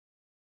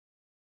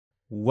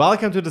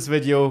Welcome to this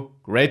video,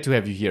 great to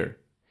have you here.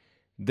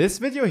 This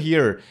video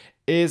here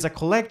is a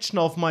collection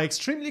of my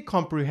extremely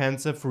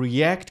comprehensive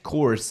React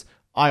course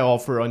I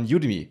offer on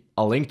Udemy.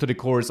 A link to the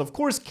course of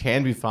course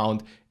can be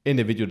found in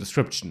the video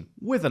description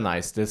with a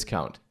nice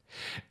discount.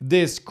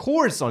 This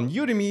course on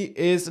Udemy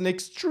is an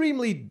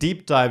extremely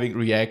deep diving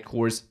React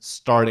course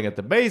starting at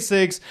the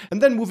basics and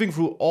then moving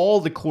through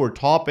all the core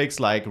topics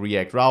like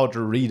React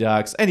Router,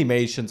 Redux,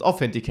 animations,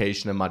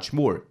 authentication and much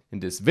more.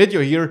 In this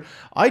video here,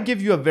 I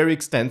give you a very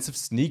extensive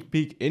sneak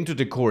peek into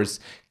the course,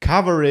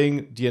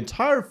 covering the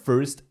entire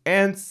first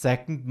and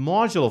second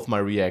module of my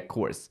React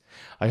course.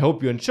 I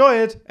hope you enjoy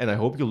it and I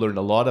hope you learn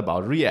a lot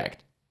about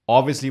React.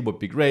 Obviously it would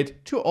be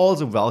great to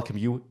also welcome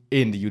you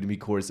in the Udemy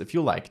course if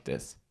you like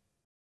this.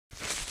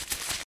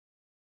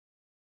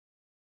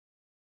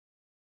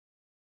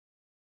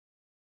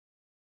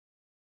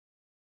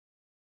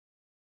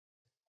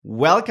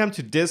 Welcome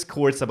to this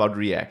course about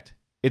React.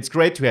 It's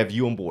great to have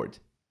you on board.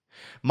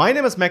 My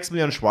name is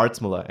Maximilian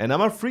Schwarzmüller and I'm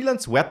a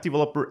freelance web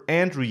developer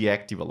and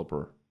React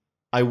developer.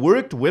 I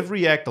worked with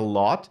React a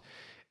lot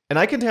and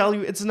I can tell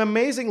you it's an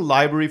amazing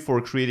library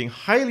for creating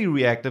highly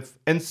reactive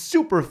and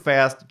super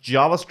fast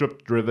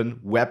JavaScript-driven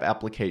web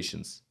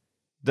applications.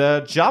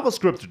 The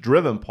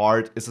JavaScript-driven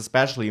part is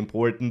especially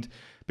important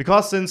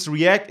because since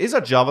React is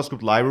a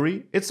JavaScript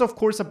library, it's of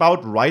course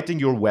about writing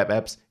your web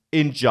apps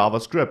in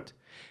JavaScript.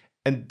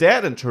 And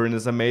that in turn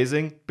is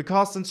amazing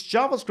because since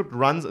JavaScript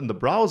runs in the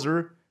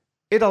browser,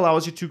 it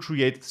allows you to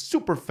create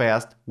super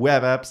fast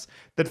web apps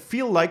that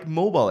feel like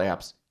mobile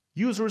apps.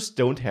 Users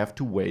don't have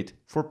to wait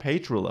for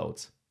page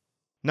reloads.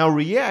 Now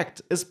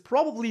React is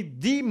probably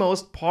the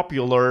most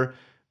popular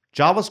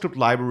JavaScript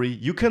library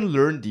you can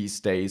learn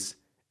these days.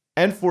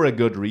 And for a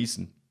good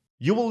reason.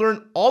 You will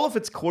learn all of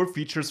its core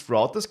features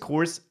throughout this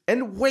course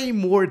and way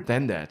more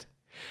than that.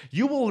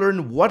 You will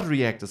learn what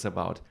React is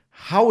about,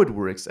 how it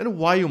works and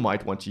why you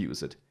might want to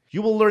use it.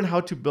 You will learn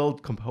how to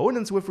build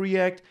components with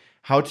React,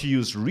 how to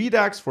use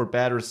Redux for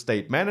better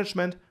state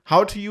management,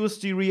 how to use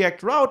the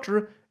React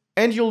Router,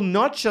 and you'll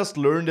not just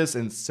learn this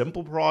in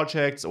simple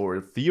projects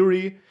or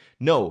theory.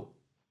 No,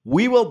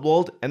 we will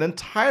build an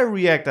entire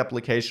React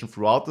application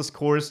throughout this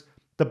course,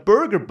 the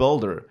Burger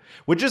Builder,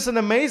 which is an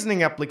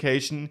amazing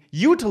application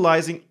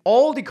utilizing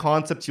all the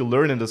concepts you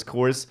learn in this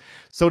course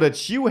so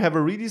that you have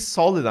a really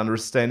solid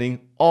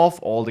understanding of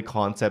all the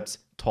concepts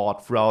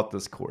taught throughout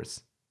this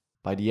course.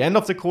 By the end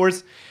of the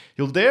course,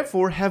 you'll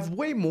therefore have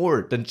way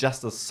more than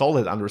just a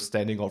solid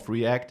understanding of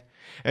React,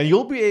 and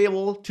you'll be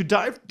able to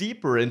dive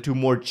deeper into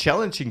more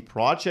challenging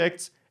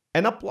projects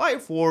and apply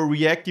for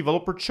React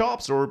developer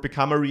jobs or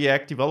become a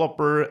React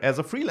developer as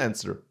a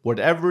freelancer,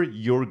 whatever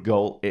your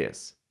goal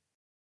is.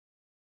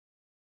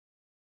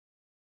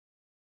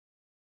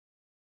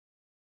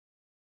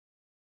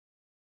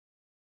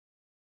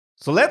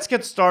 So let's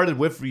get started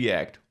with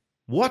React.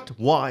 What,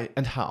 why,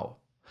 and how?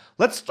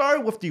 Let's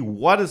start with the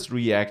what is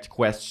React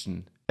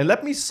question. And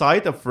let me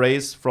cite a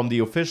phrase from the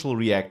official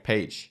React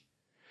page.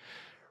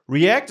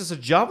 React is a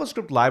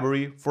JavaScript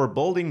library for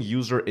building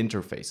user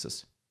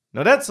interfaces.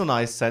 Now that's a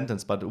nice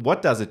sentence, but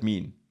what does it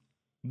mean?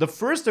 The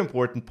first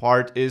important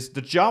part is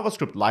the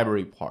JavaScript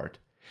library part.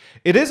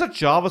 It is a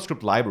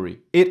JavaScript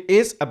library. It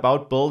is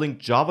about building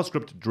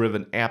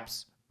JavaScript-driven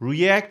apps.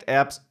 React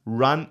apps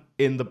run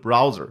in the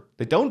browser.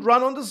 They don't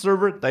run on the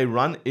server, they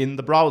run in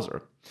the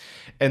browser.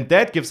 And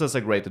that gives us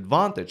a great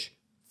advantage.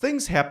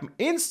 Things happen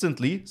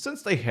instantly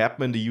since they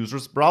happen in the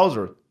user's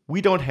browser. We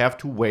don't have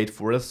to wait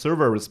for a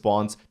server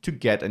response to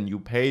get a new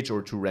page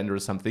or to render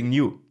something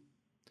new.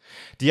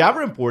 The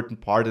other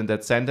important part in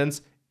that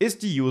sentence is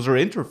the user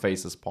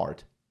interfaces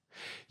part.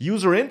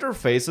 User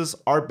interfaces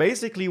are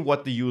basically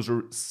what the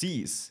user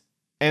sees.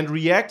 And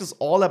React is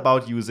all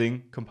about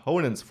using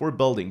components for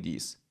building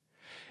these.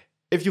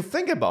 If you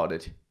think about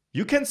it,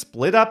 you can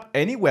split up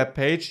any web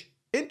page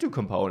into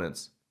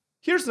components.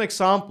 Here's an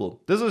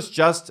example. This is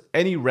just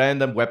any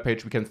random web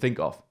page we can think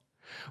of.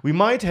 We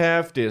might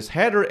have this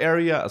header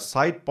area, a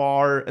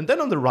sidebar, and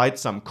then on the right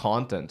some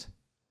content.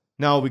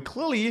 Now we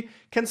clearly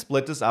can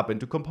split this up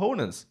into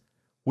components.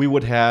 We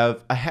would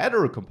have a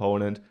header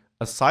component,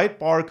 a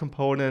sidebar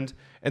component,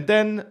 and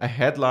then a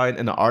headline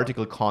and an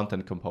article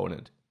content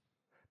component.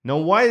 Now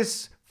why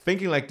is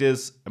thinking like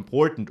this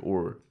important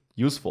or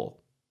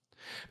useful?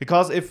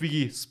 Because if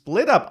we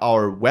split up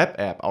our web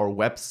app, our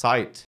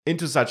website,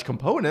 into such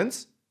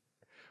components,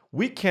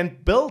 we can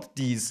build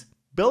these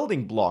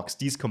building blocks,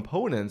 these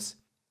components,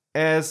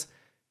 as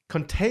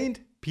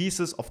contained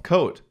pieces of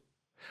code.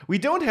 We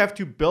don't have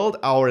to build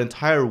our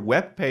entire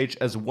web page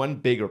as one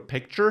bigger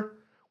picture.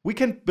 We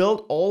can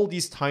build all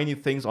these tiny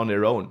things on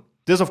their own.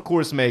 This of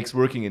course makes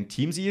working in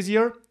teams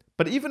easier,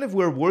 but even if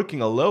we're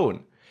working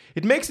alone,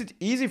 it makes it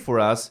easy for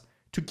us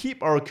to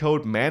keep our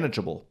code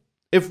manageable.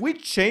 If we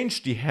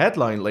change the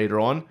headline later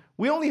on,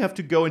 we only have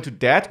to go into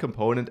that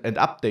component and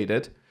update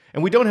it,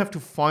 and we don't have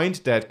to find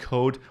that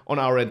code on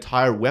our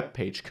entire web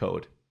page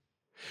code.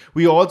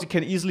 We also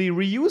can easily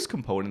reuse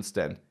components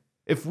then.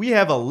 If we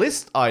have a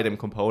list item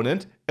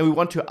component and we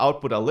want to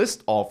output a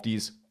list of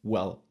these,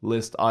 well,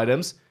 list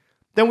items,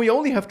 then we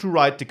only have to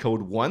write the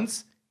code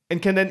once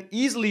and can then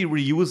easily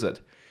reuse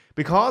it.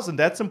 Because, and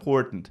that's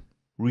important,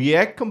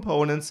 React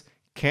components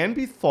can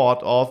be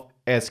thought of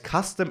as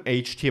custom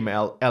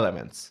HTML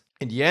elements.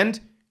 In the end,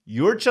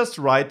 you're just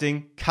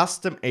writing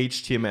custom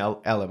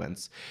HTML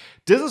elements.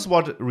 This is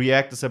what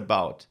React is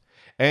about.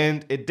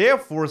 And it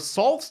therefore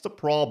solves the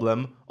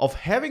problem of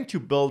having to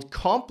build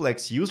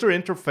complex user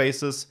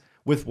interfaces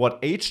with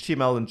what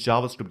HTML and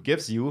JavaScript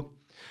gives you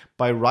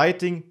by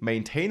writing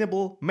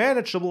maintainable,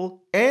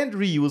 manageable, and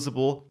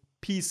reusable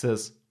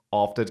pieces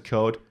of that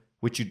code,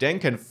 which you then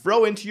can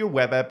throw into your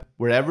web app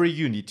wherever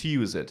you need to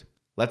use it.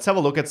 Let's have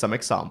a look at some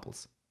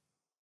examples.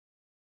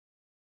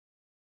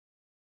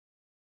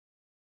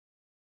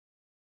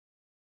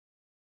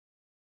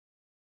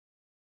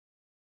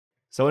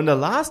 So in the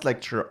last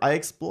lecture, I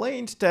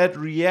explained that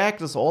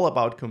React is all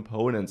about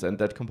components and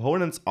that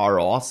components are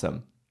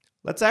awesome.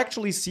 Let's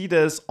actually see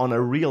this on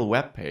a real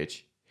web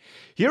page.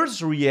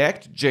 Here's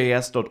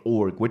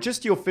ReactJS.org, which is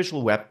the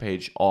official web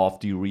page of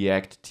the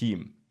React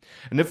team.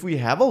 And if we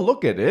have a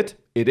look at it,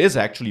 it is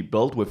actually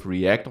built with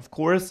React, of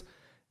course.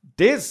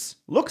 This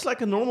looks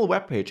like a normal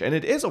web page, and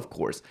it is, of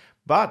course,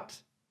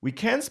 but we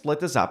can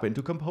split this up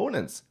into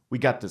components. We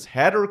got this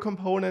header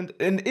component,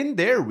 and in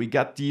there we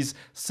got these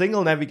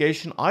single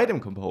navigation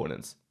item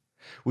components.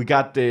 We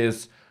got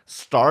this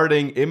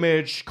starting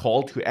image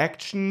call to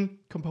action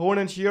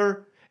component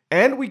here,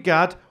 and we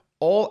got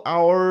all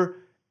our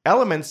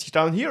elements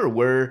down here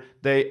where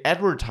they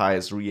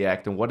advertise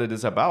React and what it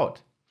is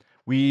about.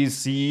 We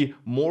see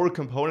more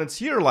components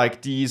here,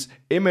 like these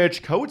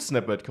image code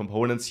snippet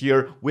components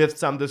here with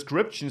some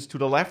descriptions to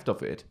the left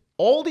of it.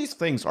 All these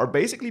things are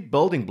basically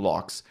building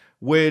blocks,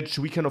 which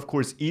we can of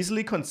course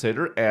easily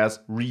consider as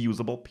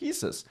reusable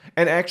pieces.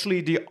 And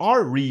actually they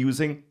are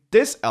reusing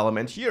this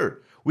element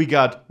here. We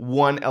got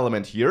one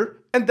element here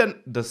and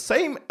then the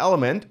same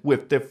element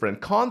with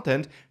different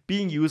content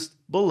being used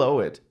below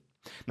it.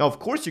 Now of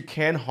course you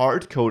can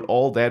hard code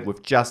all that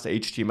with just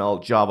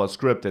HTML,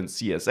 JavaScript and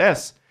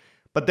CSS.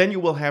 But then you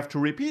will have to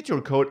repeat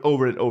your code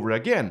over and over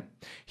again.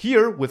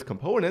 Here with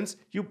components,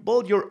 you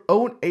build your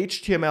own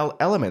HTML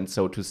element,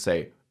 so to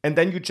say. And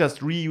then you just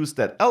reuse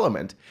that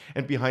element.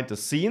 And behind the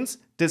scenes,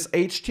 this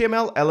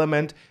HTML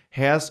element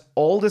has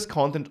all this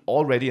content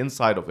already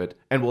inside of it.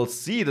 And we'll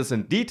see this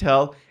in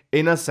detail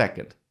in a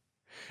second.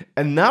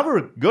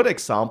 Another good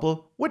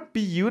example would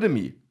be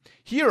Udemy.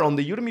 Here on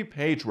the Udemy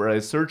page where I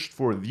searched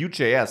for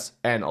Vue.js,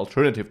 an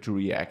alternative to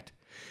React.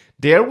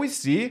 There we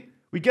see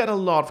we got a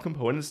lot of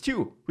components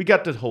too. We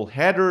got that whole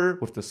header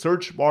with the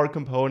search bar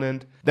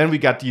component. Then we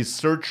got the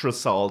search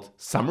result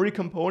summary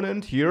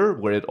component here,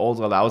 where it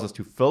also allows us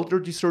to filter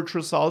the search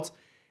results.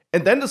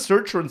 And then the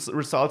search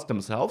results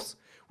themselves.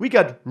 We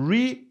got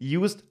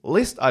reused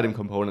list item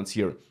components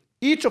here.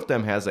 Each of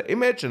them has an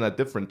image and a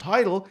different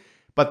title,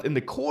 but in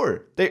the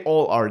core, they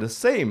all are the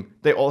same.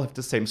 They all have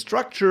the same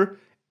structure.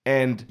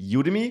 And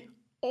Udemy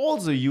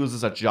also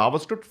uses a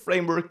JavaScript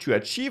framework to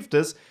achieve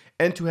this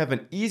and to have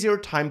an easier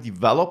time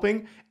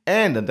developing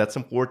and that's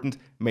important,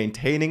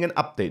 maintaining and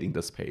updating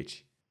this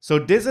page. So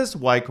this is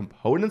why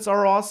components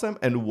are awesome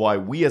and why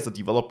we as a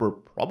developer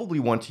probably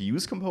want to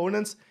use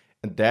components,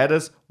 and that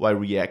is why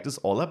React is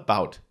all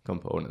about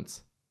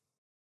components.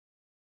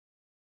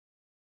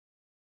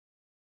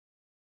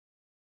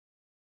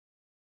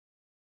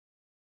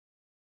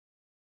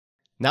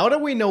 Now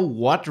that we know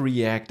what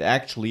React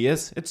actually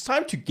is, it's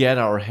time to get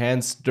our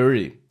hands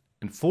dirty.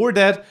 And for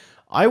that,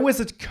 I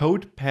visit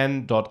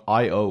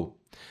codepen.io.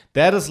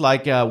 That is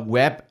like a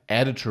web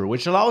editor,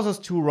 which allows us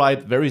to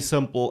write very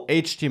simple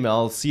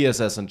HTML,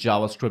 CSS, and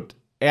JavaScript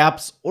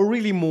apps, or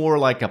really more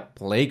like a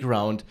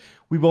playground.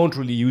 We won't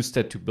really use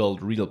that to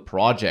build real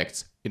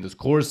projects. In this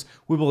course,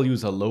 we will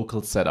use a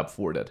local setup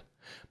for that.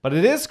 But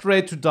it is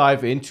great to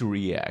dive into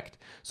React.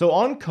 So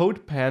on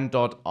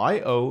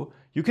codepen.io,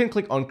 you can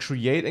click on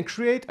create and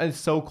create a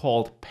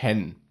so-called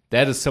pen.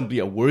 That is simply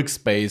a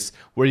workspace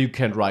where you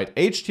can write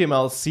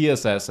HTML,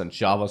 CSS, and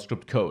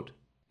JavaScript code.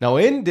 Now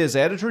in this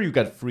editor, you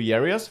got 3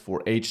 areas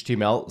for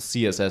HTML,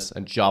 CSS,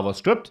 and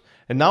JavaScript.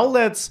 And now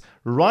let's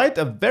write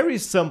a very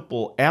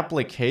simple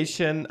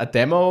application, a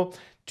demo,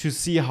 to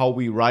see how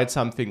we write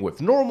something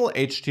with normal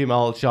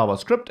HTML,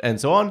 JavaScript, and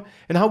so on,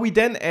 and how we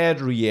then add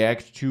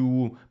React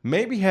to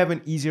maybe have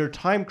an easier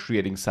time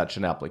creating such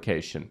an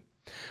application.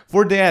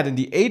 For that, in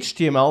the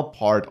HTML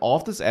part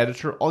of this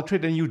editor, I'll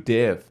create a new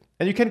div.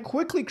 And you can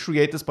quickly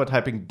create this by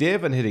typing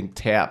div and hitting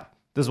tab.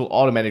 This will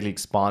automatically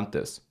expand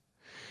this.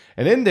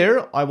 And in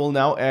there, I will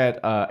now add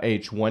a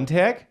h1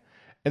 tag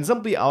and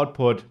simply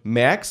output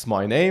max,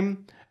 my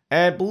name,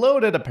 and below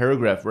that a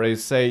paragraph where I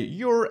say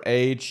your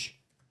age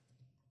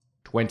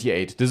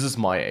 28. This is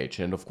my age.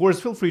 And of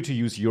course, feel free to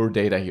use your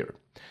data here.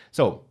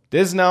 So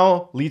this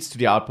now leads to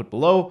the output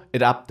below.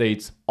 It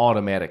updates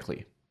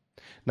automatically.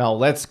 Now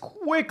let's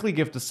quickly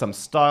give this some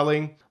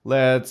styling.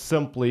 Let's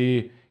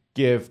simply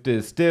give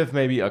this div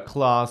maybe a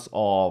class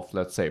of,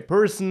 let's say,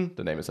 person,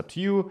 the name is up to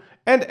you,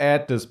 and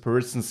add this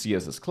person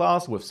CSS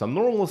class with some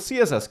normal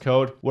CSS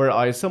code where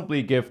I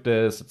simply give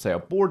this, let's say, a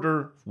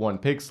border, 1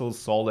 pixel,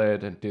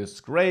 solid, and this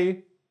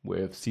gray.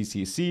 with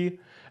CCC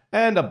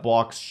and a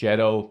box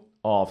shadow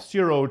of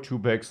 0, 2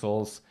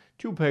 pixels,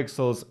 2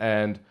 pixels,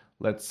 and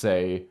let's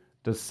say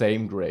the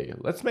same gray.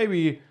 Let's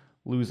maybe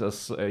use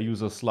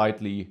a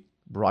slightly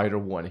brighter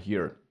one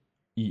here,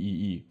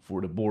 EEE,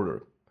 for the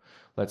border.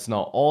 Let's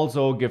now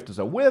also give this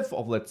a width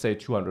of, let's say,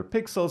 200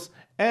 pixels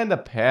and a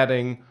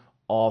padding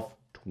of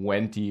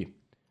 20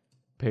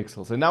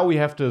 pixels. And now we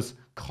have this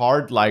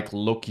card-like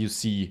look you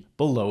see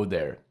below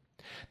there.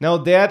 Now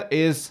that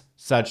is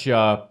such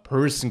a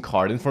person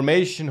card,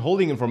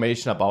 holding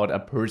information about a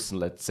person,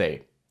 let's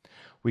say.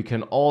 We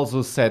can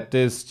also set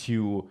this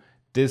to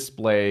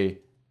display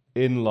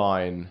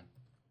inline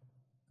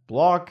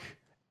block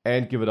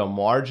and give it a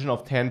margin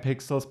of 10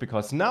 pixels,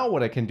 because now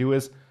what I can do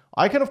is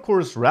I can of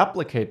course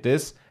replicate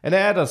this and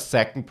add a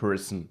second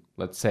person,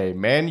 let's say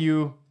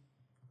Manu,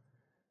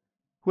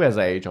 who has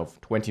an age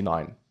of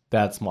 29.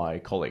 That's my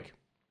colleague.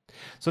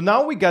 So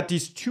now we got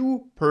these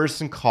two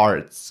person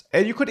cards,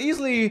 and you could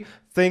easily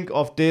think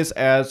of this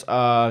as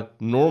a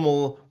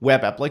normal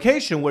web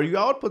application where you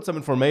output some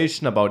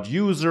information about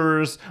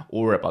users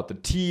or about the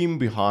team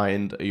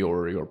behind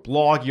your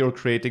blog you're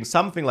creating,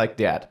 something like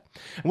that.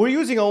 And we're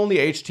using only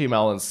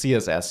HTML and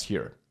CSS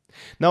here.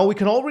 Now we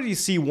can already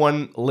see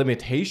one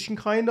limitation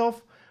kind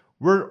of.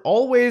 We're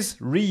always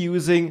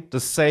reusing the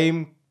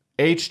same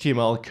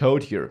HTML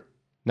code here.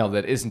 Now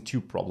that isn't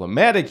too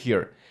problematic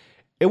here.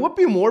 It would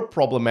be more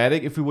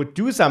problematic if we would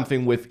do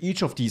something with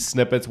each of these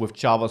snippets with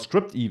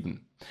JavaScript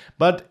even.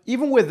 But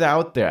even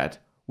without that,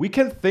 we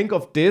can think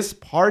of this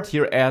part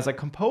here as a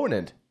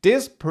component.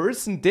 This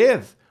person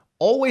div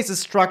always is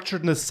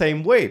structured in the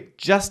same way,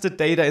 just the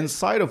data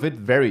inside of it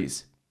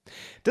varies.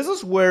 This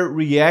is where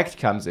React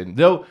comes in,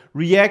 though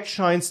React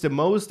shines the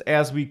most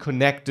as we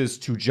connect this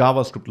to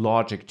JavaScript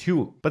logic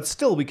too. But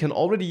still, we can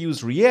already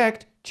use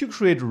React to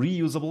create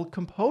reusable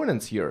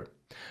components here.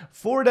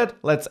 For that,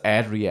 let's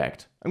add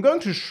React. I'm going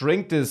to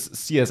shrink this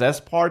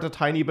CSS part a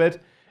tiny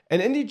bit,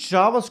 and in the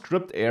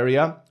JavaScript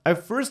area, I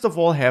first of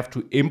all have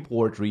to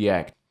import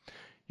React.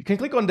 You can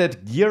click on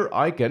that gear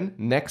icon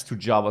next to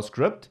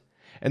JavaScript,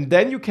 and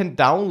then you can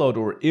download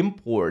or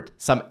import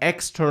some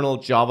external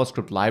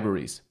JavaScript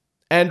libraries.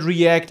 And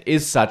React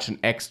is such an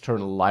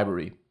external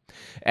library.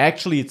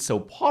 Actually, it's so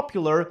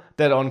popular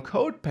that on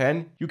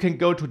CodePen, you can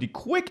go to the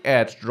Quick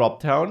Add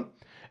dropdown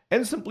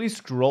and simply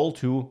scroll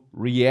to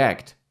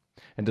React.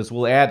 And this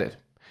will add it.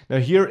 Now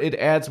here it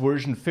adds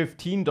version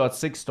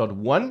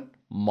 15.6.1,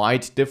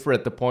 might differ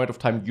at the point of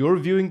time you're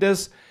viewing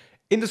this.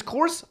 In this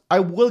course,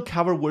 I will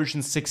cover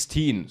version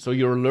 16, so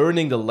you're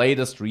learning the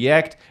latest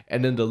React,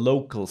 and in the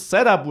local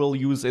setup we'll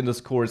use in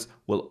this course,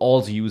 we'll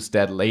also use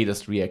that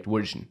latest React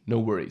version, no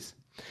worries.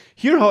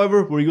 Here,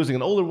 however, we're using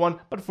an older one,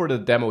 but for the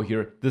demo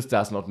here, this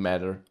does not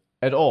matter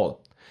at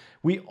all.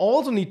 We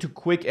also need to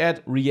quick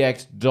add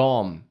React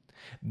DOM.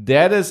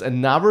 That is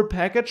another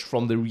package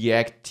from the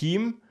React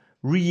team.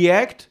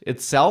 React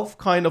itself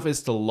kind of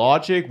is the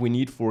logic we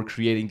need for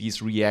creating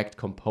these React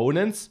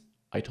components.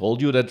 I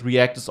told you that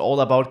React is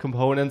all about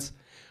components.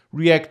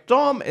 React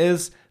DOM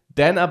is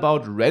then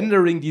about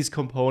rendering these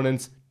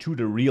components to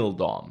the real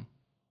DOM.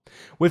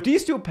 With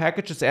these two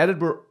packages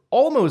added, we're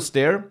almost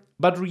there,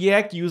 but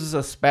React uses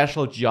a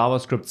special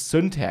JavaScript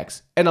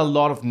syntax and a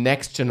lot of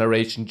next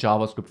generation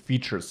JavaScript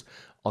features.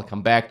 I'll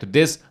come back to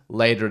this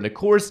later in the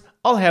course.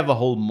 I'll have a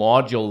whole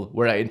module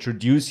where I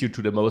introduce you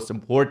to the most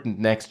important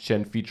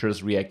next-gen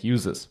features React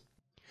uses.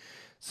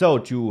 So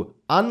to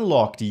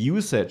unlock the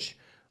usage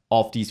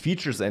of these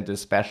features and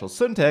this special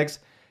syntax,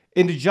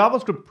 in the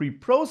JavaScript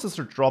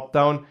preprocessor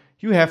dropdown,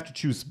 you have to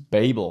choose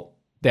Babel.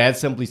 That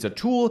simply is a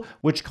tool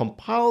which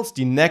compiles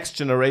the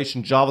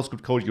next-generation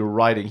JavaScript code you're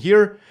writing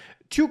here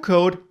to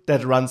code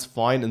that runs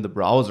fine in the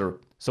browser,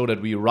 so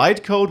that we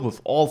write code with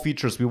all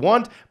features we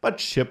want, but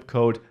ship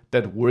code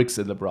that works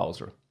in the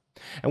browser.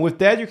 And with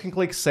that, you can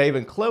click Save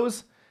and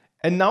Close,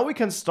 and now we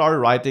can start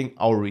writing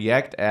our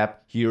React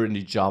app here in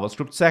the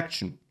JavaScript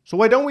section. So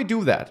why don't we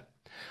do that?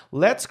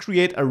 Let's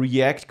create a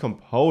React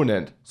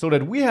component so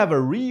that we have a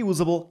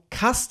reusable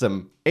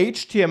custom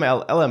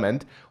HTML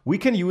element we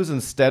can use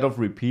instead of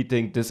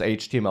repeating this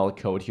HTML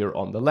code here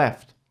on the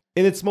left.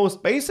 In its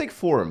most basic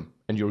form,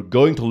 and you're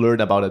going to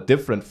learn about a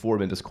different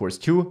form in this course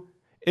too,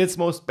 in its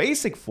most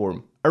basic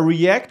form, a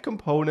React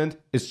component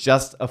is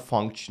just a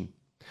function.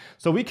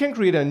 So we can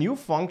create a new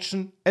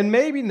function and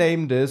maybe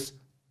name this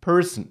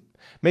person.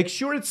 Make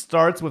sure it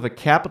starts with a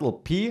capital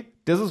P.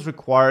 This is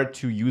required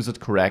to use it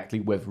correctly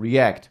with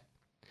React.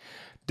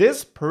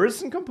 This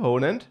person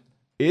component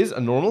is a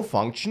normal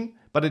function,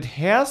 but it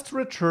has to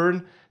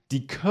return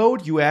the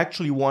code you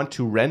actually want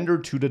to render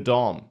to the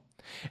DOM.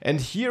 And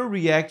here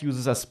React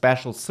uses a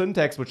special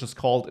syntax which is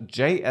called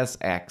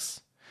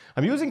JSX.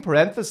 I'm using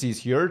parentheses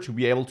here to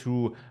be able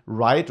to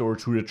write or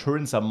to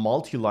return some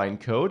multi-line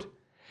code.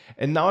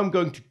 And now I'm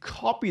going to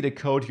copy the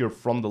code here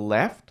from the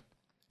left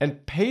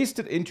and paste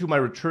it into my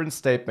return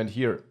statement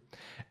here.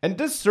 And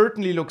this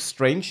certainly looks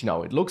strange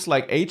now. It looks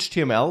like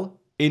HTML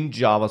in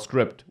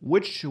JavaScript,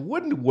 which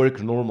wouldn't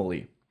work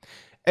normally.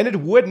 And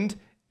it wouldn't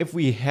if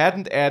we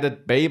hadn't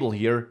added Babel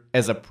here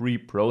as a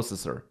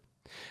preprocessor.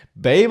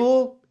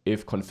 Babel,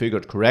 if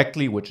configured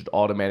correctly, which it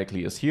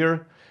automatically is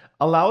here,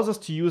 allows us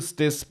to use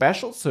this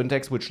special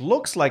syntax which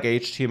looks like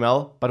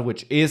HTML, but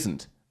which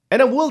isn't.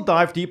 And I will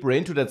dive deeper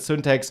into that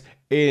syntax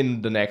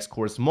in the next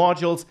course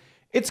modules.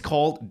 It's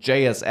called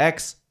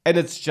JSX, and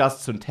it's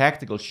just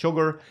syntactical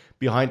sugar.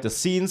 Behind the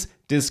scenes,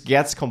 this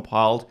gets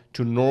compiled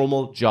to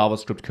normal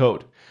JavaScript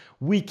code.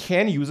 We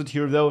can use it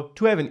here though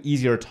to have an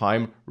easier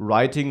time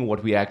writing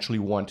what we actually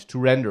want to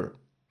render.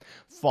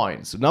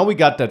 Fine, so now we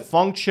got that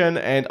function,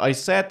 and I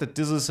said that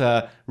this is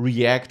a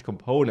React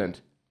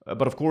component.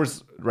 But of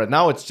course, right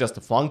now it's just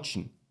a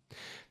function.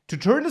 To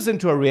turn this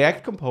into a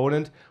React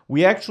component,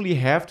 we actually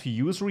have to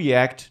use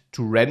React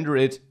to render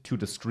it to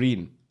the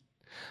screen.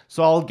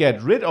 So I'll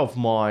get rid of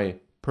my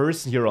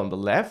person here on the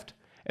left,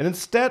 and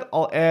instead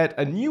I'll add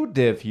a new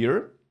div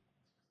here,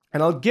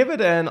 and I'll give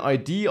it an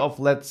ID of,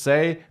 let's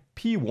say,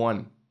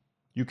 P1.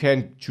 You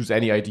can choose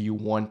any ID you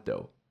want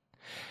though.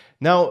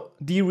 Now,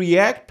 the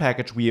React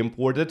package we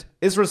imported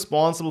is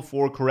responsible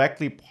for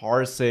correctly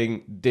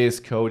parsing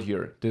this code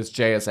here, this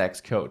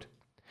JSX code.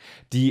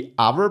 The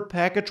other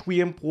package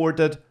we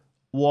imported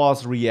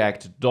was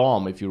React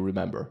DOM, if you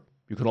remember.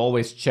 You can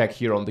always check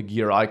here on the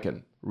gear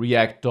icon,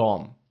 React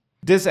DOM.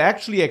 This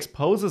actually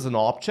exposes an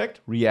object,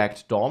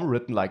 React DOM,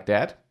 written like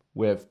that,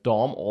 with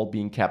DOM all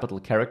being capital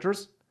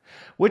characters,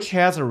 which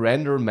has a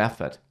render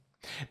method.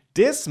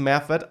 This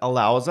method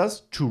allows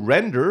us to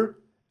render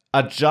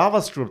a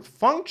JavaScript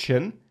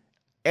function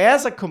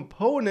as a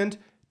component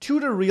to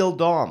the real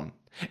DOM.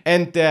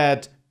 And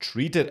that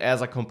treated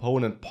as a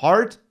component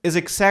part is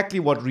exactly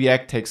what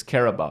React takes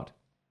care about.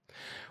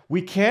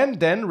 We can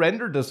then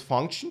render this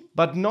function,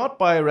 but not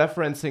by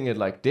referencing it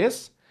like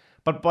this,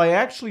 but by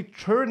actually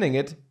turning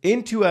it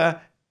into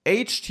a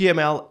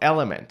HTML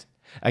element.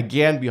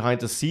 Again, behind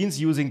the scenes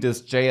using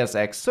this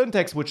JSX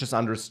syntax, which is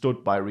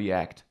understood by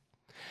React.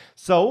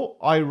 So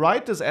I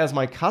write this as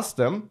my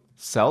custom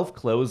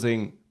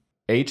self-closing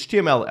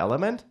HTML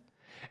element,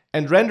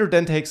 and render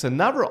then takes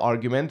another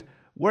argument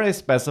where I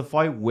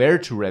specify where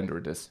to render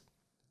this.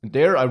 And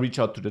there I reach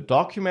out to the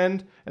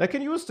document, and I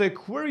can use the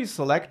query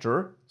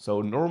selector,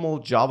 so normal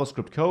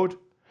JavaScript code,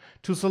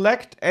 to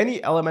select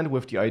any element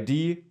with the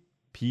ID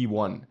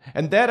P1.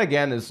 And that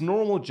again is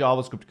normal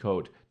JavaScript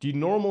code, the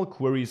normal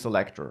query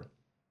selector.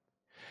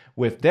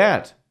 With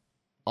that,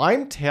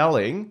 I'm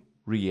telling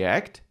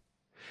React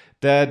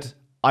that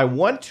I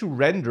want to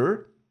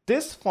render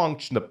this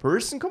function, the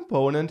person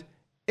component,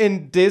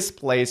 in this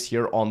place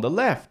here on the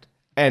left.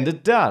 And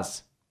it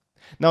does.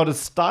 Now the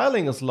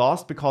styling is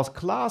lost because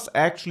class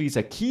actually is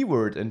a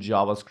keyword in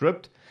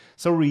JavaScript.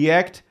 So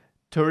React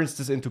turns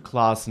this into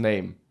class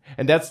name.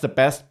 And that's the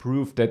best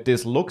proof that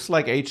this looks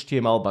like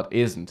HTML but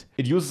isn't.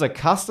 It uses a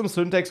custom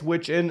syntax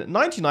which in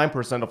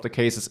 99% of the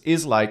cases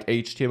is like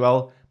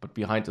HTML, but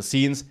behind the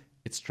scenes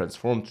it's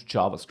transformed to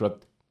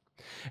JavaScript.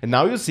 And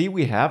now you see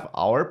we have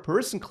our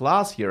person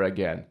class here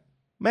again,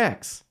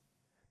 Max,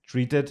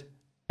 treated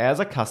as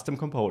a custom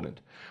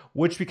component,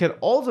 which we can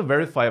also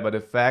verify by the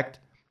fact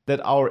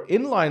that our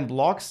inline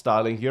block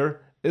styling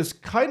here is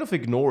kind of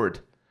ignored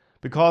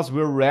because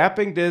we're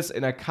wrapping this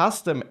in a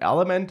custom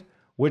element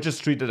which is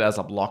treated as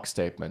a block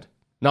statement.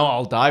 Now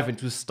I'll dive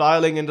into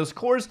styling in this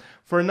course.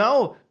 For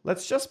now,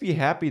 let's just be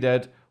happy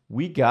that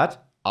we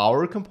got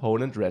our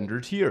component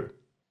rendered here.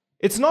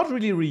 It's not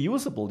really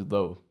reusable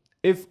though.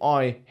 If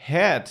I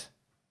had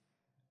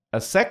a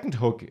second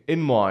hook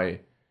in my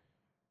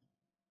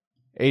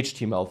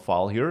HTML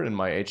file here, in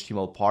my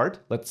HTML part,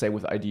 let's say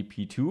with ID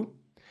P2,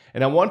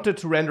 and I wanted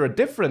to render a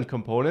different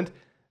component,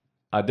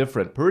 a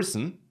different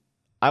person,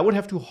 I would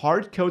have to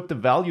hard code the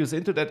values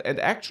into that and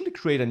actually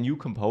create a new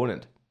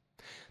component.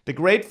 The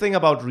great thing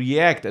about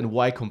React and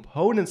why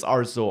components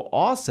are so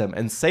awesome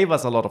and save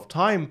us a lot of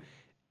time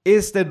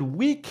is that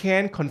we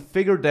can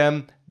configure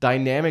them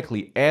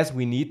dynamically as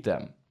we need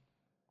them.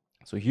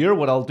 So here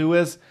what I'll do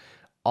is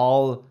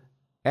I'll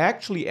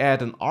actually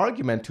add an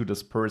argument to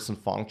this person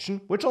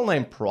function, which I'll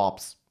name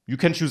props. You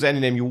can choose any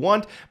name you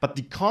want, but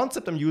the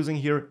concept I'm using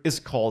here is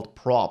called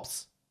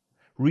props.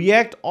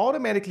 React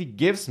automatically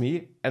gives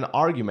me an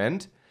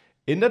argument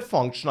in that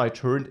function I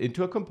turned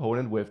into a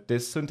component with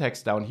this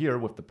syntax down here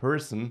with the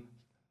person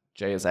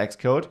JSX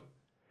code.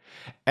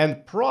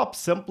 And prop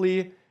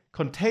simply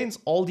contains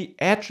all the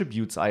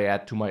attributes I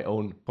add to my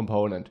own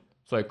component.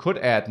 So I could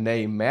add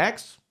name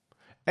Max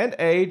and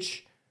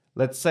age,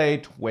 let's say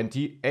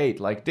 28,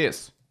 like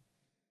this.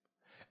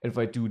 And if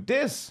I do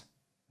this,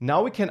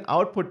 now we can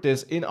output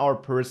this in our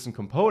person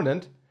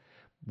component.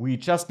 We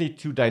just need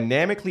to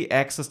dynamically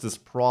access this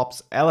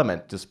props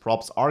element, this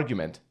props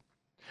argument.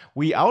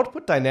 We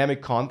output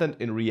dynamic content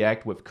in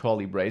React with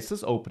curly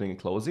braces, opening and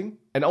closing,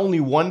 and only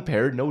one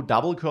pair, no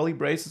double curly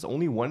braces,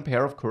 only one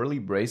pair of curly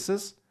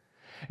braces.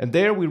 And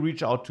there we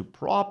reach out to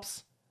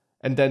props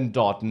and then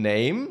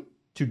 .name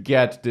to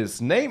get this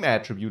name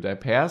attribute I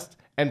passed,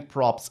 and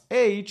props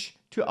age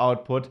to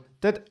output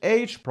that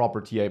age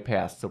property I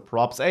passed, so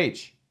props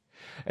age.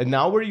 And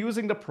now we're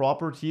using the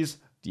properties,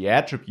 the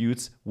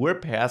attributes we're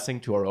passing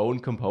to our own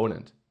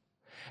component.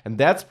 And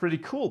that's pretty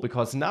cool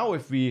because now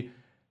if we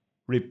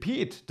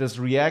repeat this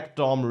React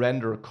DOM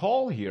render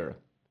call here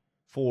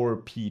for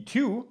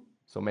P2,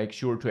 so make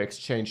sure to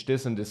exchange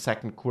this in the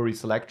second query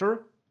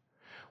selector,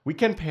 we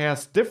can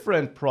pass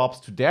different props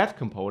to that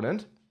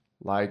component,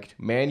 like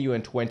menu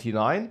and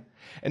 29,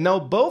 and now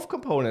both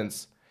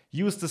components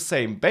use the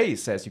same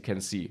base, as you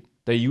can see.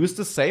 They use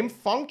the same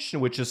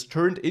function which is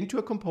turned into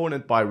a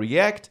component by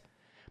React,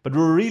 but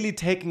we're really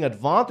taking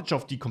advantage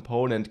of the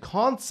component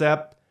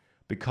concept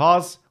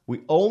because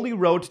we only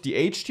wrote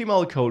the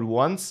HTML code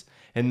once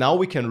and now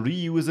we can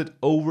reuse it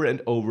over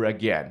and over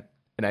again.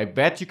 And I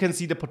bet you can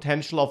see the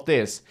potential of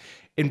this.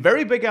 In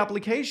very big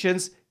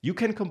applications, you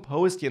can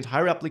compose the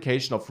entire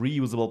application of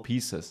reusable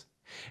pieces.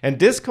 And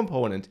this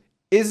component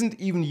isn't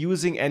even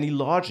using any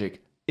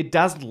logic. It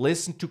doesn't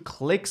listen to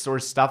clicks or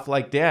stuff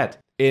like that.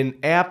 In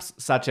apps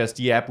such as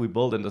the app we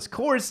build in this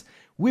course,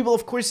 we will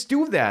of course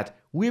do that.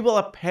 We will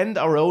append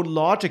our own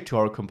logic to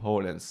our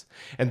components.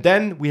 And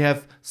then we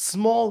have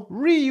small,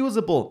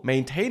 reusable,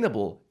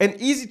 maintainable, and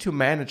easy to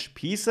manage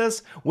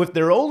pieces with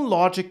their own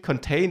logic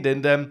contained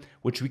in them,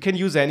 which we can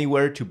use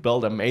anywhere to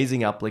build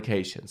amazing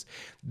applications.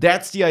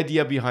 That's the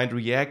idea behind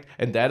React,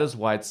 and that is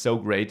why it's so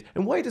great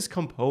and why this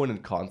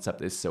component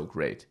concept is so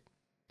great.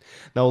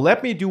 Now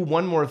let me do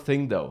one more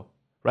thing though.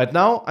 Right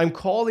now I'm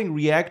calling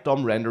React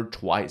DOM render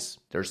twice.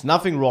 There's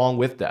nothing wrong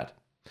with that.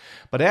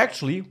 But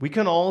actually, we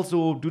can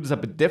also do this a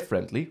bit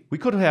differently. We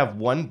could have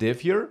one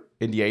div here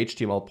in the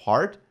HTML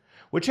part,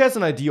 which has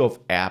an ID of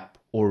app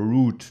or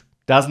root.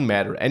 Doesn't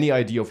matter, any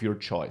ID of your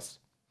choice.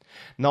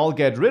 Now I'll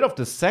get rid of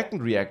the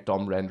second React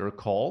DOM render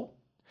call,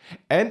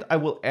 and I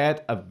will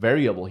add a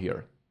variable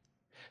here.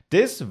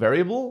 This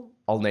variable,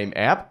 I'll name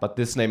app, but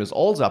this name is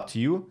also up to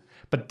you.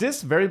 But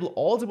this variable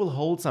also will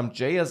hold some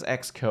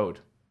JSX code.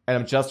 And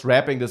I'm just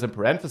wrapping this in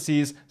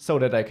parentheses so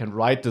that I can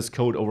write this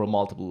code over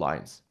multiple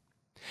lines.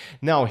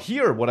 Now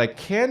here, what I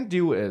can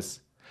do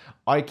is,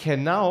 I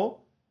can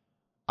now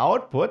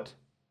output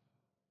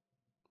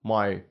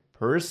my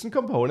person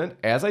component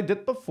as I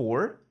did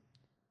before.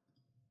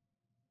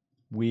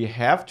 We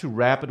have to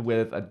wrap it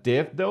with a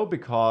div though,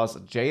 because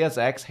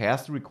JSX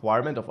has the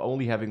requirement of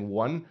only having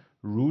one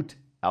root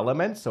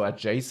element, so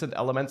adjacent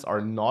elements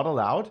are not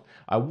allowed.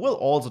 I will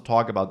also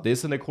talk about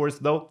this in the course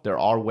though. There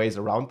are ways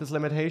around this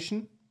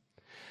limitation.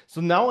 So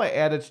now I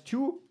added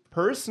two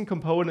person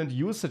component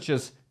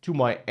usages to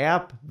my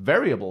app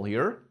variable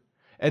here.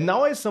 And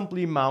now I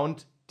simply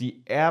mount the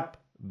app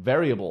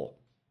variable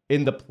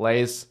in the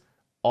place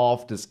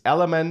of this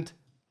element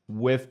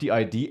with the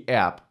ID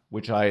app,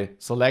 which I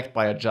select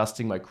by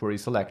adjusting my query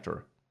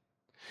selector.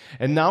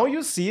 And now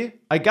you see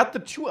I got the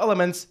two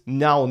elements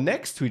now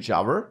next to each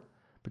other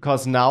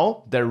because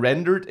now they're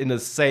rendered in the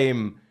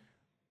same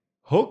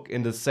hook,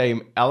 in the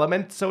same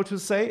element, so to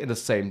say, in the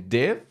same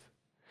div.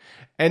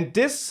 And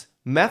this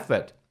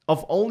method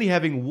of only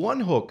having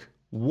one hook,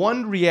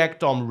 one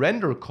React DOM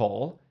render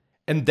call,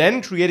 and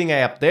then creating an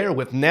app there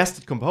with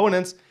nested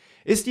components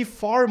is the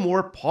far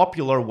more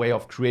popular way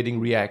of creating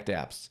React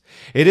apps.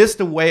 It is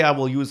the way I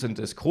will use in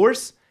this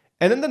course,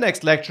 and in the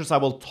next lectures I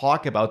will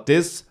talk about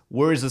this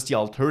versus the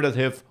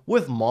alternative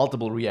with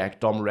multiple React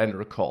DOM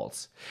render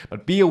calls.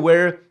 But be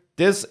aware,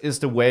 this is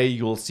the way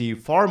you'll see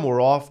far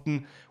more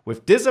often.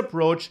 With this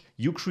approach,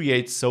 you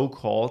create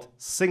so-called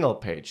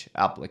single-page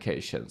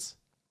applications.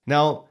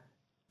 Now,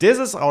 this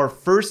is our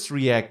first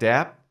React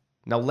app.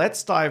 Now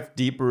let's dive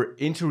deeper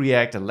into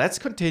React and let's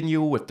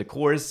continue with the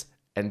course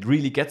and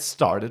really get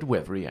started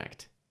with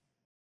React.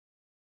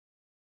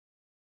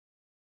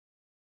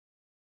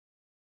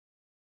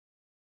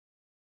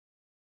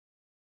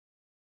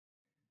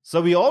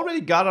 So we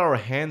already got our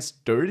hands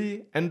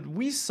dirty and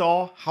we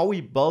saw how we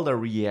build a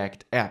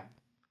React app.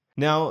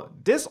 Now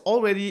this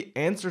already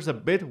answers a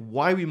bit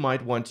why we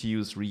might want to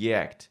use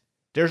React.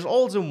 There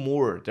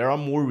are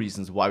more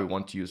reasons why we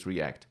want to use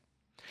React.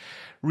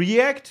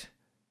 React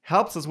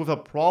helps us with a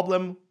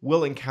problem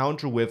we'll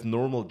encounter with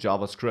normal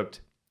JavaScript.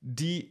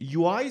 The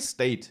UI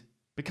state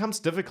becomes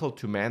difficult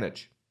to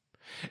manage.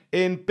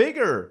 In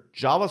bigger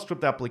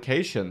JavaScript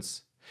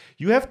applications,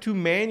 you have to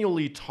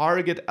manually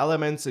target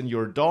elements in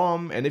your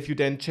DOM, and if you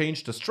then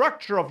change the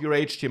structure of your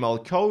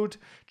HTML code,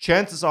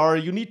 chances are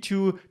you need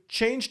to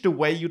change the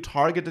way you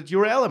targeted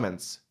your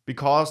elements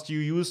because you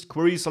used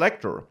query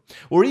selector.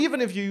 Or even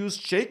if you use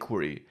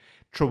jQuery,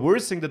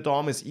 traversing the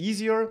DOM is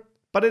easier,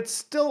 but it's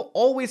still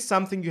always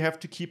something you have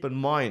to keep in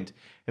mind.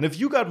 And if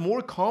you got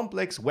more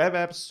complex web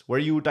apps where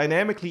you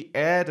dynamically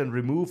add and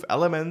remove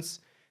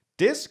elements,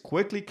 this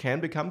quickly can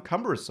become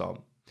cumbersome.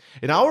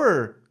 In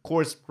our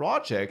course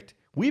project,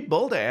 we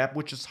build an app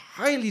which is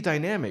highly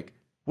dynamic,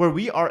 where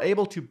we are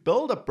able to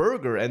build a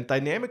burger and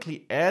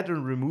dynamically add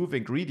and remove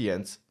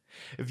ingredients.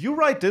 If you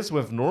write this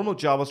with normal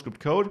JavaScript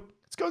code,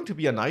 it's going to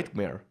be a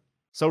nightmare.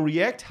 So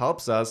React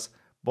helps us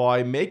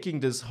by making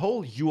this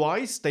whole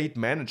UI state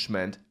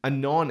management a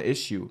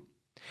non-issue.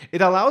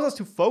 It allows us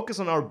to focus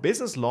on our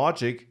business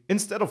logic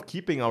instead of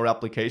keeping our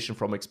application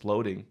from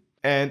exploding.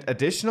 And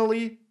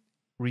additionally,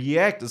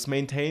 React is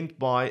maintained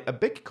by a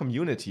big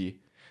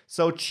community.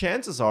 So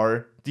chances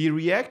are the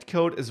React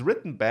code is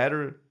written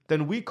better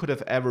than we could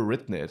have ever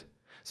written it.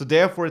 So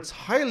therefore it's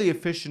highly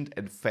efficient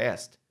and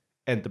fast.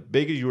 And the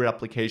bigger your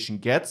application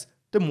gets,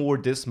 the more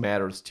this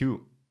matters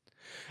too.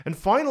 And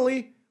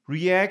finally,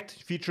 React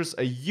features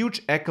a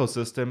huge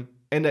ecosystem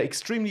and an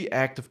extremely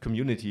active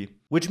community,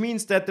 which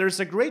means that there's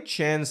a great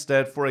chance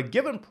that for a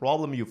given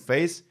problem you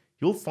face,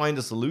 you'll find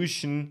a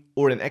solution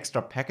or an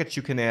extra package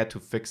you can add to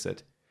fix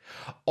it.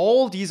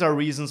 All these are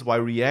reasons why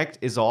React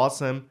is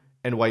awesome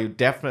and why you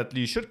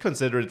definitely should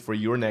consider it for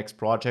your next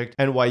project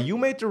and why you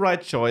made the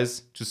right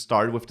choice to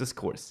start with this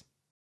course.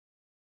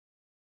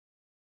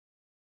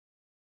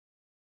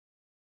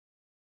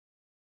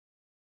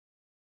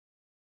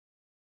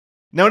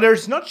 Now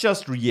there's not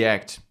just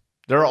React,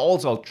 there are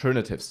also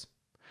alternatives.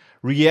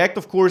 React,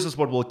 of course, is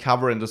what we'll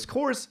cover in this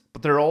course,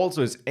 but there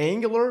also is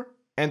Angular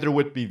and there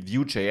would be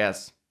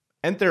Vue.js.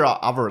 And there are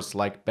others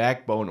like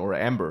Backbone or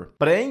Ember,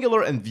 but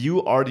Angular and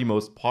Vue are the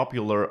most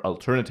popular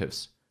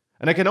alternatives.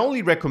 And I can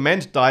only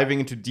recommend diving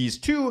into these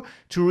two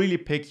to really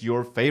pick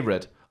your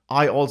favorite.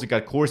 I also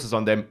got courses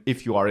on them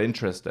if you are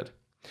interested.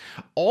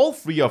 All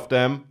three of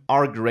them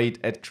are great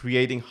at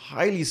creating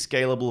highly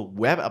scalable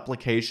web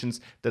applications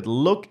that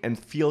look and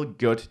feel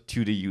good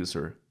to the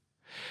user.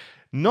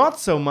 Not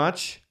so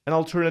much an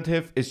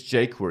alternative is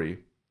jQuery.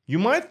 You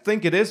might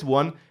think it is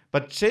one,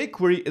 but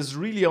jQuery is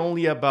really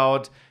only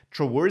about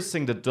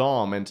traversing the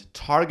DOM and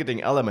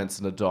targeting elements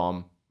in the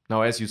DOM.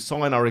 Now, as you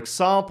saw in our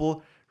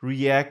example,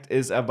 React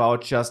is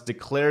about just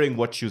declaring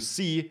what you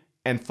see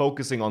and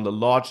focusing on the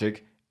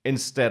logic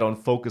instead on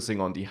focusing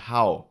on the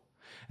how.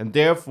 And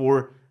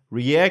therefore,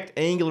 React,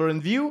 Angular,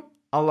 and Vue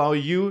allow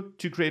you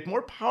to create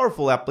more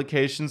powerful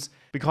applications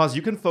because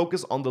you can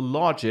focus on the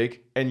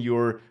logic and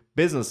your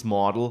business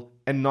model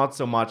and not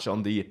so much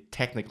on the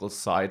technical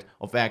side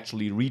of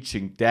actually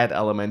reaching that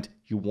element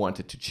you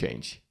wanted to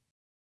change.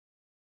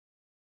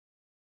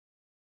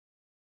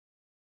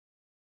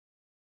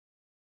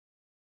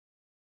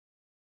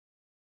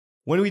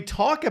 When we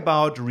talk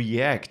about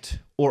React,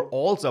 or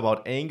also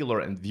about Angular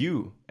and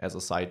Vue as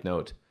a side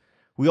note,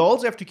 we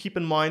also have to keep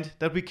in mind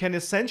that we can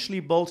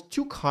essentially build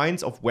two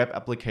kinds of web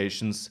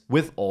applications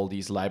with all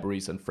these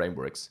libraries and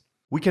frameworks.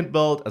 We can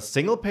build a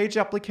single page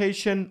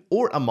application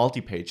or a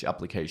multi-page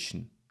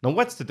application. Now,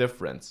 what's the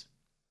difference?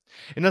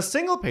 In a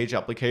single page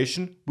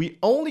application, we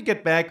only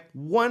get back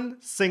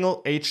one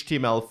single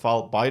HTML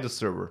file by the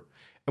server.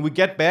 And we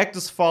get back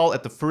this file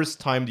at the first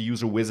time the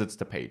user visits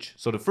the page.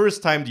 So the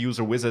first time the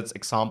user visits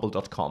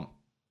example.com.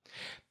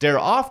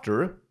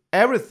 Thereafter,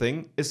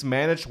 everything is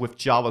managed with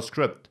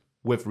JavaScript,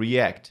 with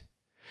React.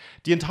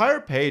 The entire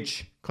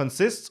page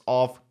consists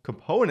of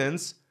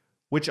components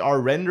which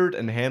are rendered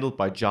and handled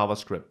by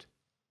JavaScript.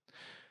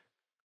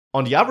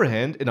 On the other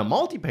hand, in a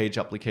multi-page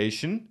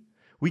application,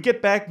 we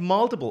get back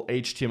multiple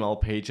HTML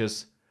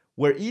pages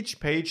where each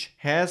page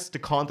has the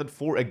content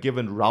for a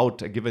given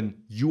route, a given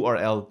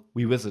URL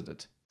we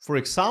visited. For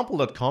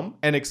example.com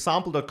and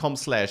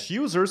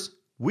example.com/users,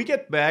 we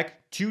get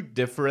back two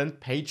different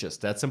pages.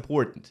 That's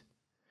important.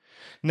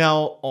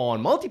 Now,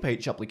 on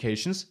multi-page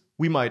applications,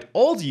 we might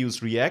also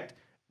use React,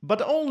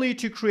 but only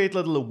to create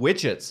little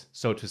widgets,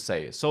 so to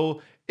say. So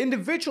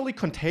individually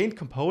contained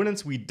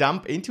components we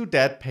dump into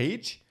that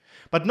page,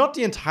 but not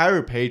the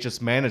entire page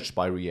is managed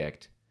by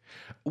React.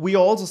 We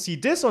also see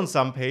this on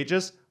some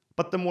pages,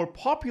 but the more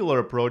popular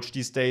approach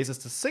these days is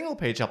the single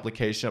page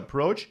application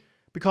approach,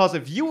 because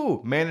if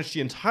you manage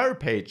the entire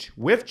page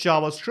with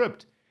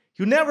JavaScript,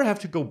 you never have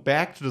to go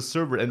back to the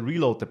server and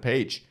reload the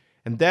page.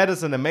 And that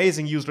is an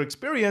amazing user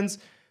experience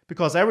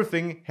because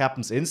everything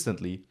happens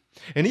instantly.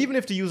 And even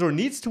if the user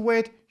needs to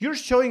wait, you're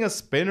showing a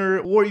spinner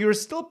or you're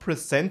still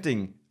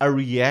presenting a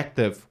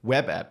reactive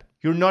web app.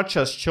 You're not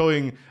just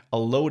showing a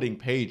loading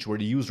page where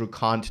the user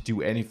can't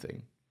do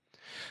anything.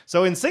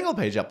 So in single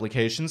page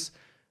applications,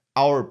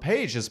 our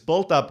page is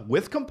built up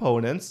with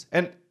components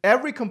and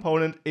every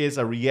component is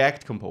a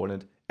React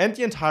component. And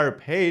the entire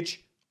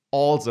page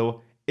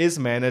also is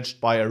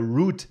managed by a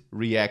root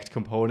React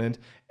component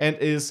and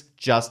is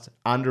just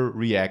under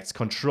React's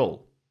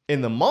control.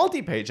 In the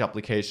multi-page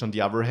application, on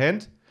the other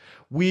hand,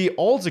 we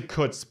also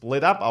could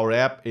split up our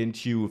app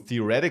into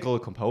theoretical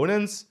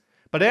components,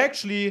 but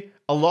actually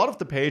a lot of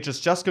the page is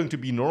just going to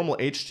be normal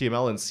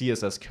HTML and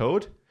CSS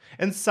code,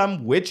 and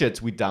some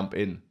widgets we dump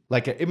in,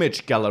 like an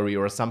image gallery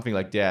or something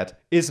like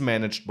that, is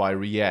managed by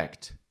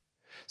React.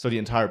 So the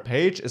entire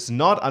page is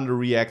not under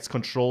React's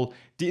control.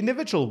 The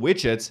individual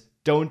widgets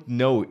don't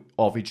know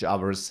of each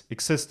other's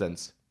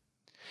existence.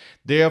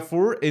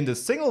 Therefore, in the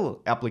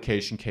single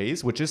application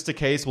case, which is the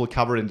case we'll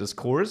cover in this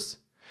course,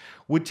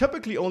 we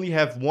typically only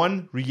have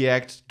one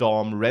React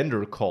DOM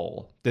render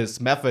call,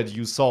 this method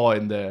you saw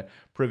in the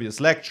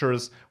previous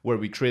lectures where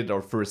we created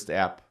our first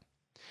app.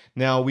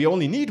 Now, we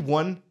only need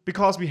one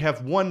because we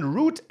have one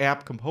root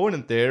app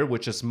component there,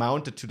 which is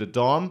mounted to the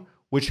DOM,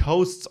 which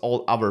hosts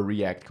all other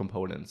React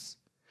components.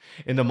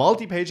 In the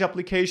multi-page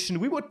application,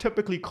 we would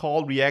typically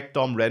call React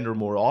DOM render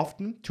more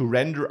often to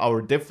render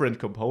our different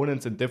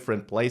components in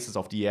different places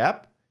of the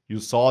app. You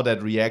saw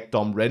that React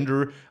DOM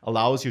render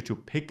allows you to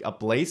pick a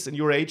place in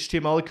your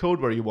HTML code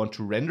where you want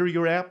to render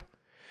your app.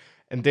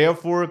 And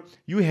therefore,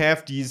 you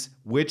have these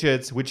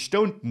widgets which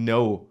don't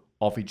know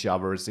of each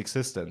other's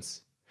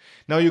existence.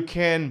 Now you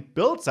can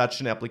build such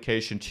an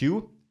application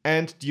too,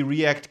 and the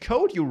React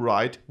code you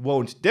write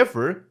won't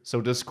differ,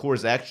 so this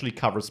course actually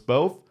covers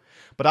both.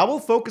 But I will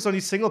focus on the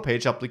single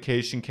page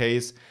application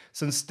case,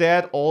 since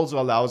that also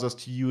allows us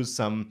to use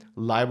some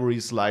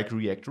libraries like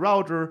React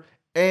Router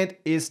and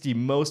is the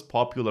most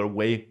popular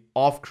way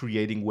of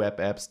creating web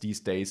apps these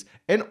days,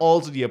 and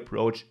also the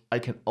approach I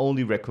can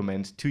only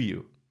recommend to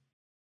you.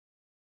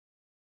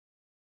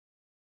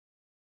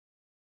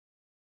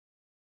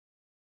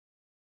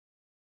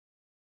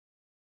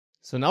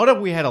 So now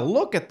that we had a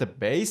look at the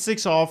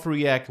basics of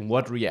React and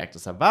what React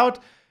is about,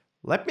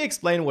 let me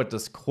explain what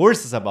this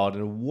course is about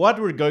and what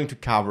we're going to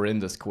cover in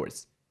this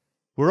course.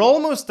 We're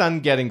almost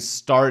done getting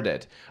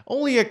started.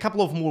 Only a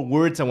couple of more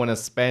words I want to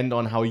spend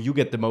on how you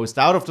get the most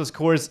out of this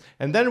course,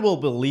 and then we'll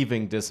be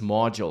leaving this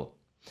module.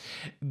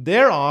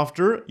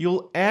 Thereafter,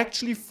 you'll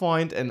actually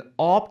find an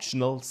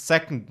optional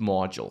second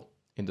module.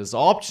 In this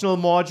optional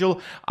module,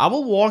 I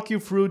will walk you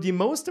through the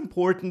most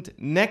important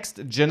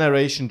next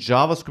generation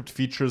JavaScript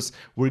features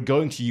we're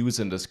going to use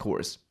in this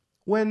course.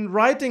 When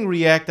writing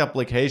React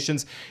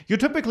applications, you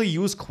typically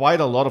use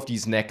quite a lot of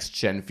these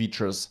next-gen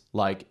features,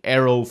 like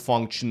arrow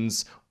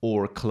functions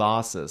or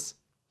classes.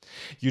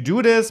 You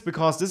do this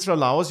because this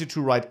allows you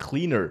to write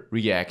cleaner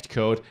React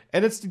code,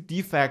 and it's the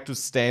de facto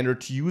standard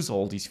to use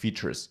all these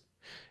features.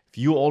 If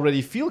you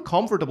already feel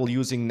comfortable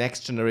using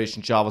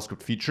next-generation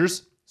JavaScript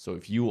features, so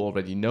if you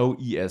already know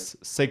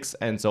ES6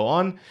 and so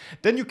on,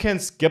 then you can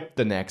skip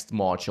the next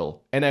module,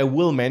 and I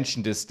will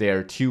mention this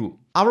there too.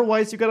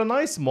 Otherwise, you got a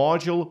nice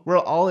module where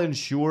I'll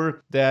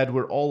ensure that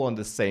we're all on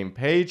the same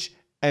page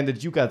and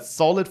that you got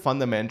solid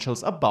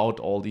fundamentals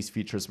about all these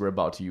features we're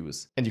about to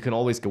use. And you can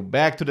always go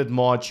back to that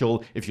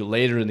module if you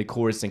later in the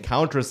course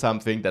encounter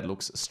something that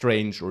looks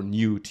strange or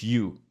new to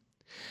you.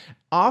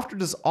 After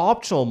this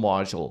optional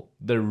module,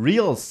 the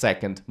real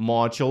second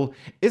module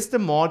is the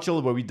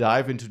module where we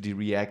dive into the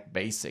React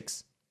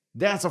basics.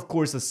 That's of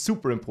course a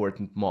super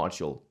important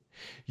module.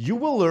 You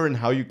will learn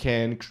how you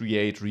can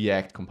create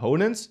React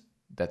components,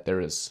 that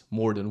there is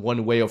more than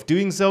one way of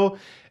doing so,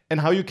 and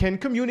how you can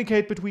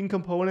communicate between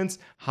components,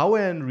 how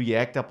a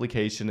React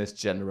application is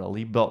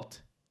generally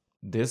built.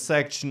 This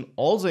section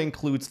also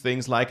includes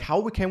things like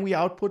how can we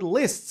output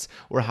lists,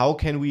 or how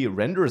can we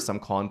render some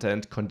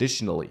content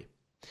conditionally.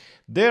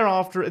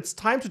 Thereafter, it's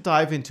time to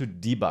dive into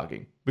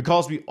debugging,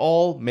 because we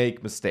all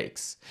make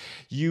mistakes.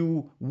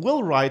 You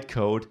will write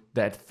code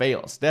that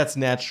fails. That's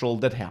natural,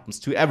 that happens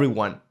to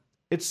everyone.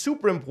 It's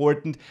super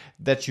important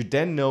that you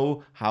then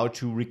know how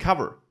to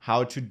recover,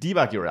 how to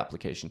debug your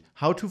application,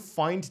 how to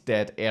find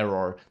that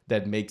error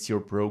that makes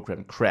your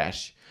program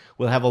crash.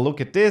 We'll have a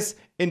look at this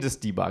in this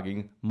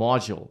debugging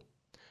module.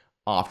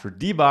 After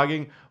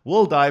debugging,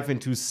 we'll dive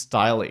into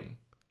styling.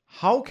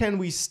 How can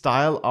we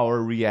style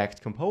our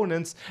React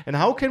components, and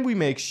how can we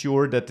make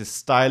sure that the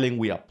styling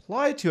we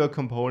apply to a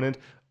component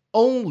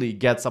only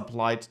gets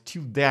applied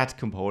to that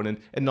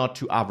component and not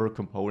to other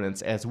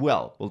components as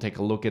well? We'll take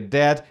a look at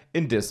that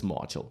in this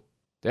module.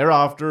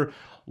 Thereafter,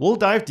 we'll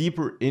dive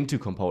deeper into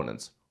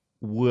components.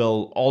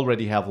 We'll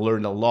already have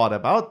learned a lot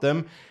about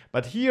them,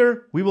 but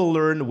here we will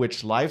learn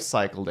which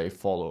lifecycle they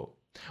follow.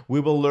 We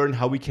will learn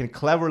how we can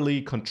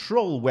cleverly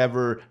control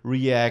whether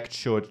React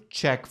should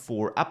check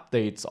for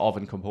updates of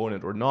a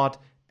component or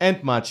not,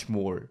 and much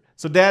more.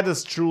 So that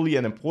is truly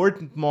an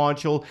important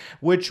module,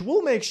 which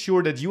will make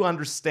sure that you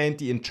understand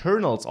the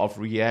internals of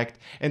React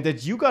and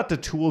that you got the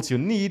tools you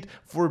need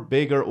for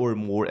bigger or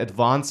more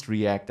advanced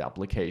React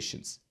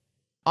applications.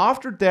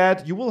 After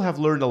that, you will have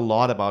learned a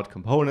lot about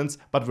components,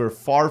 but we're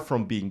far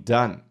from being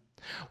done.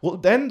 We'll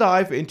then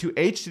dive into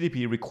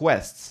HTTP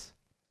requests.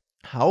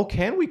 How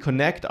can we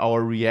connect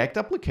our React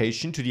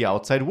application to the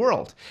outside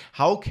world?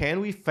 How can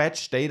we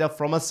fetch data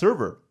from a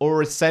server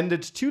or send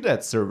it to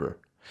that server?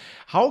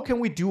 How can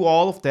we do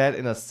all of that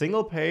in a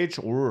single page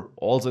or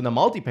also in a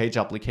multi-page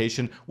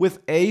application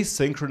with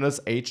asynchronous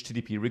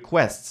HTTP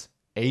requests,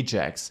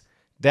 AJAX?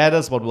 That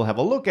is what we'll have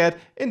a look at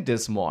in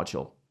this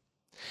module.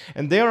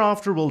 And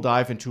thereafter, we'll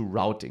dive into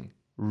routing.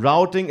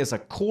 Routing is a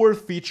core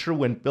feature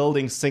when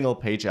building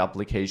single-page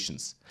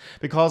applications.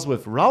 Because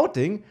with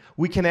routing,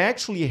 we can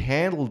actually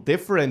handle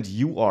different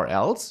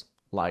URLs,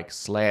 like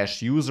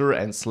 /user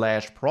and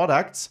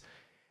 /products,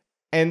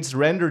 and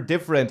render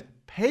different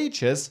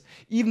pages,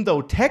 even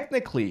though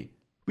technically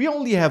we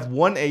only have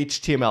one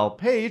HTML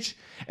page,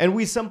 and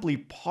we simply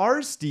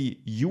parse the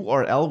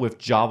URL with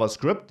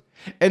JavaScript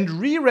and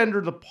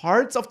re-render the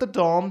parts of the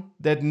DOM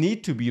that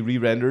need to be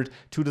re-rendered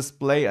to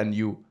display a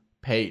new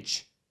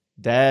page.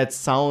 That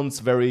sounds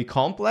very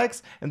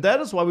complex, and that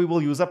is why we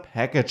will use a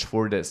package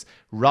for this.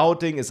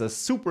 Routing is a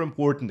super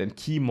important and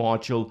key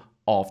module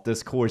of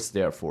this course,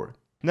 therefore.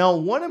 Now,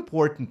 one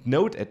important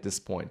note at this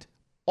point.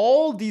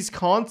 All these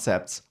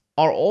concepts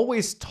are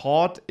always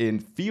taught in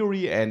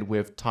theory and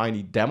with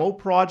tiny demo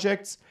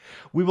projects.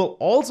 We will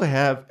also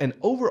have an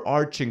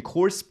overarching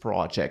course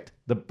project,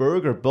 the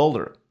Burger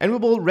Builder, and we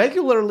will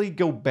regularly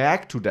go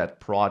back to that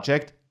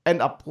project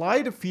and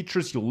apply the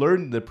features you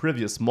learned in the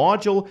previous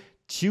module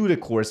to the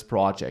course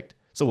project.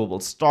 So we will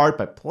start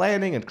by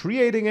planning and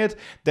creating it,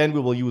 then we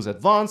will use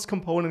advanced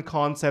component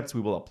concepts, we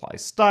will apply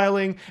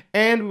styling,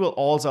 and we will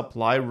also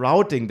apply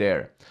routing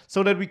there,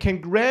 so that we can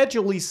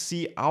gradually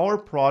see our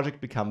project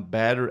become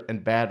better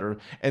and better,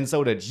 and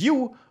so that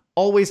you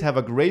always have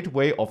a great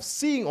way of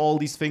seeing all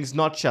these things,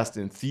 not just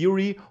in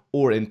theory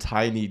or in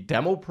tiny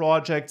demo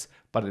projects,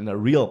 but in a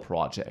real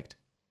project.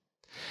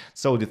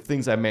 So the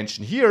things I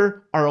mentioned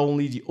here are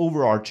only the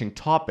overarching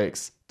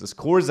topics. This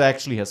course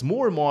actually has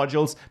more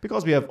modules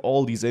because we have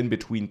all these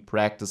in-between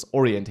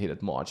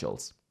practice-oriented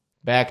modules.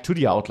 Back to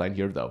the outline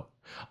here though.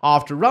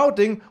 After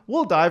routing,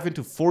 we'll dive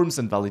into forms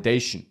and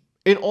validation.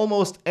 In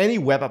almost any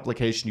web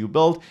application you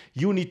build,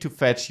 you need to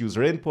fetch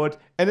user input,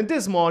 and in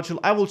this module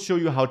I will show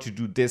you how to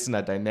do this in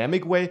a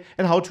dynamic way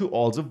and how to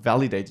also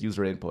validate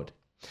user input.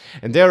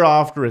 And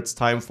thereafter it's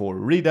time for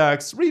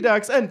Redux,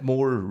 and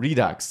more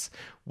Redux.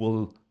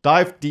 We'll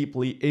dive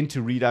deeply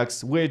into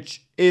Redux,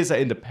 which is an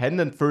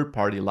independent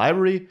third-party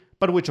library,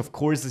 but which of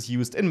course is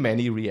used in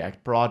many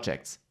React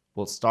projects.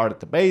 We'll start at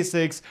the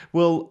basics,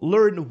 we'll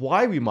learn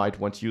why we might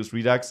want to use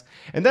Redux,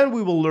 and then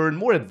we will learn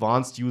more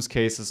advanced use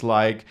cases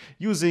like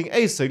using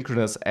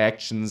asynchronous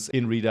actions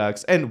in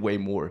Redux and way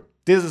more.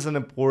 This is an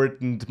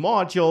important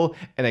module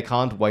and I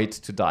can't wait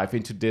to dive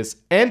into this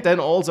and then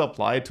also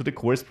apply it to the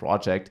course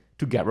project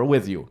together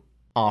with you.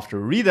 After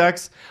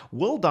Redux,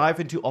 we'll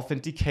dive into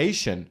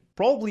authentication.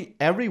 Probably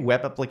every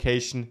web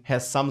application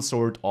has some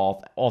sort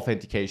of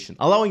authentication,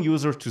 allowing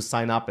users to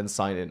sign up and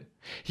sign in.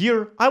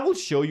 Here, I will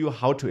show you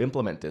how to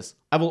implement this.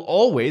 I will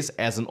always,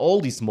 as in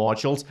all these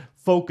modules,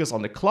 focus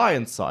on the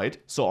client side,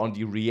 so on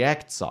the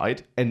React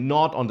side, and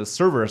not on the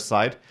server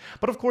side.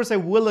 But of course, I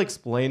will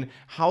explain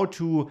how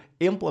to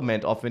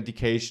implement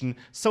authentication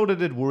so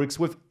that it works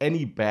with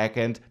any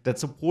backend that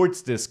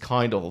supports this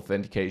kind of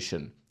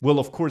authentication. We'll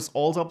of course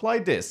also apply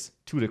this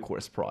to the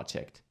course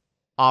project.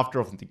 After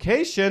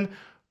authentication,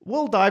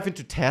 we'll dive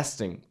into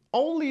testing.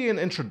 Only an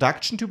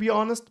introduction, to be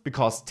honest,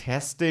 because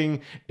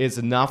testing is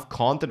enough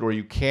content, or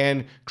you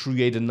can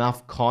create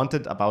enough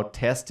content about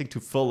testing to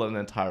fill an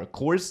entire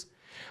course.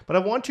 But I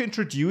want to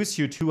introduce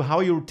you to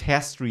how you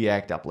test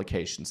React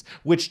applications,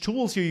 which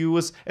tools you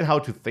use, and how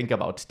to think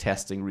about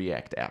testing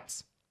React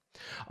apps.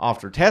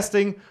 After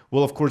testing,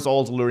 we'll of course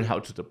also learn how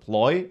to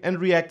deploy a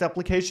React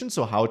application,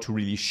 so how to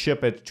really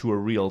ship it to a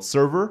real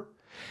server.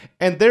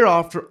 And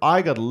thereafter,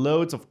 I got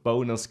loads of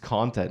bonus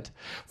content.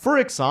 For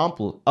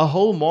example, a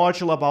whole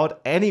module about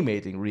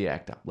animating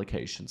React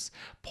applications.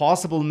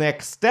 Possible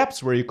next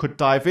steps where you could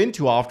dive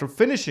into after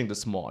finishing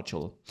this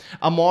module.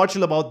 A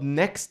module about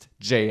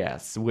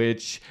Next.js,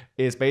 which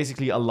is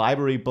basically a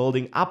library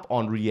building up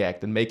on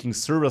React and making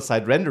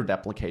server-side rendered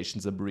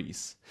applications a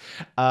breeze.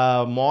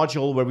 A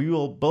module where we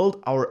will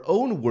build our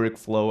own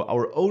workflow,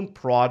 our own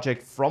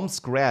project from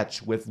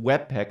scratch with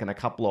Webpack and a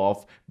couple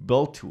of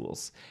build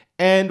tools.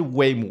 And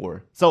way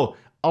more. So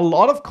a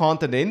lot of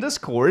content in this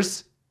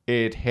course.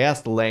 It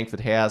has the length it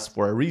has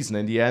for a reason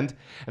in the end.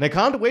 And I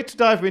can't wait to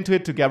dive into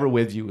it together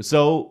with you.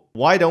 So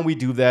why don't we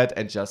do that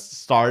and just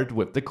start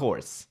with the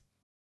course?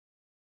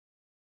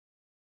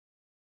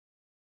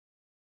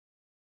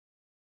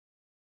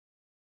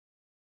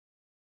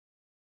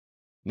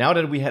 Now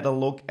that we had a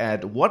look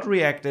at what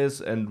React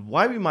is and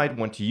why we might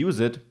want to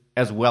use it,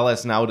 as well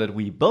as now that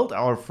we built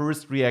our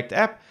first React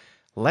app,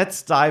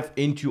 let's dive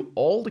into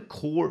all the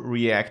core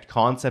React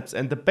concepts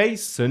and the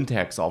base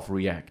syntax of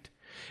React.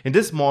 In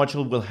this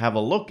module, we'll have a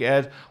look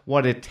at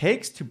what it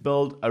takes to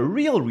build a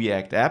real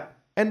React app,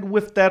 and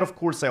with that, of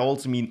course, I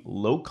also mean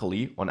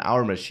locally on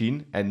our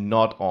machine and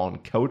not on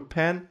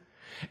CodePen.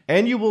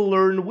 And you will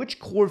learn which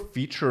core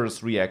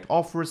features React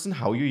offers and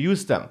how you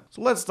use them.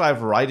 So let's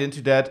dive right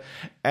into that,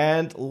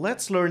 and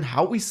let's learn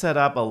how we set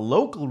up a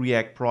local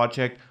React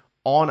project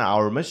on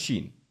our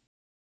machine.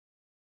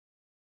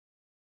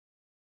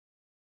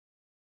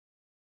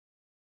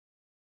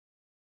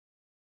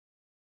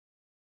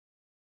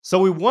 So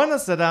we want to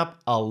set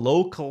up a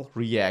local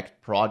React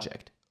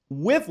project.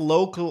 With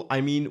local, I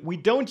mean we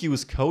don't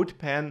use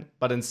CodePen,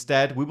 but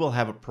instead we will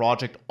have a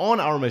project on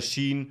our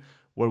machine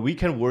where we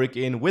can work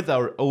in with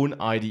our own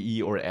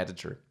IDE or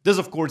editor. This,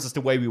 of course, is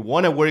the way we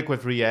want to work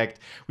with React.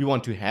 We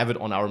want to have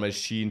it on our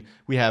machine.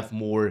 We have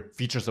more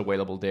features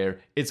available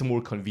there. It's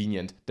more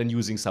convenient than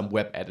using some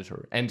web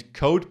editor. And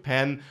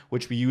CodePen,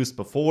 which we used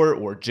before,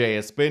 or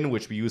JSBin,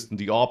 which we used in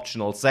the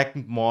optional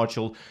second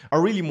module,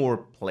 are really more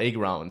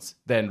playgrounds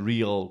than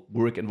real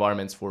work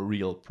environments for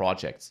real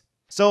projects.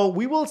 So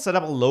we will set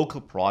up a local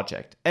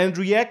project, and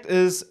React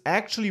is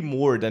actually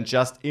more than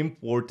just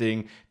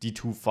importing the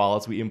two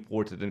files we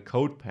imported in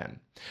CodePen.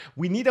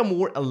 We need a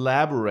more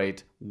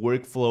elaborate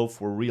workflow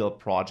for real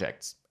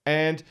projects,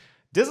 and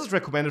this is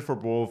recommended for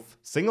both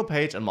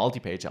single-page and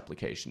multi-page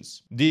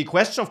applications. The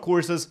question, of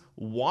course, is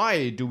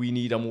why do we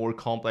need a more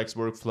complex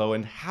workflow,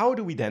 and how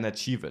do we then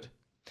achieve it?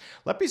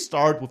 Let me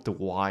start with the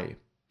why.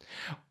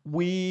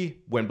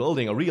 When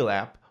building a real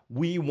app,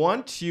 we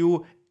want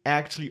to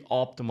actually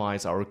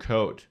optimize our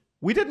code.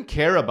 We didn't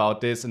care about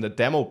this in the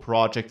demo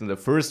project in the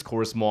first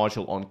course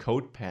module on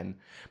CodePen,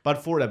 but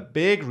for a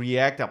big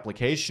React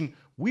application,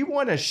 we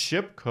want to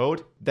ship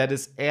code that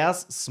is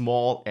as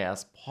small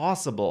as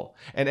possible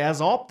and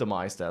as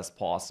optimized as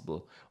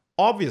possible,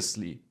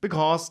 obviously,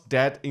 because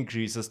that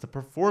increases the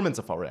performance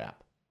of our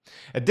app.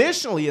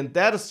 Additionally, and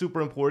that is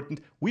super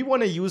important, we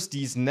want to use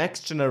these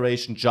next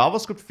generation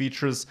JavaScript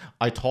features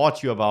I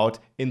taught you about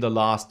in the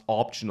last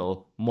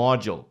optional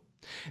module.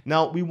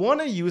 Now, we want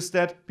to use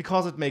that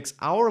because it makes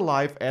our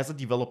life as a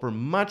developer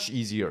much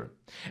easier.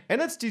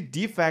 And it's the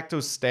de facto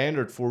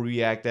standard for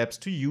React apps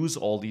to use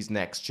all these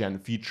next-gen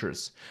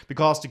features,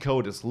 because the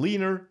code is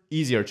leaner,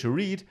 easier to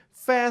read,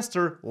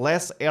 faster,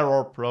 less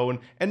error-prone,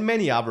 and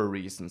many other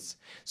reasons.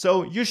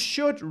 So you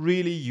should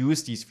really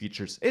use these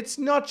features. It's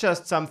not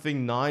just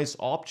something nice,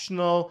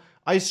 optional.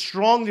 I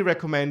strongly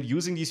recommend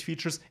using these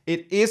features.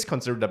 It is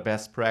considered a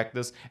best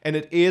practice, and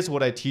it is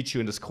what I teach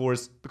you in this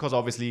course, because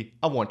obviously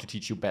I want to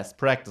teach you best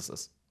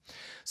practices.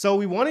 So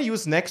we want to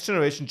use next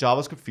generation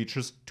JavaScript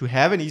features to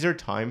have an easier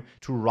time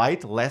to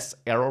write less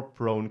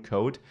error-prone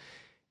code.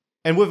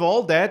 And with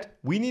all that,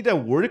 we need a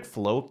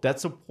workflow that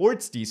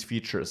supports these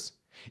features.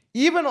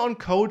 Even on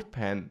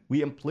CodePen,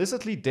 we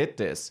implicitly did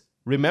this.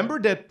 Remember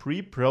that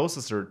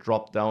preprocessor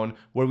dropdown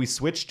where we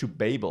switched to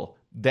Babel?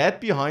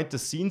 That behind the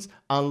scenes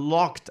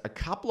unlocked a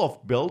couple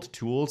of build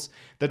tools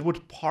that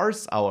would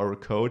parse our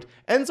code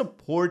and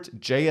support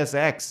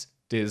JSX,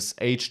 this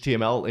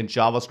HTML and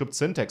JavaScript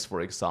syntax,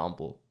 for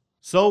example.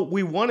 So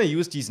we want to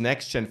use these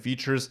next-gen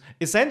features.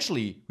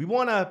 Essentially, we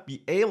want to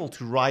be able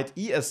to write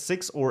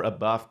ES6 or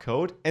above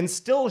code and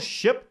still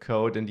ship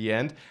code in the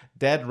end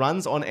that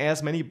runs on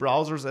as many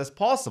browsers as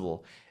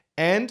possible.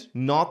 And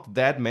not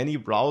that many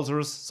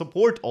browsers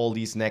support all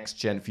these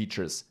next-gen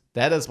features.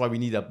 That is why we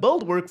need a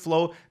build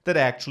workflow that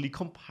actually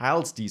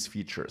compiles these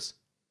features.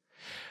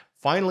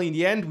 Finally, in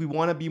the end, we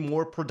want to be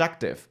more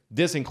productive.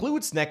 This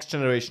includes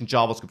next-generation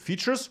JavaScript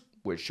features,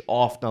 which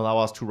often allow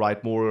us to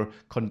write more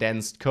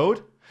condensed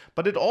code.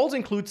 But it also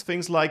includes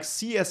things like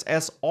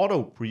CSS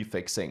auto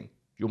prefixing.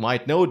 You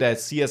might know that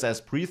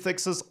CSS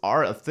prefixes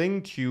are a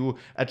thing to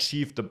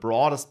achieve the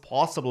broadest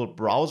possible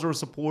browser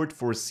support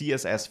for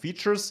CSS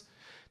features.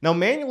 Now,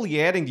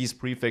 manually adding these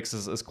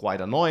prefixes is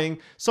quite annoying,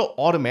 so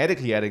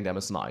automatically adding them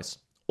is nice.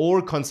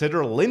 Or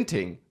consider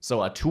linting,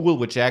 so a tool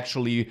which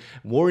actually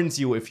warns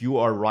you if you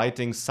are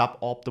writing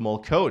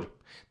suboptimal code.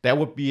 That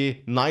would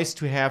be nice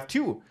to have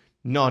too.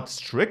 Not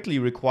strictly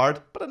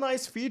required, but a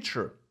nice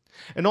feature.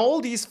 And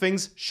all these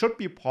things should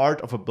be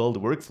part of a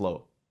build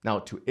workflow. Now,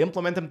 to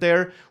implement them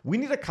there, we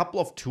need a couple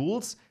of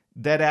tools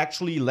that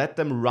actually let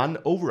them run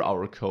over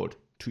our code,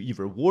 to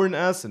either warn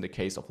us in the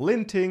case of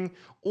linting,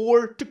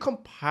 or to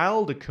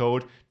compile the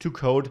code to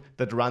code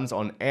that runs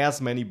on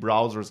as many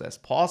browsers as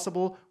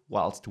possible,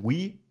 whilst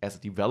we, as a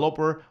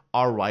developer,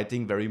 are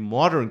writing very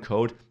modern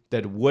code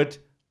that would,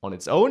 on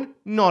its own,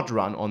 not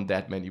run on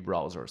that many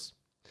browsers.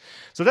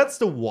 So that's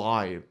the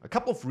why. A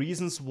couple of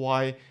reasons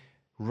why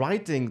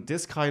writing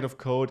this kind of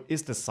code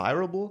is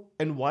desirable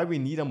and why we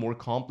need a more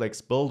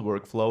complex build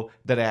workflow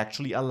that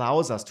actually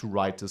allows us to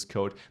write this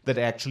code, that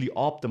actually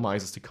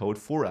optimizes the code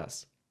for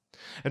us.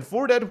 And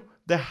for that,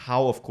 the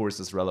how, of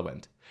course, is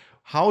relevant.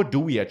 How do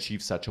we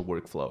achieve such a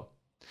workflow?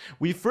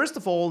 We first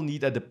of all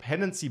need a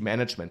dependency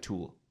management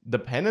tool.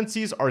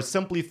 Dependencies are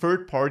simply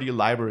third-party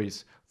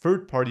libraries,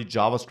 third-party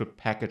JavaScript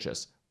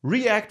packages.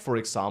 React, for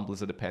example,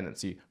 is a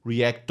dependency.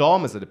 React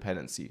DOM is a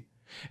dependency.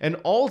 And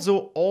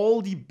also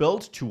all the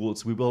build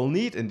tools we will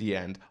need in the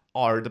end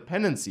are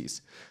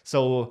dependencies.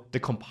 So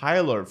the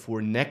compiler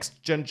for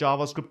next-gen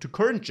JavaScript to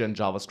current-gen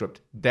JavaScript,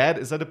 that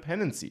is a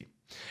dependency.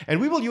 And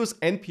we will use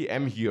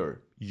NPM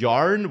here.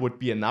 Yarn would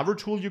be another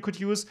tool you could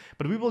use,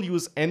 but we will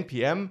use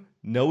NPM,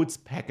 Nodes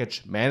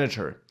Package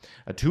Manager,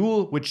 a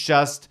tool which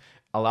just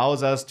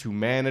allows us to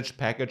manage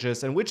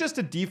packages and which is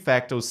the de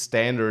facto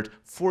standard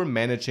for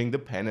managing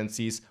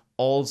dependencies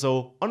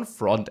also on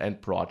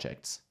front-end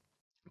projects.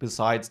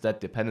 Besides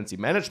that dependency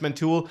management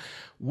tool,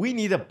 we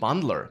need a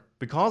bundler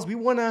because we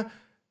want to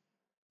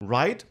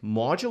write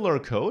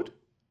modular code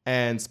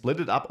and split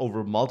it up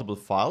over multiple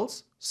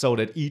files so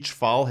that each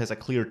file has a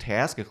clear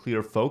task, a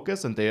clear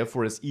focus, and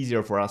therefore is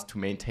easier for us to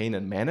maintain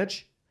and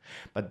manage.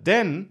 But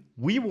then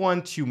we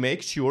want to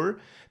make sure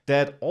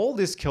that all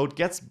this code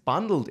gets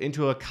bundled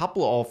into a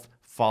couple of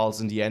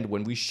files in the end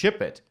when we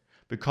ship it,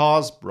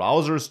 because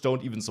browsers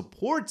don't even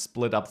support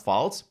split up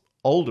files.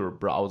 Older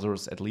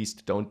browsers at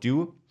least don't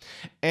do.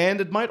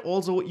 And it might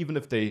also, even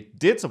if they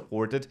did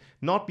support it,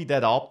 not be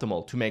that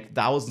optimal to make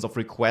thousands of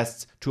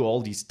requests to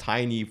all these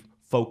tiny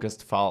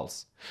focused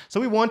files. So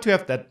we want to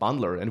have that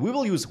bundler, and we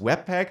will use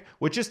Webpack,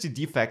 which is the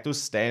de facto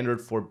standard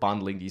for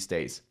bundling these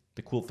days.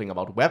 The cool thing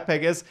about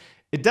Webpack is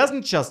it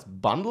doesn't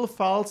just bundle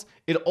files,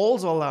 it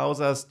also allows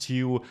us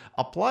to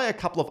apply a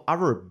couple of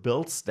other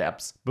build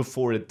steps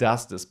before it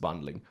does this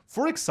bundling.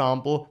 For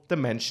example, the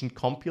mentioned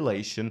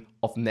compilation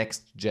of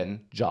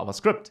next-gen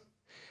JavaScript.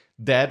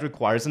 That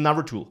requires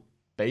another tool,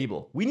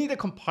 Babel. We need a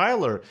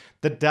compiler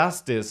that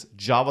does this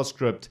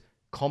JavaScript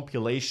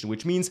compilation,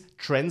 which means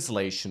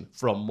translation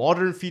from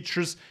modern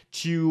features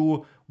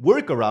to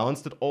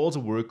workarounds that also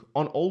work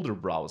on older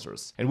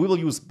browsers. And we will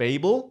use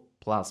Babel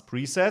plus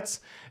presets,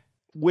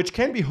 which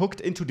can be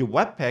hooked into the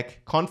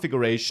Webpack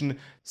configuration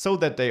so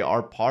that they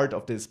are part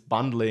of this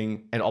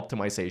bundling and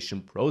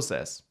optimization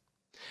process.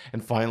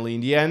 And finally,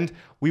 in the end,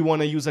 we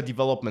want to use a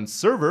development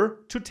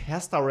server to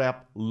test our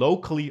app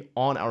locally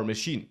on our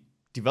machine.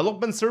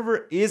 Development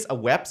server is a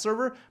web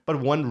server, but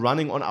one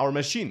running on our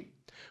machine.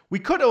 We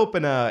could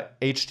open a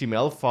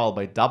HTML file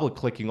by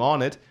double-clicking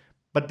on it,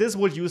 but this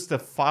would use the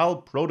file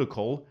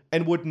protocol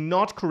and would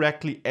not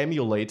correctly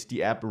emulate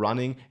the app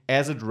running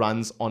as it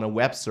runs on a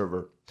web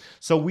server.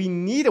 So we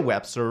need a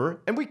web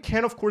server, and we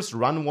can of course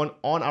run one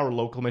on our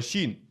local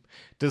machine.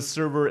 This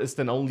server is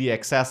then only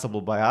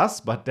accessible by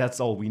us, but that's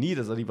all we need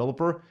as a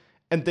developer.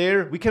 And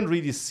there we can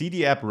really see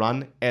the app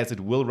run as it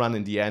will run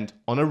in the end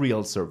on a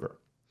real server.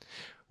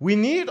 We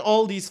need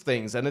all these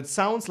things, and it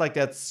sounds like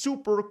that's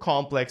super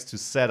complex to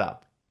set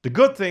up. The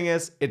good thing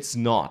is it's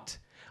not.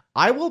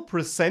 I will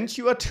present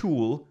you a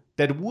tool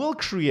that will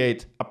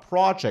create a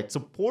project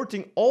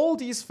supporting all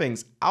these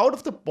things out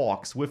of the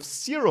box with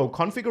zero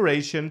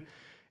configuration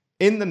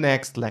in the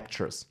next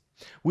lectures.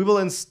 We will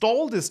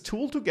install this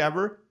tool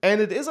together, and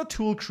it is a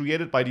tool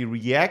created by the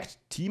React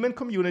team and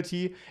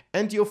community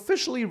and the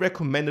officially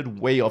recommended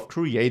way of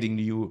creating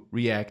new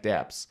React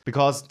apps.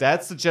 Because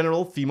that's the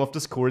general theme of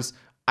this course,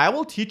 I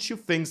will teach you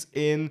things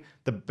in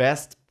the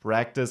best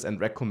practice and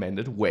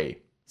recommended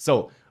way.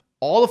 So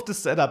all of the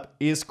setup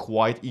is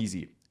quite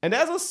easy. And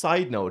as a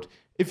side note,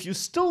 if you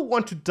still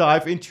want to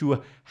dive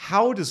into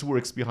how this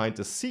works behind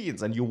the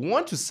scenes and you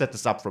want to set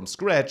this up from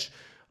scratch,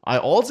 I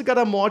also got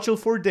a module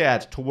for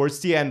that towards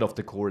the end of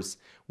the course,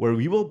 where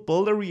we will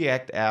build a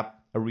React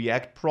app, a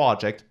React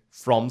project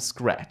from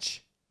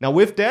scratch. Now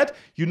with that,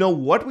 you know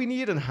what we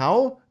need and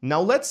how.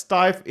 Now let's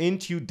dive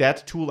into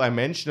that tool I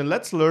mentioned and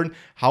let's learn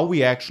how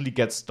we actually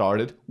get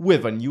started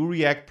with a new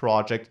React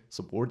project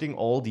supporting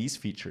all these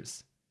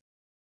features.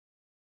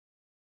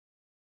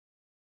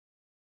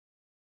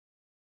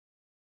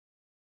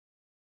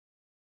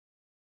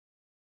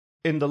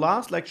 In the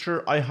last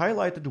lecture, I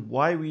highlighted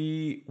why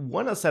we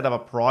want to set up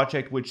a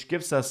project which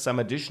gives us some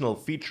additional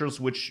features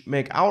which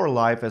make our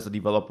life as a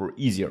developer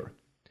easier.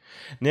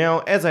 Now,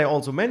 as I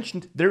also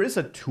mentioned, there is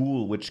a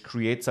tool which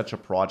creates such a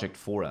project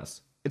for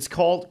us. It's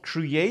called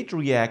Create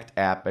React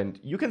App, and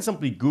you can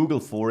simply Google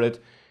for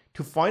it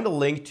to find a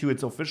link to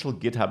its official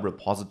GitHub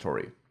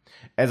repository.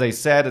 As I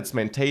said, it's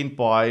maintained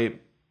by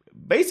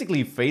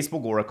basically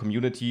Facebook or a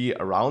community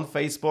around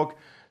Facebook.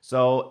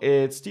 So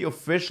it's the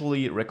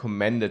officially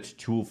recommended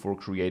tool for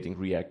creating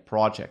React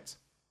projects.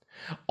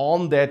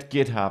 On that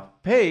GitHub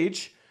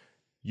page,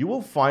 you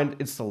will find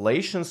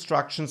installation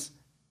instructions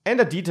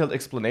and a detailed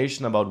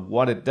explanation about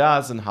what it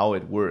does and how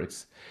it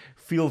works.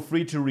 Feel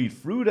free to read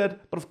through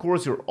that, but of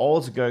course you're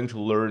also going to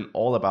learn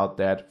all about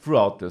that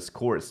throughout this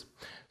course.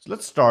 So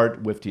let's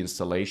start with the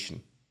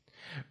installation.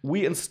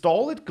 We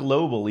install it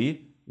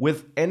globally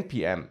with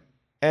npm,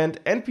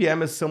 and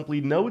npm is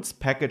simply Node's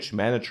package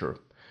manager.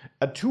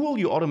 A tool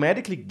you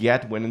automatically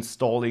get when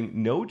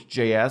installing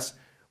Node.js,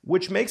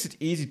 which makes it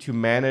easy to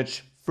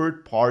manage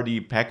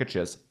third-party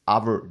packages,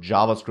 other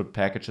JavaScript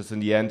packages in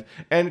the end,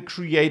 and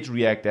Create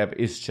React App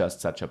is just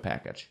such a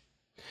package.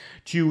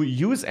 To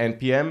use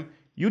npm,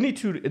 you need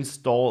to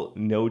install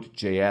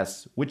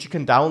Node.js, which you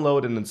can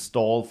download and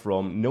install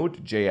from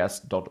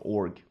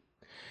nodejs.org.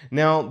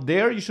 Now,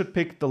 there you should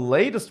pick the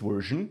latest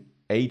version,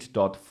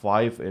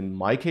 8.5 in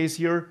my case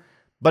here,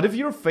 but if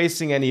you're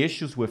facing any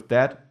issues with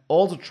that,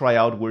 also try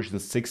out version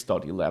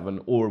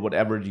 6.11 or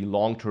whatever the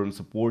long-term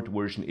support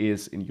version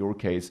is in your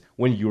case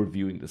when you're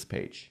viewing this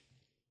page.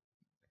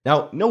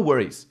 Now, no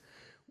worries.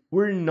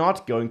 We're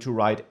not going to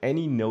write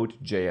any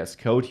Node.js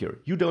code here.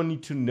 You don't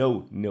need to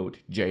know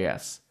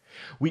Node.js.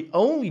 We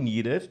only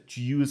need it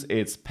to use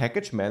its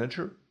package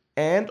manager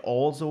and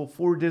also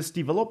for this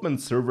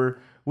development server,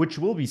 which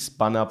will be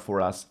spun up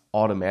for us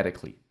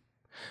automatically.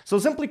 So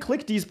simply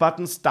click these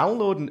buttons,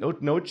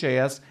 download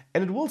Node.js,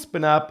 and it will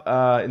spin up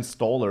an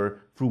installer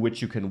through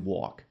which you can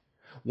walk.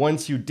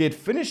 Once you did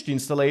finish the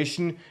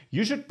installation,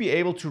 you should be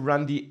able to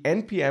run the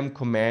npm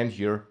command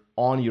here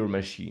on your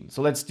machine.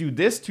 So let's do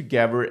this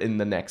together in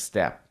the next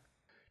step.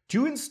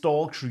 To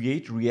install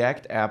Create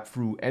React App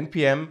through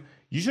npm,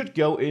 you should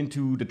go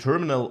into the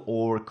terminal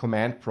or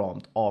command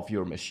prompt of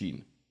your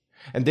machine.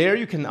 And there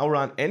you can now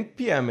run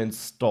npm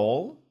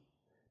install.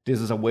 This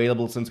is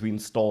available since we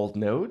installed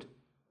Node.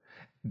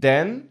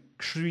 Then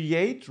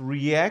Create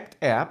React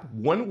App,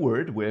 one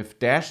word with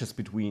dashes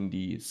between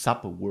the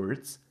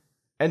sub-words,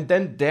 and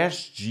then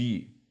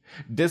 -g.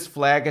 This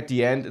flag at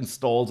the end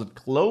installs it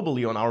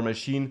globally on our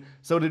machine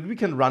so that we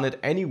can run it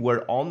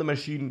anywhere on the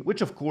machine,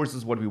 which of course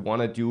is what we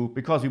want to do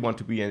because we want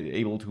to be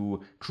able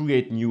to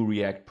create new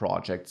React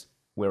projects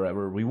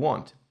wherever we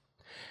want.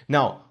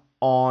 Now,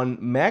 on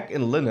Mac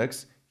and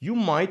Linux, you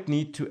might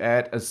need to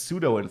add a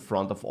sudo in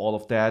front of all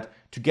of that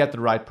to get the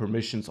right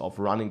permissions of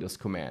running this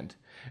command.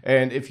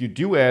 And if you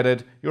do add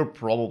it, you're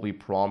probably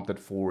prompted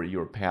for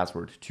your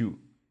password too.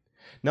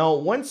 Now,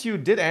 once you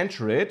did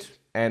enter it,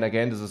 and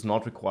again, this is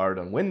not required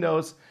on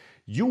Windows,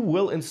 you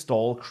will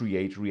install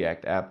Create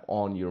React App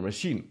on your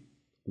machine.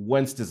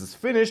 Once this is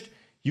finished,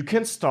 you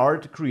can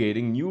start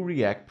creating new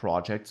React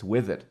projects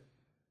with it.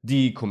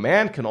 The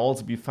command can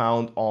also be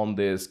found on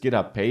this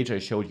GitHub page I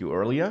showed you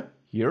earlier,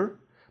 here,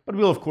 but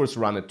we'll of course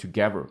run it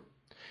together.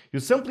 You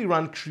simply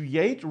run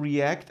create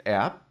React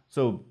app,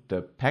 so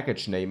the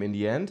package name in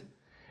the end,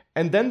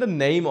 and then the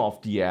name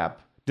of the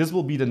app. This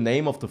will be the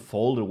name of the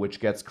folder which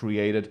gets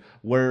created,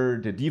 where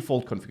the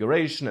default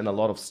configuration and a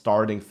lot of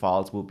starting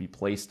files will be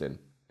placed in.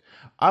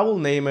 I will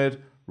name it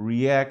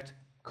React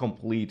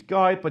Complete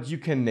Guide, but you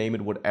can name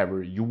it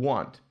whatever you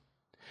want.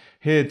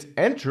 Hit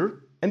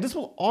enter, and this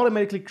will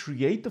automatically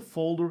create the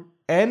folder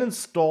and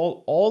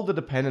install all the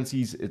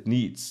dependencies it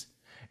needs.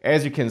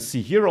 As you can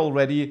see here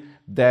already,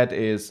 that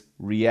is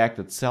React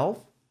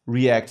itself,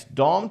 React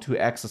DOM to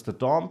access the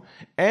DOM,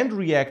 and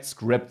React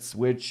Scripts,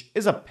 which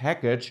is a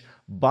package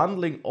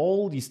bundling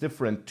all these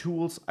different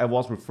tools I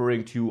was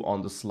referring to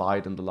on the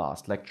slide in the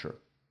last lecture.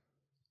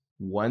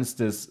 Once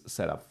this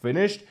setup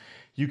finished,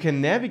 you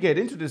can navigate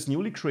into this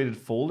newly created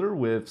folder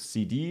with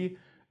cd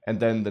and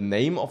then the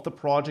name of the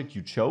project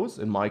you chose,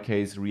 in my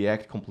case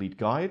React Complete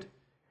Guide,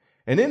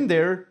 and in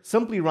there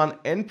simply run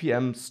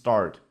npm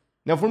start.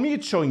 Now for me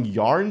it's showing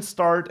yarn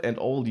start and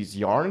all these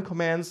yarn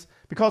commands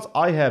because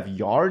I have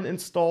yarn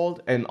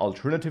installed, an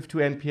alternative to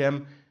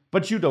npm,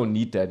 but you don't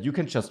need that. You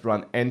can just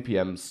run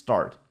npm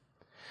start.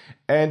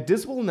 And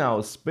this will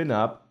now spin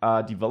up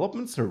a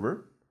development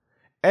server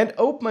and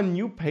open a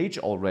new page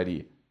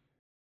already.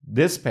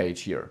 This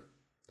page here.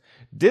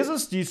 This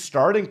is the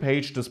starting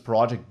page this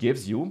project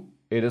gives you.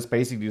 It is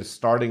basically the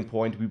starting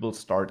point. We will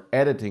start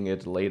editing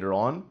it later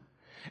on.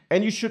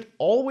 And you should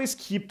always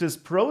keep this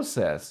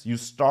process you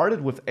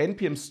started with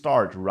npm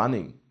start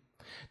running.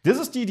 This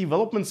is the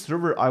development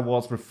server I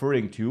was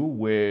referring to,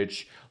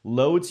 which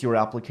loads your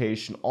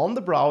application on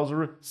the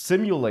browser,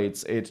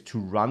 simulates it to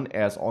run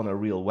as on a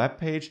real web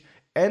page,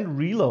 and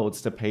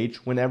reloads the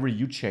page whenever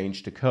you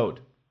change the code.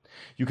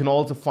 You can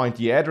also find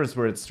the address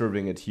where it's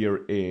serving it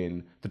here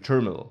in the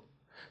terminal.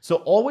 So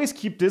always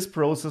keep this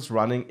process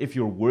running if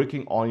you're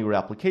working on your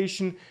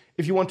application.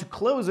 If you want to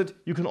close it,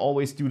 you can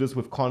always do this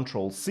with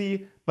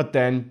Ctrl+C, but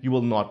then you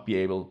will not be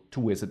able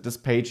to visit this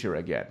page here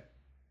again.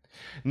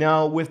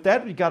 Now, with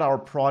that, we got our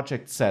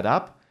project set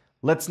up.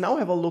 Let's now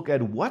have a look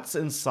at what's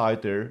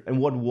inside there and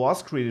what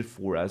was created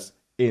for us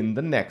in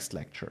the next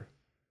lecture.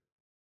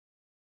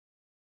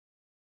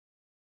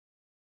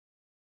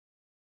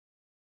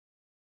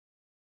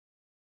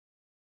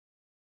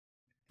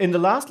 In the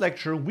last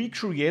lecture, we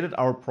created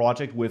our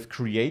project with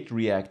Create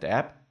React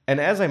App, and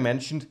as I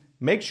mentioned,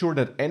 make sure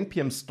that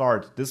npm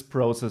start, this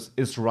process,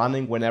 is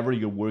running whenever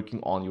you're working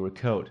on your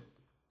code.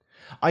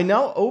 I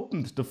now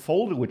opened the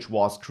folder which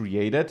was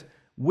created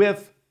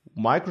with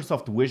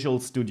Microsoft Visual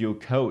Studio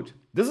Code.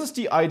 This is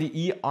the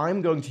IDE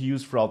I'm going to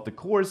use throughout the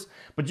course,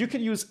 but you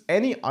can use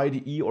any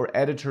IDE or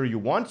editor you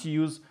want to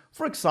use.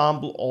 For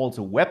example,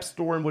 also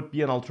WebStorm would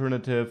be an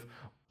alternative,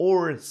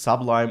 or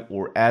Sublime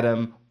or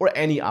Atom, or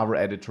any other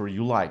editor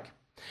you like.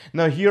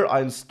 Now here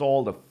I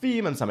installed a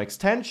theme and some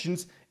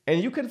extensions,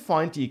 and you can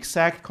find the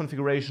exact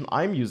configuration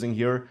I'm using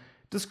here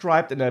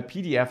described in a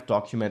PDF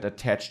document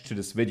attached to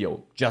this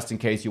video, just in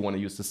case you want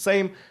to use the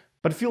same,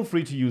 but feel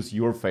free to use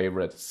your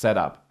favorite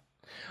setup.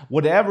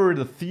 Whatever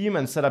the theme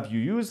and setup you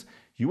use,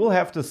 you will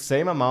have the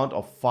same amount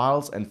of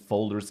files and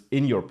folders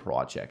in your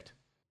project.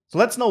 So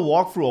let's now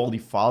walk through all the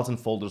files and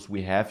folders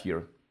we have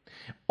here.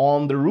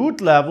 On the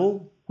root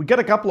level, we get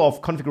a couple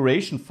of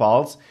configuration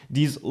files.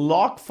 These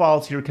log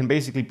files here can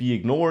basically be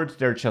ignored.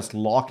 They're just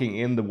locking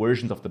in the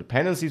versions of the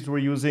dependencies we're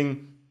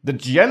using. The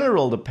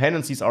general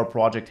dependencies our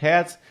project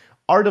has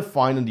are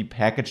defined in the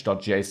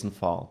package.json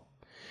file.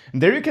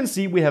 And there you can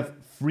see we have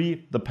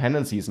 3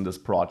 dependencies in this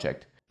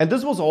project. And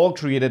this was all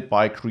created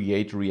by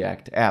Create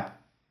React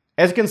App.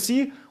 As you can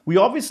see, we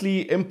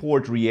obviously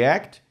import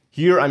React.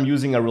 Here I'm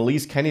using a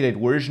release candidate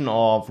version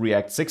of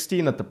React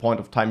 16. At the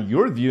point of time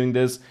you're viewing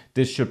this,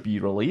 this should be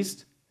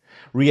released.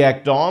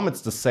 React DOM,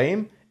 it's the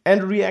same.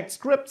 And React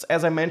Scripts,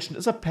 as I mentioned,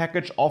 is a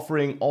package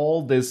offering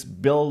all this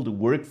build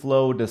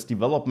workflow, this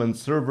development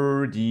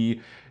server,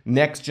 the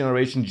next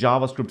generation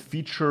JavaScript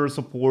feature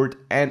support,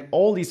 and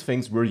all these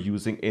things we're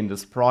using in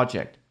this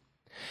project.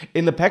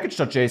 In the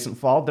package.json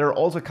file, there are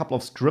also a couple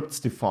of scripts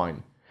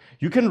defined.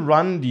 You can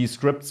run these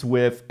scripts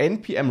with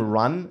npm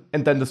run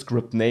and then the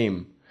script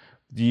name.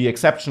 The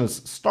exception is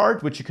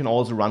start, which you can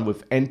also run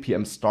with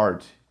npm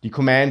start, the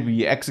command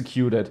we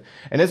executed.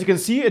 And as you can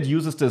see, it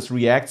uses this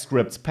React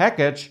Scripts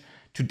package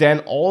to then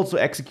also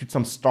execute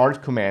some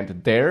start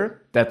command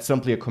there. That's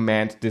simply a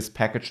command this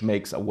package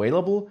makes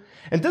available.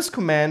 And this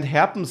command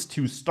happens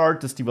to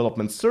start this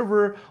development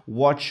server,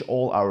 watch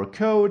all our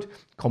code,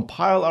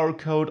 compile our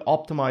code,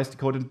 optimize the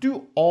code, and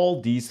do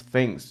all these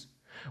things.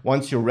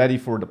 Once you're ready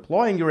for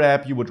deploying your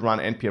app, you would run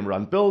npm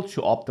run build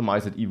to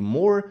optimize it even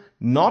more,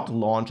 not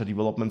launch a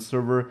development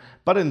server,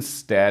 but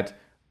instead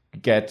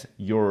get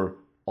your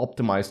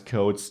optimized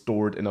code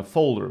stored in a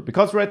folder,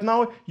 because right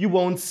now you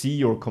won't see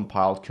your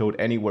compiled code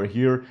anywhere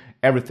here.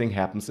 Everything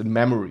happens in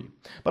memory.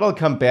 But I'll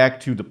come back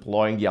to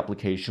deploying the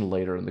application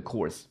later in the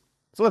course.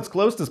 So let's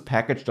close this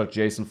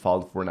package.json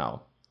file for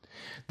now.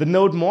 The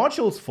node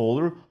modules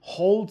folder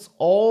holds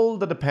all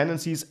the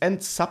dependencies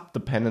and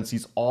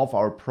sub-dependencies of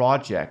our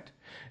project.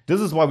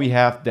 This is why we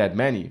have that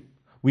many.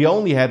 We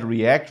only had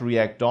React,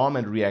 React DOM,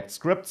 and React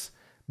scripts,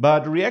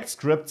 but React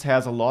scripts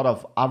has a lot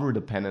of other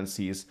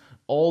dependencies,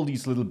 all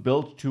these little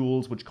build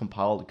tools which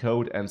compile the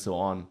code and so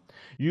on.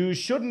 You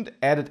shouldn't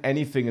edit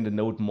anything in the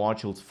node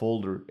modules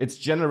folder. It's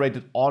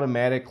generated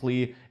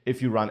automatically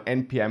if you run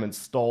npm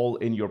install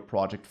in your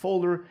project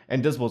folder,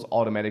 and this was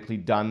automatically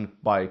done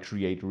by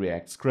create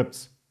React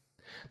scripts.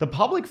 The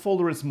public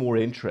folder is more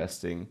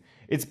interesting.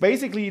 It's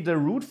basically the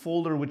root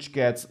folder which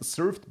gets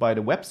served by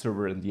the web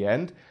server in the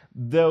end,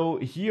 though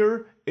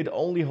here it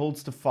only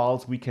holds the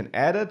files we can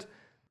edit.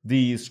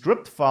 The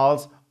script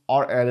files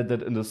are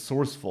edited in the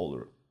source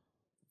folder.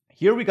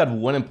 Here we got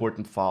one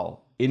important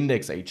file,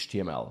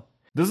 index.html.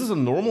 This is a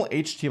normal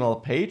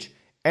HTML page,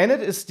 and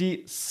it is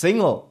the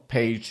single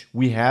page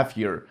we have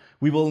here.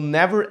 We will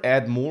never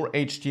add more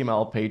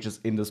HTML pages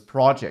in this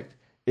project.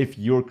 If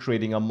you're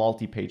creating a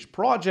multi-page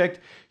project,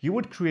 you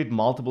would create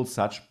multiple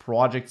such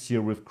projects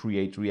here with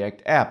Create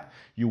React App.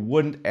 You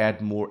wouldn't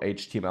add more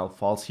HTML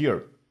files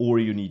here, or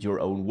you need your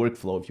own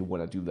workflow if you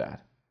want to do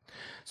that.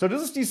 So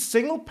this is the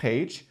single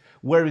page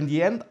where in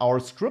the end our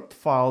script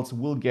files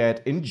will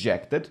get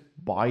injected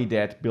by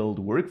that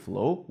build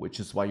workflow, which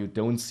is why you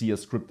don't see a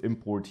script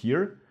import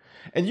here.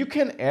 And you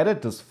can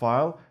edit this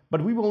file,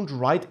 but we won't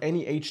write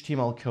any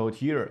HTML code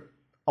here.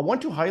 I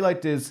want to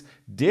highlight this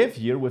div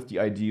here with the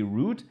ID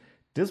root.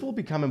 This will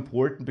become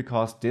important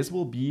because this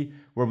will be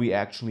where we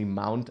actually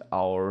mount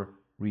our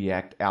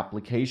React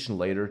application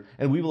later,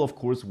 and we will of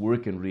course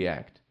work in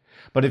React.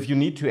 But if you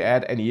need to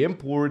add any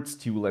imports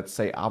to, let's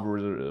say,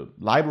 other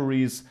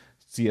libraries,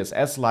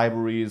 CSS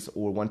libraries,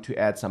 or want to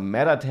add some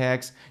meta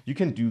tags, you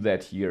can do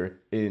that here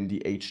in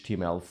the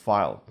HTML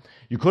file.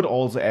 You could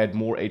also add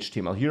more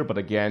HTML here, but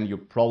again, you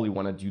probably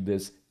want to do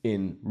this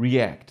in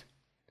React.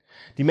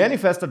 The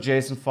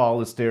manifest.json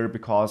file is there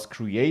because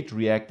Create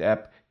React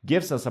App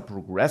gives us a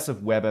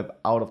progressive web app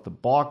out of the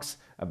box,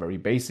 a very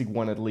basic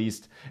one at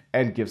least,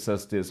 and gives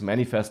us this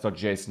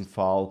manifest.json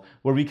file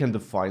where we can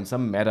define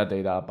some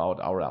metadata about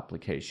our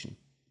application.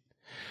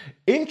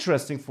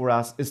 Interesting for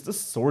us is the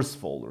source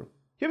folder.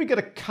 Here we get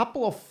a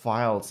couple of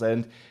files,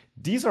 and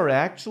these are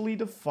actually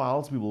the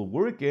files we will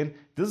work in.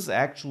 This is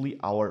actually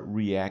our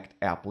React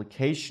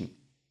application.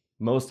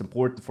 Most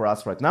important for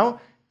us right now,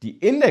 the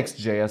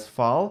index.js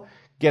file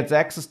gets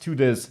access to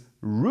this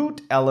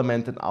root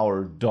element in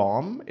our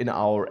DOM, in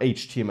our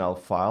HTML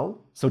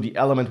file. So the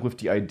element with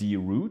the ID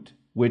root,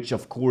 which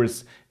of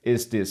course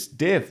is this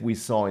div we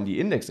saw in the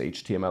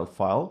index.html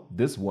file,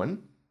 this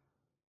one.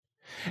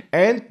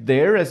 And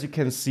there, as you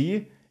can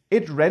see,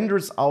 it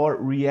renders our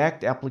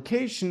React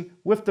application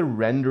with the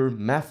render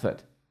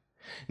method.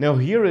 Now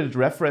here it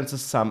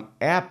references some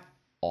app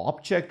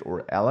object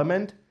or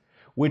element,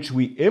 which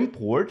we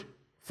import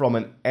from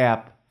an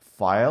app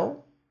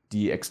file.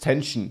 The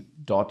extension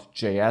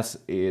 .js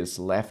is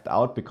left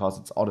out because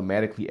it's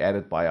automatically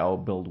added by our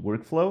build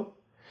workflow.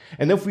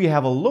 And if we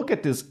have a look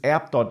at this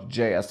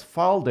app.js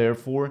file,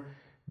 therefore,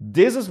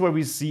 this is where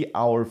we see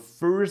our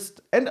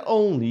first and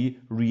only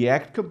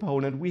React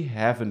component we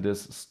have in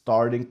this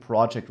starting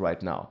project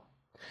right now.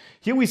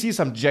 Here we see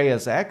some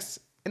JSX,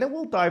 and I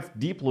will dive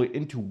deeply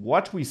into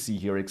what we see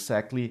here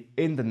exactly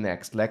in the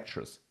next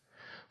lectures.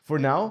 For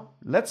now,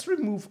 let's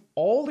remove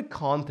all the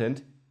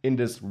content in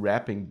this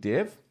wrapping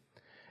div,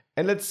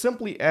 and let's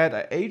simply add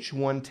a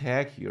h1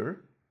 tag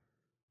here,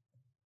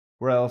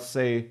 where I'll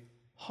say,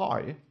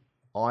 hi,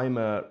 I'm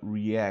a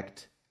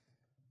React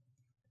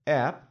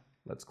app.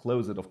 Let's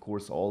close it, of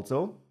course,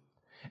 also.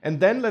 And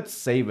then let's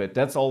save it.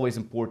 That's always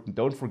important.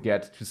 Don't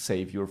forget to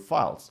save your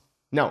files.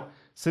 Now,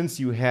 since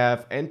you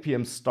have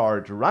npm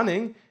start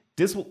running,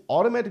 this will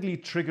automatically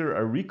trigger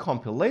a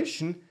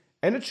recompilation,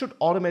 and it should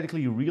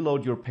automatically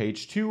reload your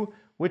page too,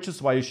 which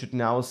is why you should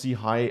now see,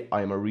 hi,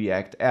 I'm a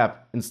React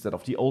app, instead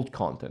of the old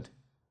content.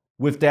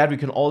 With that, we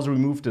can also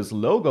remove this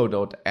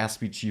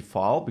logo.svg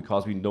file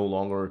because we no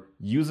longer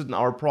use it in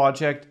our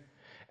project.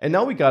 And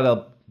now we got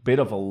a bit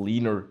of a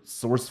leaner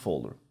source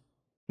folder.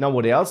 Now,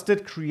 what else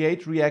did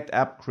Create React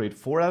App create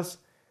for us?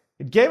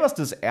 It gave us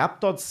this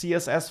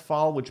app.css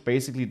file, which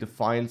basically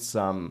defines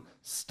some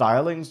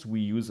stylings we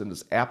use in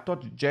this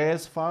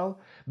app.js file.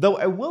 Though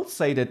I will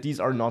say that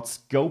these are not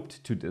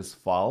scoped to this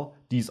file.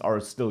 These are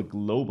still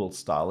global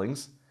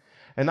stylings.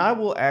 And I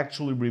will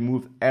actually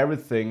remove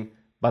everything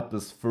but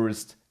this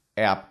first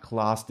app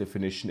class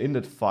definition in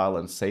that file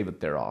and save it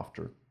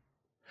thereafter.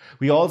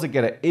 We also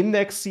get an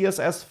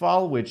index.css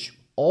file, which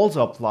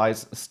also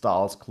applies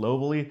styles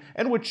globally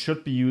and which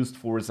should be used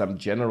for some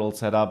general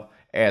setup,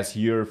 as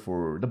here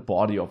for the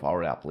body of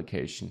our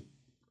application.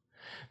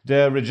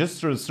 The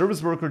register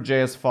service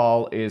worker.js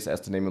file is,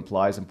 as the name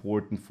implies,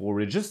 important for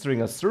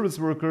registering a service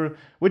worker,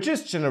 which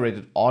is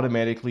generated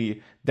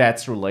automatically.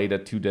 That's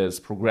related to this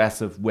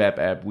progressive web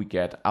app we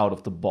get out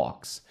of the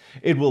box.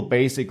 It will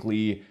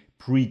basically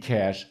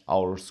pre-cache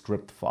our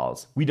script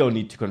files. We don't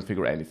need to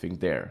configure anything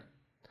there.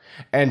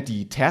 And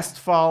the test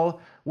file,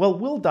 well,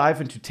 we'll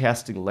dive into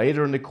testing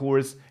later in the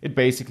course. It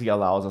basically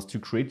allows us to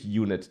create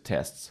unit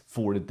tests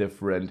for the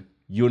different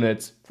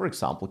units, for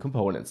example,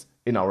 components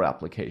in our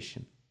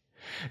application.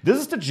 This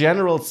is the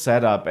general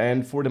setup,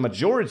 and for the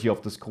majority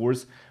of this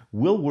course,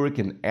 we'll work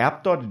in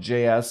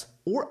app.js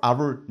or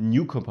other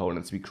new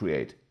components we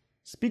create.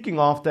 Speaking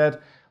of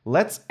that,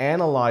 let's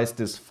analyze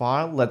this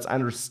file. Let's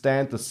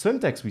understand the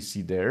syntax we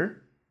see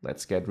there.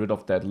 Let's get rid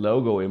of that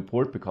logo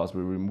import because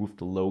we removed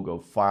the logo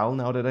file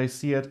now that I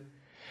see it.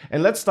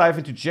 And let's dive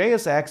into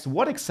JSX,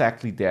 what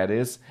exactly that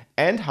is,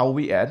 and how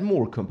we add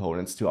more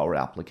components to our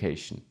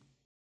application.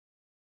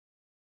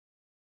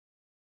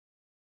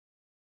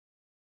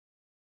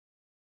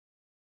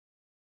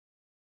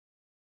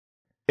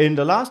 In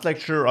the last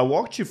lecture, I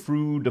walked you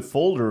through the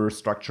folder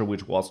structure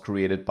which was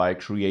created by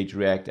Create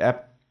React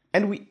App,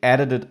 and we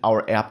edited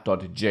our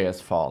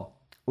app.js file.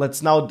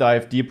 Let's now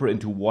dive deeper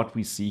into what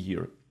we see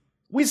here.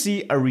 We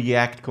see a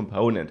React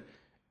component.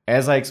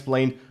 As I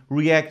explained,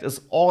 React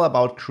is all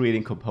about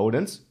creating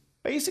components,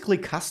 basically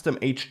custom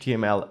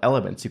HTML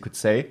elements, you could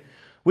say,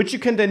 which you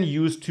can then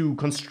use to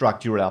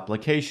construct your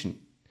application.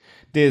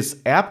 This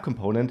app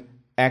component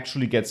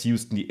actually gets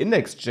used in the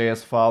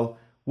index.js file,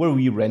 where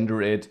we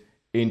render it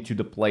into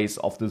the place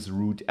of this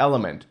root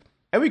element.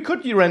 And we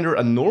could render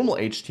a normal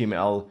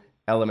HTML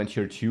element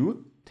here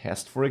too,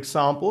 test for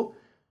example.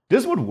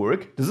 This would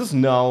work. This is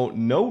now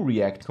no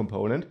React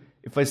component.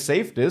 If I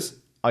save this,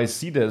 I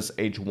see this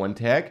h1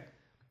 tag.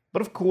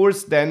 But of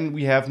course, then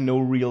we have no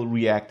real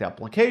React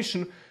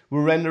application.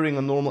 We're rendering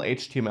a normal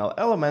HTML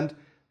element,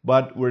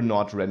 but we're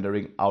not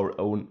rendering our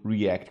own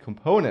React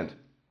component.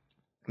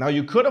 Now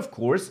you could, of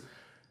course,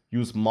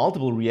 use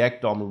multiple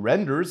React DOM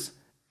renders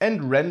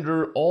and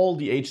render all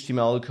the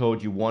HTML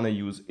code you want to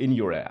use in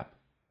your app.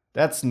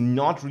 That's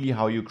not really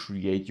how you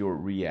create your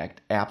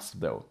React apps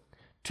though.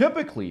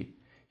 Typically,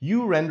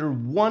 you render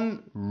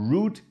one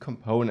root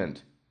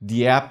component,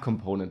 the app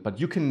component, but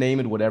you can name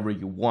it whatever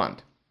you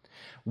want.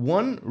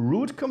 One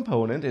root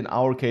component, in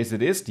our case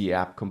it is the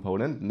app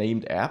component,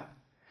 named app,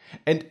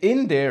 and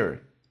in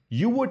there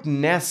you would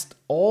nest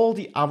all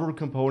the other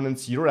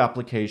components your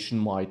application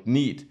might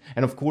need.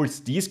 And of course,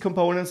 these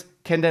components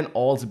can then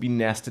also be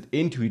nested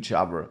into each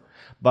other.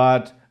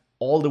 But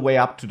all the way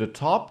up to the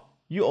top,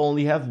 you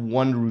only have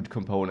one root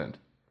component.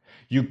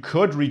 You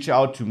could reach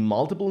out to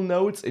multiple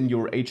nodes in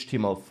your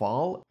HTML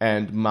file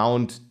and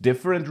mount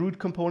different root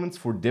components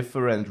for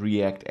different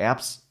React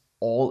apps,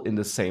 all in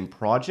the same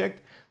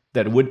project.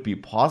 That would be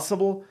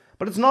possible.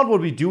 But it's not what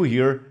we do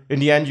here.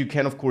 In the end, you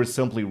can of course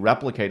simply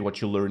replicate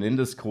what you learn in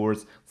this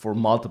course for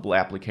multiple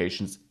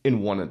applications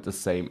in one and the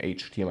same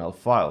HTML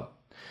file.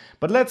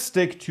 But let's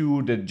stick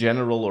to the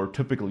general or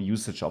typical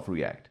usage of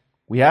React.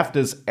 We have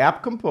this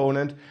app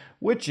component,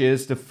 which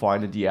is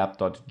defined in the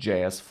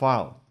app.js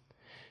file.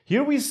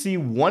 Here we see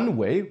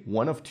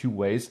one of two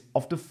ways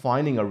of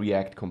defining a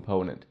React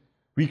component.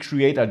 We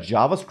create a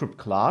JavaScript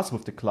class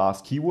with the class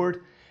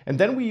keyword, and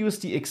then we use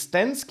the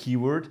extends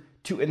keyword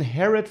to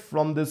inherit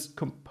from this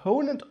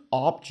component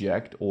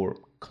object, or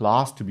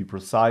class to be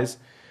precise,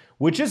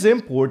 which is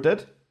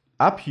imported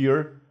up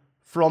here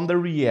from the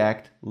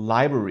React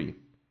library.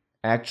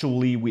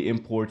 Actually, we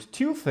import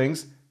two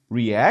things: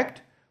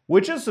 React,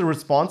 which is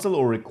responsible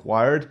or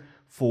required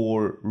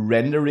for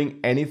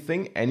rendering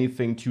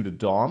anything to the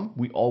DOM.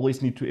 We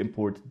always need to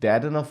import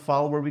that in a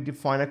file where we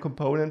define a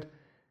component.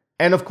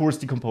 And of course,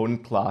 the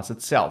component class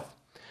itself.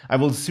 I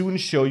will soon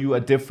show you a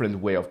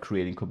different way of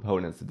creating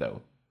components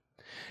though.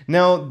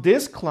 Now,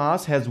 this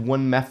class has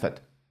one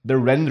method, the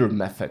render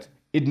method.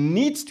 It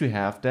needs to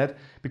have that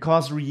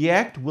because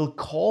React will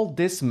call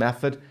this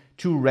method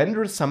to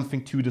render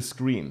something to the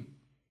screen.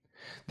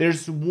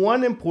 There's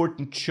one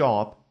important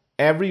job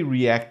every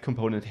React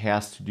component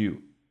has to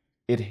do.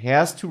 It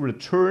has to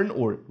return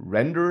or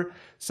render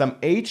some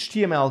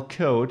HTML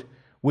code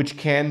which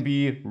can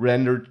be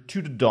rendered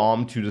to the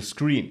DOM, to the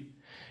screen.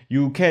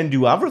 You can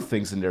do other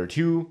things in there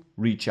too,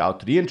 reach out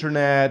to the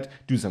internet,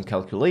 do some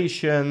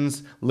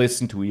calculations,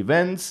 listen to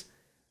events.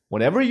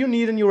 Whatever you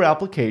need in your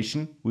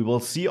application, we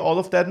will see all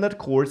of that in that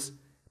course,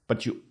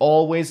 but you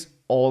always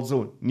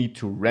also need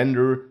to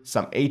render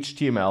some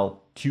HTML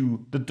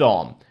to the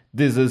DOM.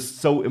 This is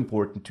so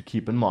important to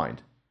keep in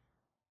mind.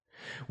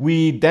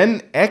 We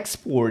then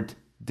export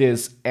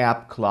this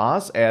app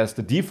class as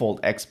the default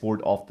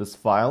export of this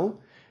file.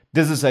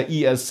 This is an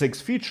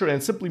ES6 feature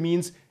and simply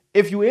means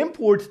if you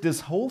import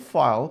this whole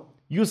file,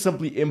 you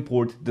simply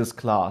import this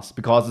class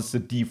because it's the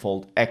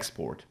default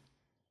export.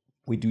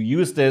 We do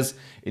use this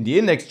in the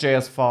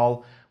index.js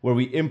file where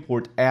we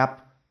import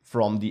app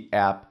from the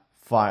app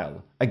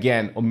file.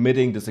 Again,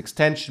 omitting this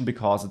extension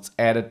because it's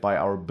added by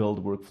our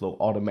build workflow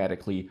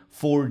automatically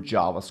for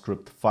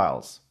JavaScript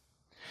files.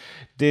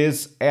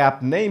 This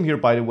app name here,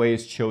 by the way,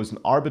 is chosen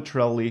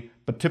arbitrarily,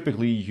 but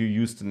typically you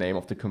use the name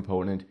of the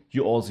component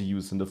you also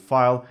use in the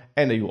file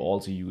and that you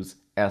also use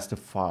as the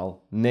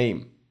file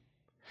name.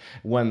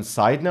 One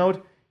side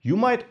note, you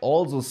might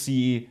also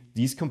see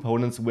these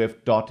components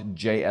with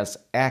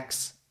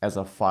 .jsx as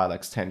a file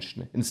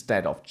extension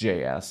instead of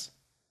JS.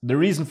 The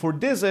reason for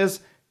this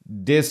is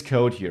this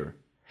code here.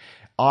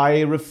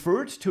 I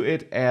referred to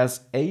it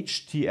as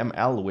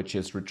HTML, which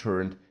is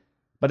returned,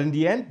 but in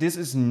the end, this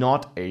is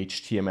not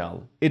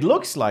HTML. It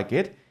looks like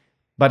it,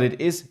 but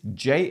it is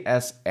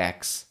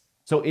JSX.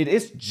 So it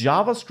is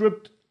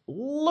JavaScript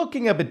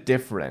looking a bit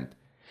different.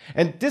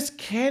 And this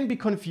can be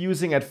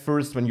confusing at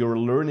first when you're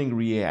learning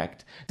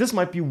React. This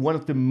might be one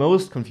of the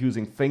most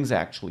confusing things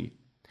actually.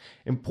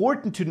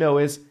 Important to know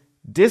is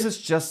this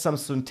is just some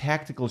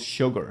syntactical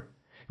sugar.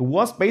 It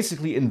was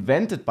basically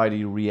invented by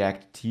the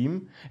React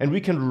team, and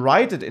we can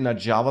write it in our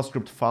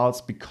JavaScript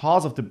files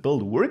because of the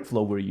build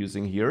workflow we're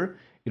using here.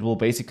 It will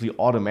basically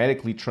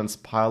automatically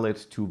transpile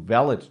it to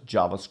valid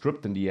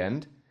JavaScript in the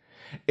end.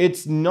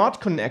 It's not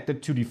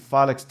connected to the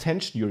file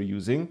extension you're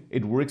using.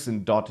 It works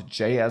in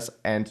 .js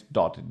and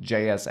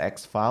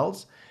 .jsx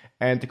files.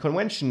 And the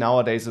convention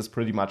nowadays is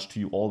pretty much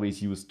to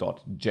always use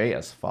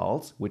 .js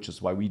files, which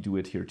is why we do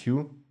it here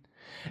too.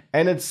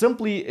 And it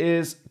simply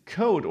is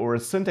code or a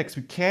syntax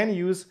we can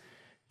use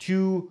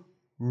to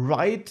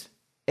write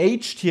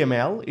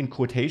HTML in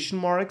quotation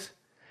marks,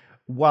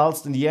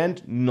 whilst in the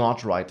end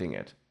not writing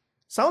it.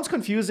 Sounds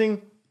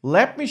confusing?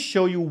 Let me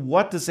show you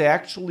what this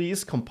actually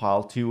is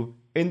compiled to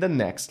in the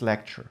next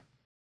lecture.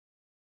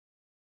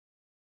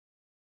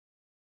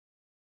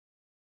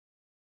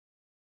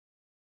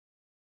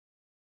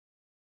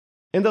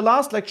 In the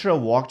last lecture, I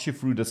walked you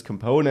through this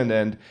component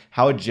and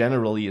how it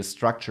generally is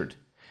structured.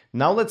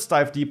 Now let's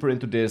dive deeper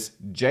into this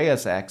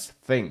JSX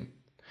thing.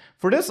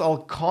 For this, I'll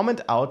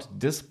comment out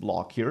this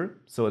block here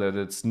so that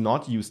it's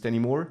not used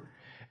anymore,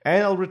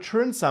 and I'll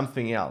return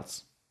something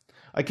else.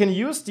 I can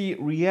use the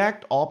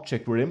React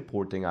object we're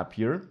importing up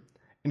here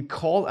and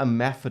call a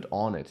method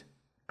on it,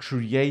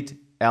 create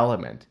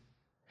element.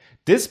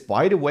 This,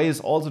 by the way, is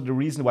also the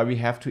reason why we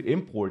have to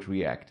import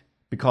React,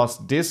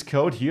 because this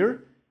code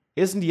here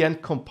is in the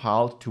end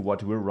compiled to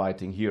what we're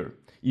writing here,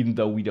 even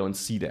though we don't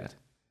see that.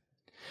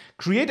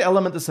 Create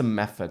element is a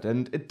method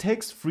and it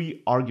takes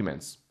 3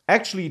 arguments.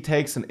 Actually, it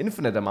takes an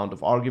infinite amount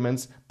of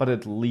arguments, but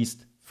at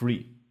least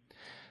 3.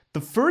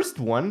 The first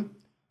one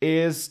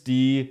is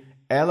the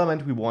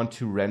element we want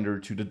to render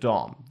to the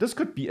DOM. This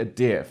could be a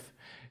div.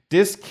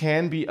 This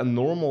can be a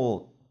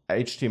normal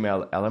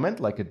HTML element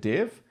like a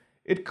div.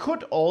 It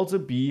could also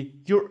be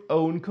your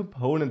own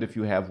component if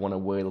you have one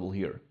available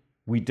here.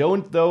 We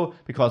don't though,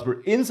 because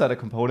we're inside a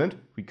component,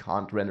 we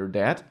can't render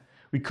that.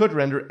 We could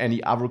render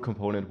any other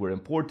component we're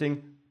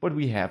importing, but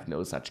we have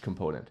no such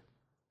component.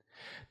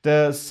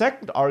 The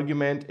second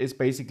argument is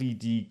basically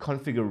the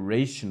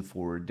configuration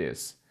for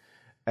this.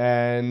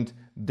 And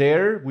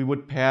there we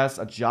would pass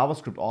a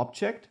JavaScript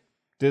object.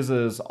 This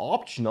is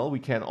optional. We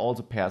can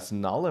also pass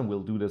null, and we'll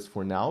do this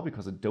for now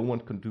because I don't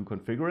want to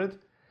configure it.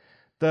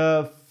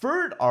 The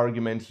third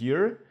argument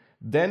here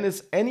then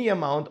is any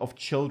amount of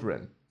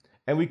children.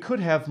 And we could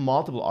have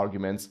multiple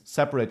arguments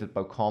separated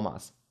by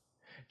commas.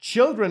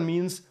 Children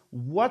means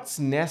what's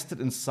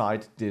nested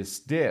inside this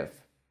div.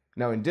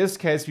 Now in this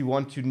case, we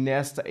want to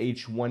nest the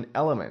h1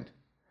 element.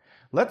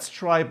 Let's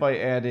try by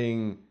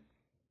adding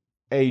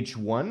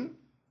h1,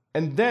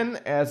 and then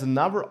as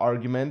another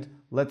argument,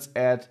 let's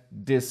add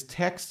this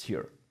text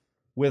here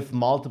with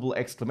multiple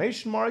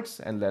exclamation marks,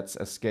 and let's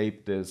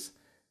escape this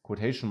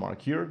quotation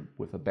mark here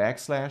with a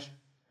backslash,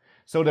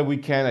 so that we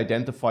can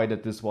identify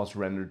that this was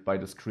rendered by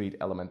this create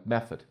element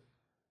method.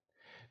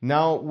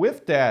 Now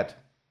with that,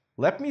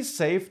 let me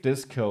save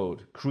this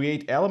code,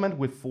 create element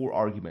with 4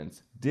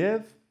 arguments,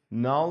 div,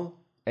 null,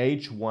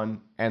 h1,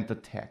 and the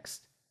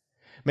text.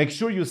 Make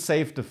sure you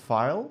save the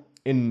file.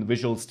 In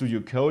Visual Studio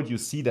Code, you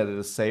see that it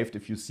is saved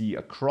if you see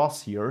a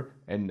cross here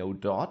and no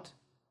dot.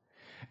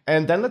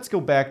 And then let's go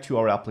back to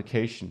our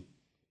application.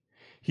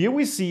 Here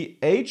we see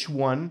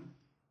h1,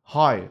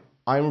 hi,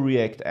 I'm a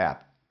React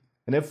app.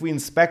 And if we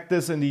inspect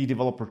this in the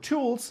developer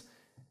tools,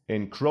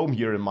 in Chrome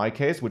here in my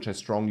case, which I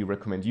strongly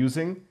recommend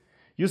using,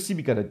 you see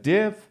we got a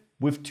div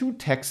with 2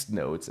 text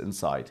nodes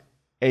inside,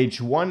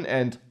 h1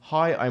 and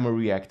hi, I'm a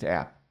React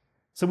app.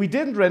 So we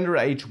didn't render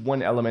a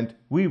h1 element,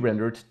 we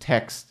rendered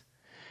text.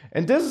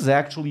 And this is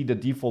actually the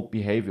default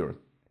behavior.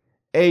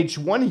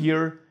 h1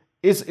 here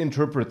is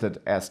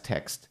interpreted as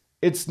text.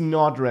 It's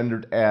not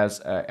rendered as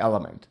an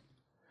element.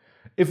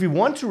 If we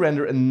want to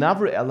render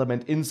another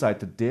element inside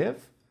the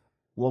div,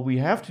 what we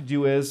have to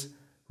do is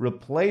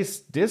replace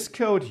this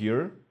code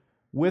here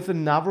with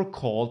another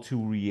call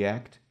to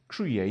React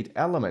create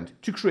element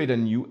to create a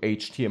new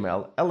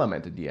HTML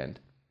element at the end.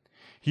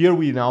 Here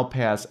we now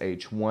pass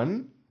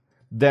h1,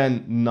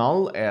 then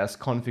null as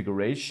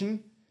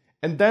configuration,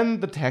 and then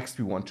the text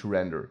we want to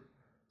render.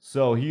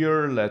 So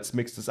here, let's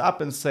mix this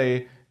up and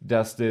say,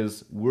 does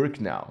this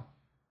work now?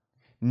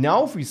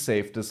 Now if we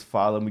save this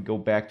file and we go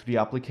back to the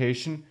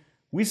application,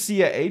 we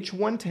see a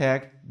h1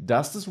 tag.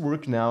 Does this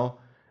work now?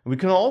 And we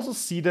can also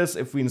see this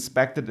if we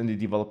inspect it in the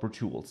developer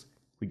tools.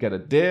 We get a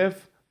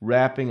div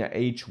wrapping a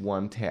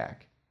h1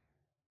 tag.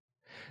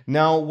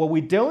 Now, what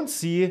we don't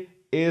see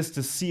is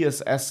the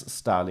CSS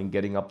styling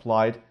getting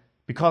applied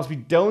because we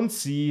don't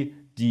see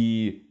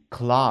the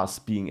class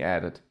being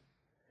added.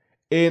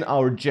 In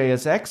our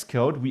JSX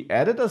code, we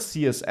added a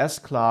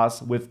CSS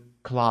class with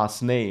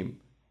class name,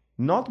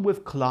 not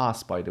with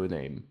class by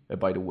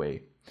the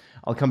way.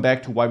 I'll come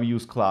back to why we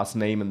use class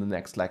name in the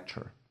next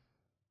lecture.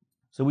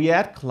 So we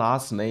add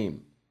class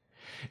name.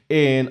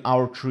 In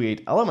our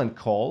create element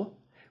call,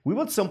 we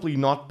would simply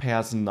not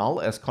pass null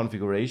as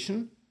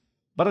configuration,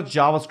 but a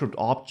JavaScript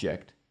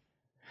object.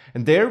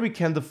 And there we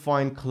can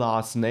define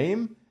class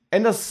name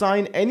and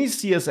assign any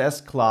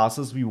CSS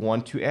classes we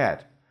want to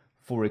add.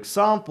 For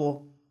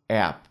example,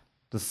 app,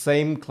 the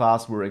same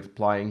class we're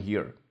applying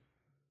here.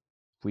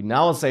 If we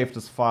now save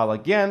this file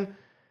again,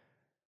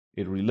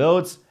 it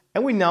reloads,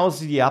 and we now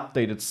see the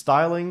updated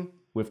styling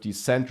with the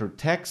centered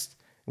text,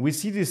 and we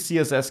see the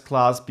CSS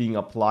class being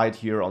applied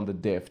here on the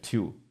div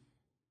too.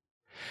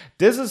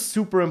 This is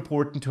super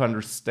important to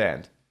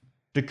understand.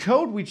 The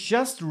code we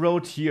just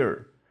wrote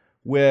here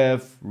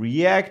with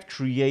React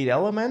create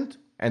element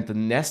and the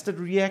nested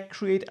React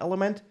create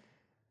element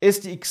is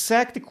the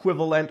exact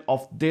equivalent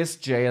of this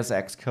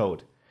JSX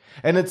code.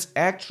 And it's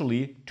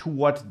actually to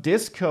what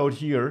this code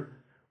here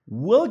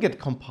will get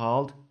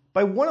compiled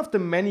by one of the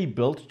many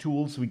build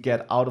tools we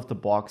get out of the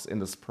box in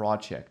this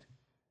project.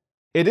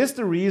 It is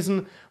the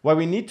reason why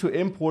we need to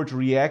import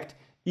React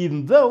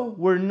even though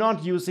we're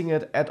not using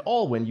it at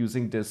all when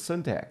using this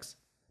syntax,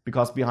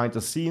 because behind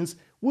the scenes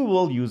we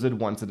will use it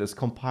once it is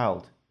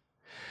compiled.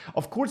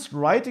 Of course,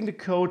 writing the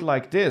code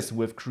like this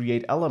with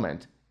create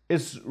element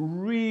is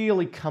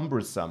really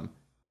cumbersome,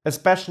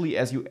 especially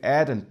as you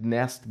add and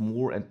nest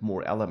more and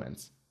more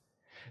elements.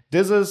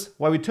 This is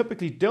why we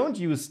typically don't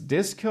use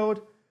this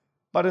code,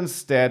 but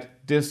instead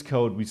this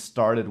code we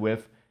started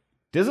with.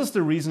 This is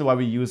the reason why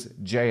we use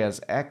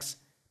JSX,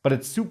 but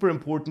it's super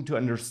important to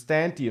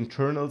understand the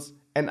internals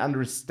and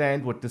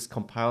understand what this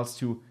compiles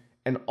to,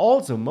 and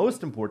also,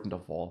 most important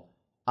of all,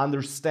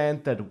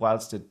 understand that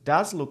whilst it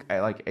does look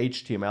like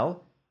HTML,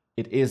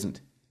 it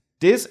isn't.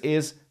 This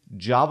is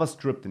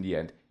JavaScript in the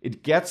end.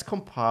 It gets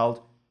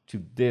compiled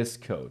to this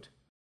code.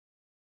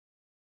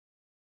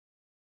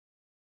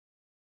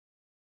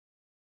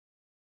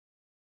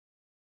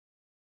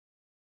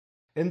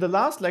 In the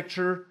last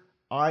lecture,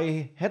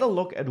 I had a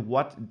look at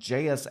what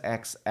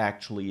JSX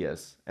actually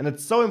is, and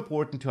it's so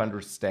important to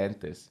understand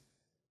this.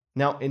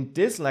 Now, in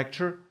this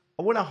lecture,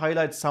 I want to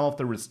highlight some of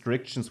the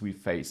restrictions we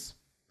face.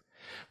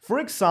 For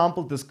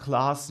example, this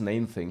class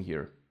name thing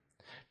here.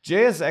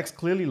 JSX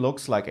clearly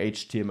looks like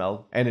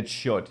HTML, and it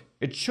should.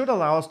 It should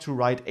allow us to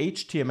write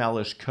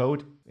HTML-ish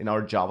code in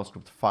our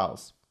JavaScript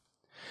files.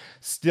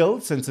 Still,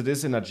 since it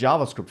is in a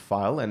JavaScript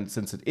file, and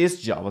since it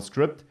is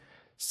JavaScript,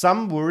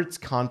 some words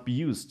can't be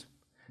used.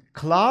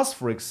 Class,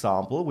 for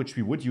example, which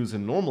we would use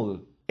in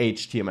normal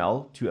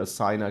HTML to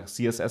assign a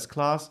CSS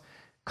class,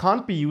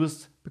 can't be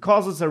used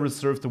because it's a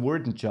reserved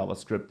word in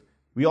JavaScript.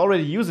 We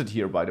already use it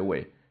here, by the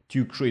way,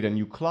 to create a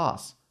new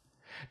class.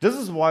 This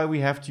is why we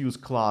have to use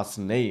class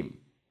name.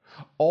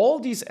 All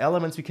these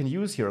elements we can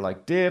use here,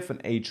 like div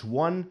and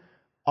h1,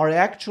 are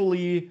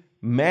actually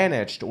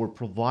managed or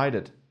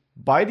provided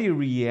by the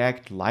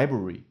React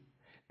library.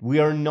 We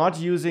are not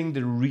using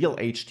the real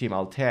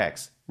HTML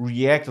tags.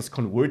 React is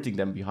converting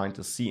them behind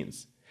the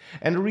scenes.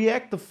 And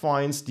React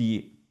defines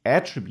the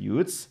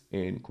attributes,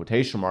 in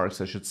quotation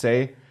marks I should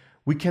say,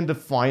 we can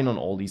define on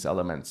all these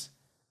elements.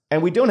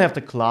 And we don't have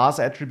the class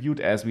attribute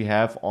as we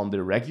have on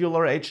the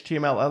regular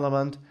HTML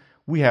element.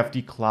 We have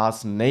the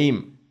class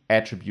name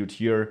attribute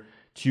here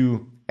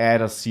to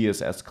add a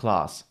CSS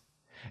class.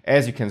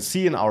 As you can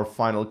see in our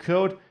final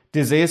code,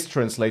 this is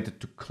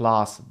translated to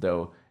class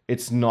though.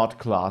 It's not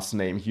class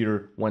name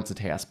here once it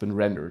has been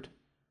rendered.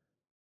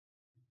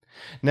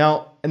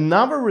 Now,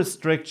 another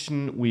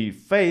restriction we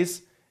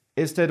face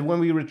is that when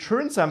we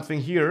return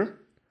something here,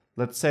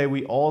 let's say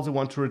we also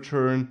want to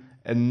return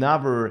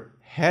another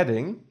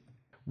heading,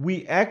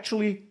 we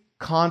actually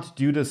can't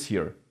do this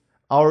here.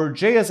 Our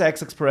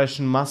JSX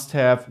expression must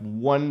have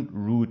one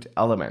root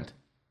element.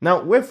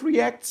 Now, with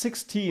React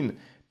 16,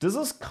 this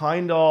is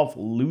kind of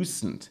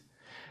loosened.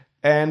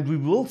 And we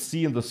will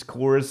see in this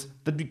course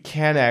that we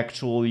can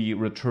actually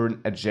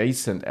return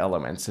adjacent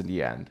elements in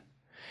the end.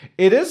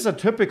 It is a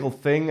typical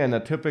thing and a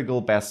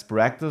typical best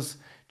practice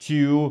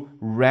to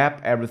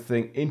wrap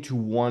everything into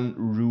one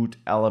root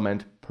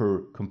element per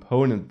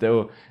component,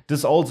 though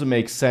this also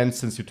makes sense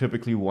since you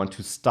typically want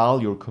to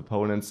style your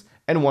components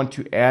and want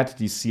to add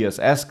the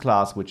CSS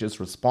class, which is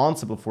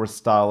responsible for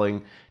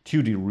styling,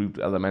 to the root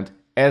element,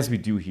 as we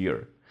do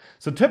here.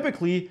 So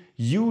typically,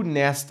 you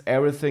nest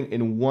everything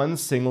in one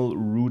single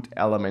root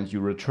element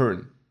you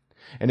return.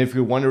 And if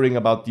you're wondering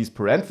about these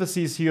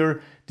parentheses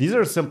here, these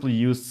are simply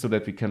used so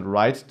that we can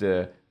write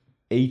the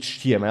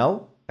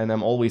HTML. And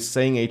I'm always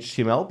saying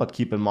HTML, but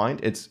keep in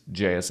mind it's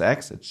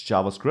JSX, it's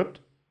JavaScript.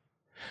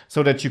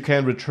 so that you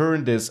can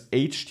return this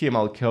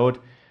HTML code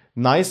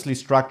nicely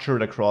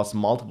structured across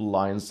multiple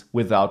lines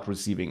without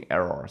receiving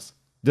errors.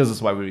 This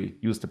is why we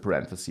use the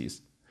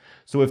parentheses.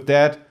 So with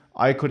that,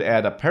 I could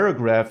add a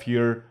paragraph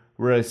here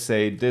where I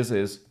say this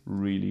is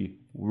really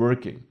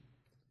working.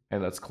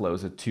 And let's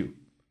close it too.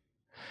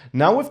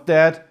 Now with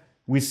that,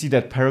 we see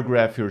that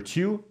paragraph here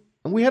too.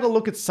 And we had a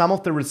look at some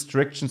of the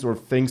restrictions or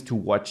things to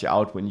watch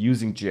out when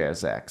using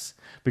JSX.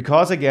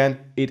 Because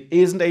again, it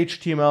isn't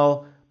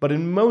HTML, but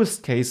in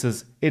most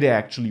cases, it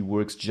actually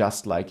works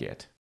just like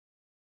it.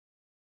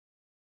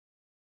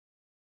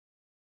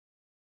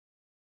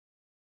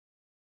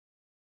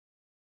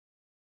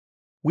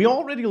 We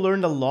already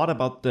learned a lot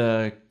about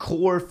the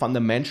core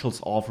fundamentals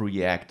of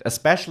React,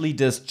 especially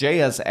this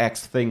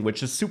JSX thing,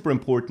 which is super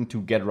important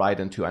to get right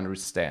and to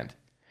understand.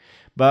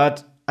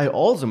 But I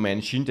also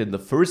mentioned in the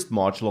first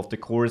module of the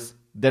course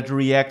that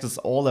React is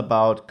all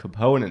about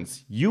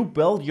components. You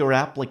build your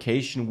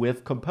application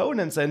with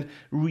components, and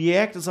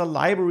React is a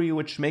library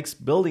which makes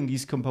building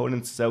these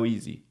components so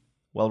easy.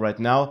 Well, right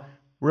now,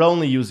 we're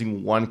only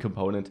using one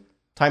component.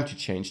 Time to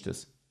change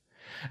this.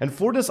 And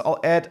for this, I'll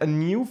add a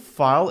new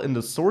file in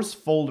the source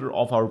folder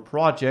of our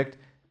project.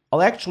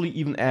 I'll actually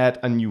even add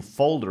a new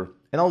folder,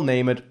 and I'll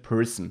name it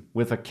person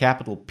with a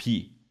capital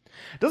P.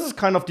 This is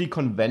kind of the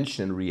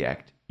convention in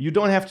React. You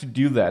don't have to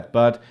do that,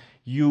 but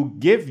you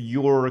give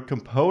your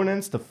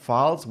components, the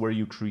files where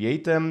you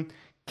create them,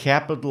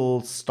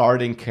 capital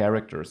starting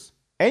characters.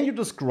 And you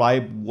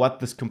describe what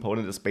this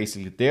component is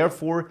basically there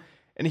for.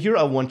 And here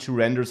I want to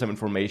render some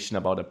information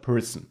about a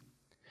person.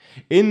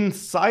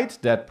 Inside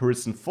that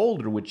person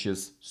folder, which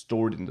is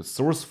stored in the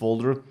source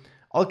folder,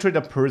 I'll create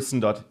a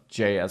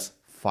person.js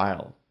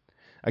file.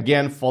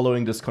 Again,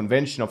 following this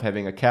convention of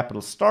having a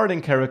capital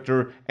starting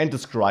character and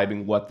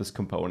describing what this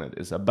component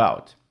is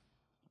about.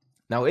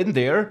 Now in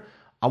there,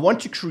 I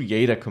want to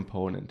create a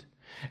component.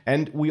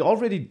 And we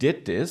already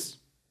did this.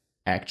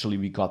 Actually,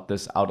 we got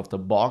this out of the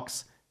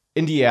box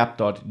in the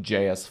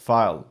app.js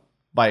file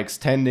by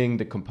extending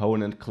the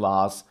component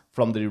class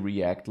from the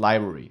React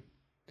library.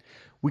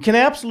 We can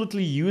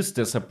absolutely use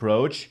this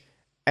approach,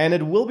 and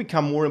it will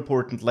become more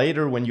important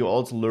later when you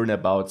also learn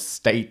about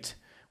state,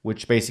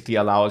 which basically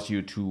allows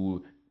you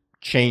to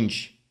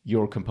change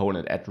your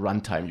component at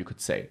runtime, you could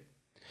say.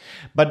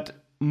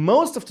 But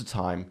most of the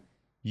time,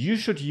 you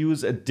should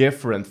use a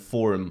different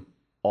form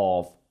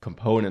of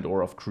component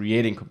or of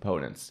creating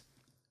components.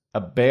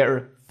 A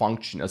bare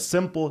function, a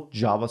simple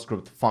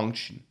JavaScript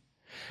function.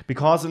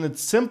 Because in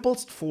its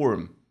simplest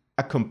form,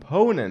 a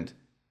component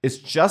is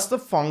just a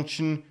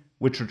function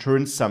which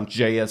returns some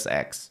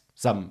JSX,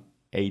 some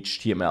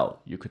HTML,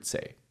 you could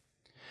say.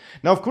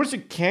 Now, of course,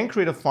 you can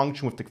create a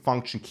function with the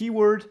function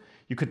keyword.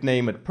 You could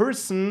name it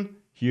person,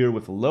 here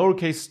with a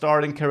lowercase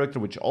starting character,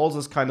 which also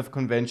is kind of a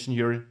convention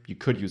here. You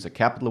could use a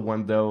capital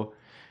one though.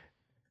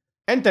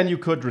 And then you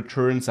could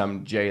return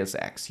some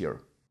JSX here.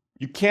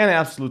 You can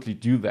absolutely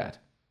do that.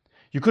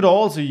 You could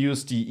also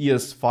use the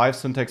ES5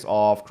 syntax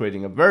of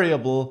creating a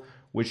variable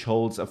which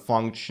holds a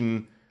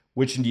function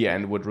which in the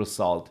end would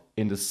result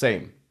in the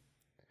same.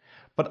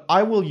 But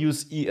I will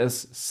use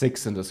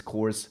ES6 in this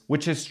course,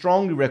 which I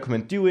strongly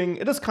recommend doing.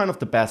 It is kind of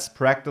the best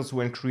practice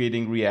when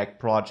creating React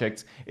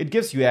projects. It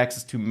gives you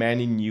access to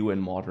many new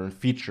and modern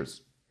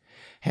features.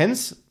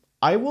 Hence,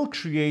 I will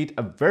create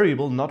a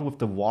variable not with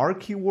the var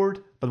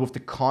keyword, but with the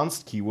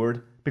const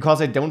keyword,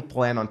 because I don't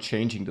plan on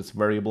changing this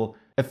variable,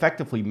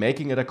 effectively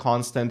making it a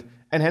constant,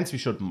 and hence we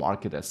should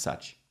mark it as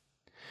such.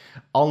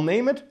 I'll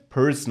name it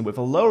person with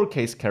a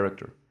lowercase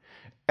character.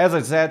 As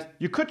I said,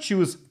 you could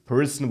choose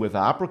person with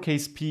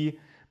uppercase p,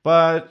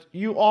 but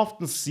you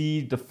often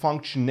see the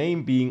function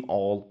name being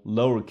all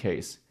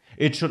lowercase.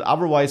 It should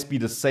otherwise be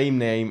the same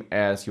name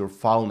as your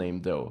file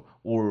name though,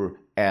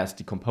 or as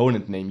the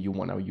component name you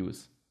want to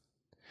use.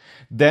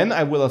 Then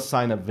I will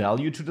assign a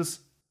value to this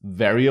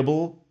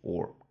variable,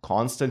 or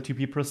constant to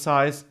be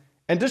precise,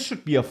 and this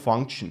should be a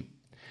function.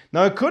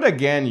 Now I could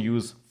again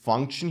use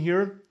function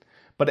here,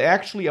 but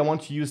actually I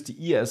want to use the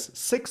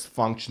ES6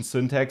 function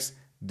syntax,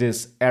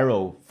 this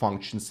arrow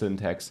function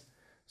syntax.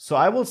 So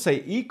I will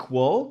say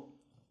equal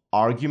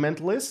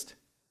argument list,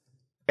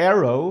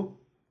 arrow,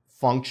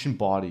 function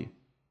body.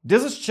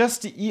 This is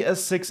just the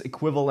ES6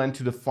 equivalent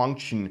to the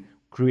function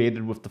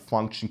created with the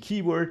function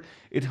keyword.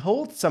 It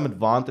holds some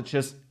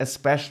advantages,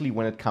 especially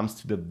when it comes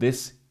to the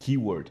this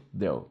keyword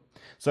though.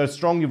 So I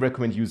strongly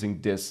recommend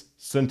using this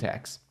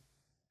syntax.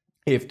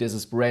 If this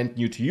is brand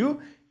new to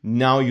you,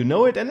 now you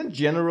know it, and in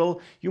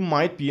general, you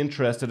might be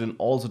interested in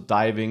also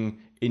diving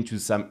into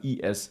some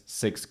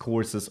ES6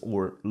 courses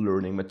or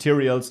learning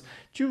materials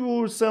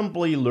to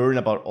simply learn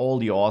about all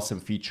the awesome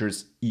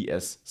features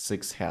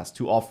ES6 has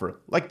to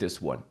offer, like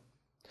this one.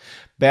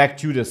 Back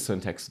to the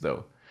syntax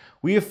though.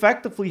 We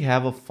effectively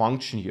have a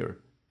function here.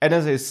 And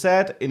as I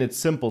said, in its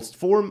simplest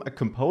form, a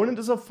component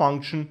is a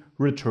function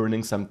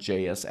returning some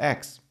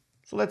JSX.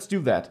 So let's do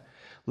that.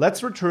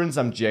 Let's return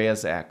some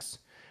JSX.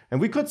 And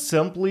we could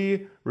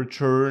simply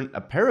return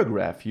a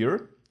paragraph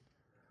here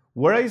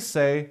where I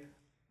say,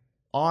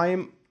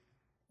 I'm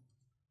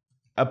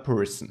a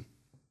person.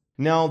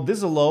 Now,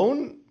 this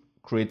alone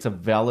creates a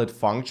valid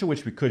function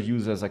which we could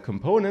use as a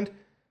component,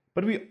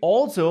 but we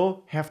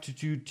also have to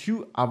do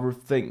two other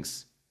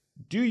things.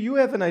 Do you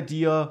have an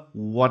idea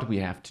what we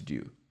have to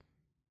do?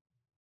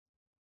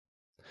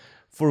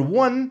 For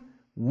one,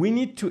 we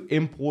need to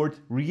import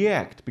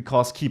React,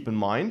 because keep in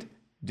mind,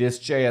 this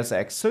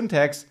JSX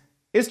syntax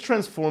is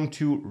transformed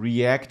to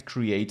React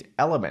create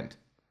element.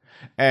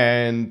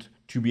 And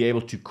to be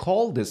able to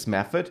call this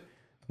method,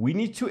 we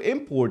need to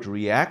import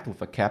React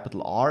with a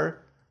capital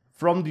R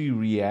from the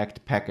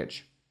React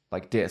package,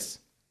 like this.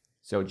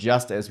 So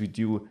just as we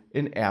do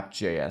in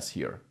app.js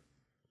here.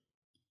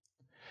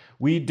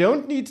 We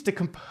don't need the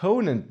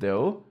component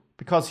though,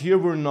 because here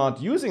we're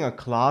not using a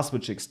class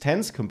which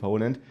extends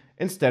component,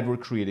 instead we're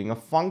creating a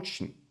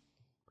function.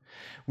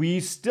 We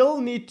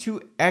still need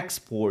to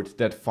export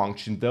that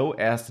function though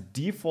as the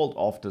default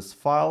of this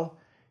file.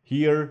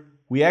 Here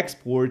we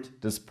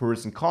export this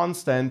person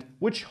constant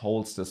which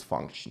holds this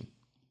function.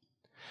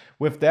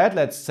 With that,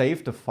 let's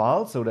save the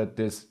file so that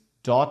this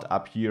dot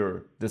up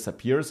here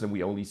disappears and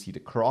we only see the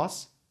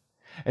cross.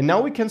 And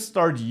now we can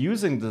start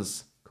using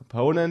this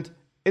component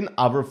in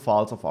other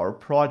files of our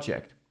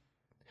project.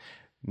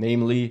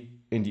 Namely,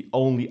 in the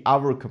only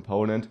other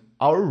component,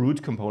 our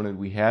root component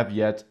we have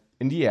yet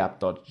in the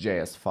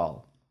app.js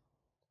file.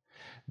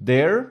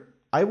 There,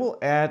 I will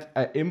add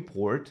an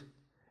import,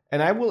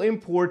 and I will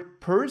import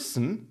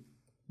person.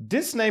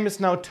 This name is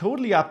now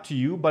totally up to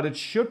you, but it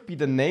should be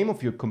the name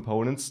of your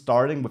component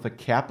starting with a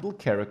capital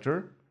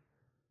character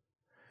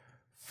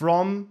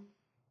from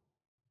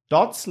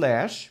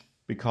 /,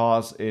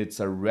 because it's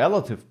a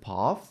relative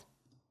path,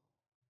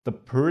 the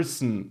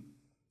person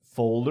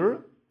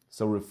folder,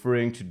 so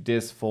referring to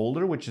this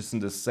folder, which is in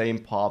the same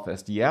path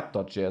as the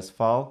app.js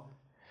file,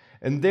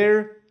 and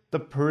there the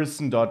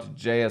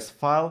person.js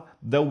file,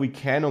 though we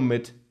can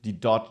omit the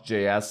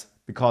 .js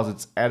because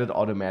it's added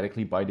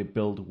automatically by the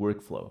build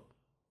workflow.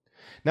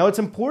 Now it's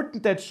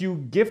important that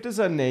you give this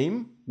a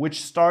name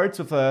which starts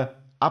with a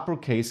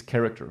uppercase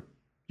character.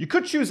 You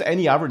could choose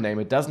any other name,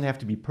 it doesn't have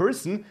to be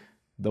person,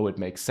 though it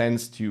makes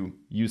sense to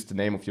use the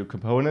name of your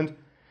component,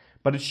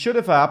 but it should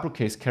have an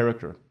uppercase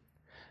character.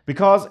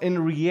 Because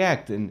in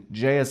React, in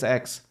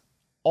JSX,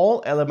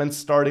 all elements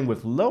starting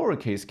with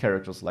lowercase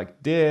characters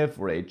like div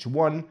or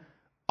h1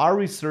 are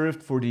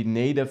reserved for the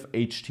native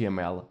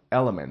HTML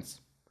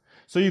elements.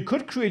 So you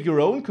could create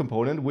your own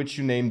component which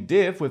you name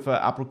div with an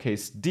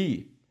uppercase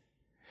D.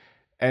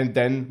 And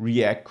then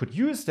React could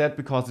use that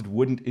because it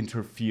wouldn't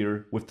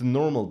interfere with the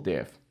normal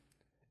div.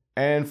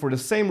 And for the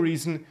same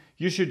reason,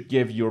 you should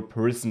give your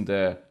person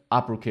the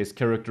uppercase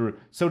character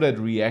so that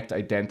React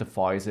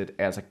identifies it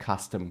as a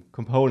custom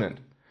component.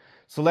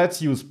 So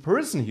let's use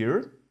person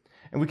here,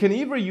 and we can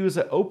either use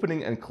an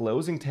opening and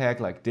closing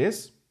tag like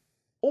this,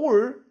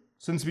 or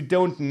since we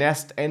don't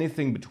nest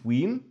anything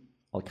between,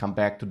 I'll come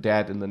back to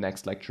that in the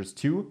next lectures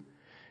too,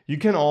 you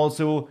can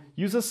also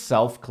use a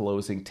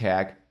self-closing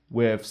tag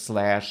with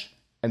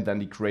 / and then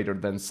the greater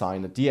than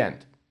sign at the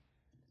end.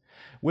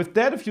 With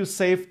that, if you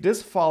save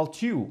this file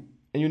too,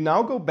 and you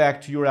now go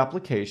back to your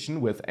application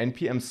with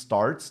npm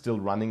start still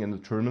running in the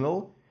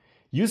terminal,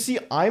 you see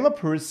I'm a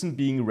person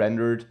being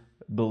rendered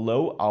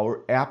below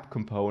our app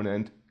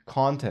component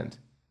content.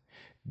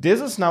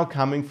 This is now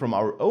coming from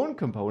our own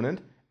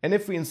component, and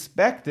if we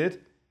inspect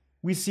it,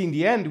 we see in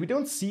the end we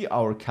don't see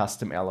our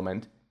custom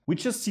element. We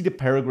just see the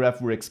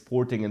paragraph we're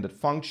exporting in that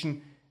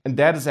function, and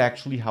that is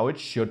actually how it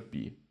should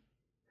be.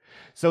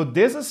 So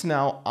this is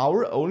now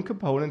our own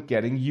component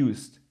getting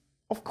used.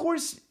 Of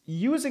course,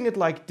 using it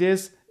like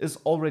this is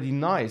already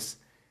nice,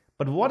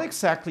 but what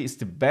exactly is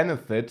the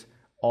benefit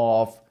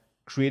of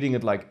creating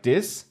it like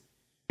this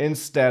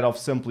instead of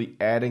simply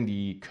adding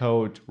the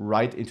code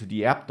right into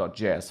the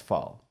app.js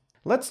file?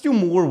 Let's do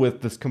more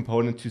with this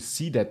component to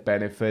see that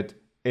benefit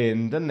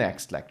in the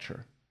next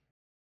lecture.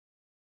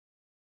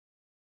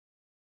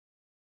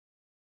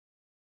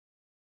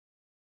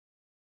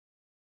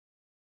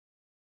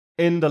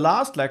 In the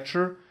last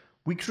lecture,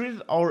 we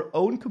created our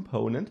own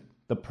component,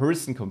 the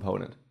person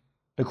component.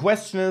 The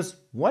question is,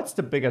 what's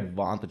the big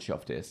advantage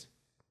of this?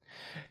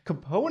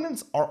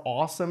 Components are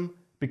awesome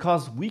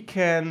because we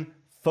can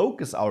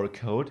focus our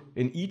code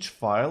in each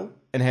file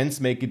and hence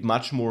make it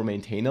much more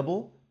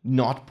maintainable,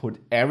 not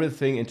put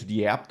everything into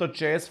the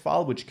app.js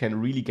file, which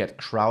can really get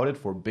crowded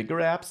for bigger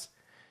apps.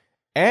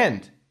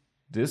 And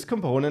this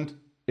component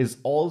is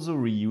also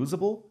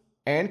reusable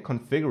and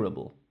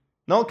configurable.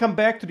 Now I'll come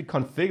back to the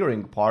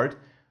configuring part.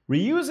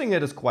 Reusing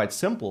it is quite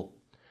simple.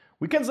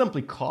 We can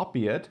simply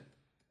copy it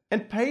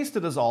and paste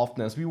it as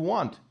often as we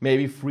want,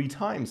 maybe 3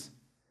 times.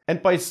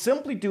 And by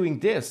simply doing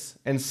this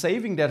and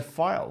saving that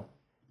file,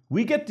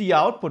 we get the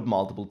output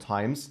multiple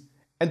times,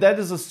 and that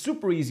is a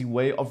super easy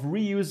way of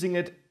reusing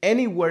it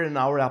anywhere in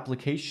our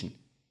application.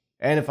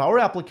 And if our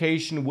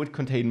application would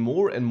contain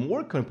more and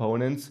more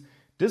components,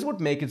 this would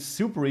make it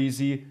super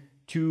easy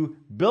to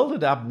build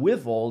it up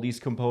with all these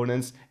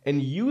components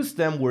and use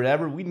them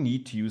wherever we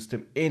need to use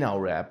them in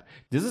our app.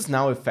 This is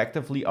now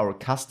effectively our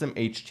custom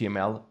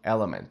HTML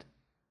element.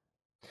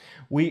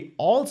 We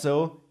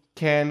also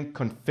can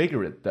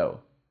configure it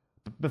though.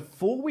 But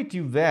before we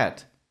do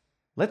that,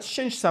 let's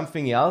change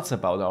something else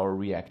about our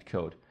React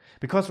code.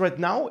 Because right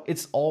now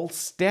it's all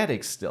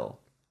static still.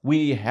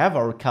 We have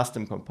our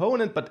custom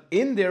component, but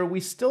in there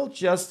we still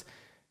just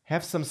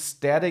have some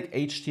static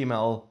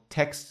HTML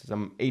text,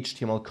 some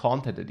HTML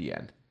content at the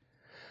end.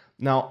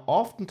 Now,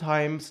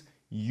 oftentimes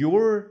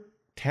your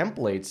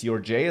templates,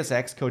 your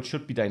JSX code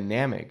should be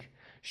dynamic,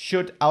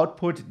 should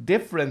output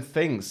different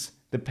things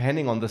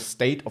depending on the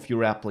state of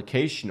your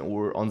application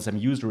or on some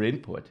user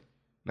input.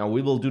 Now,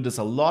 we will do this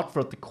a lot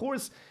throughout the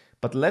course,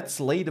 but let's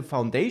lay the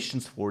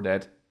foundations for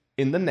that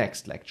in the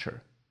next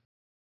lecture.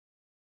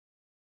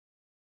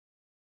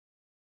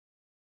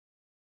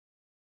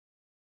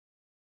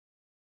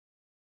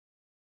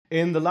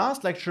 In the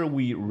last lecture,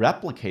 we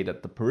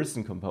replicated the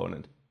person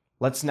component.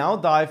 Let's now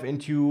dive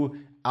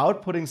into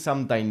outputting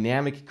some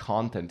dynamic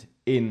content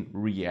in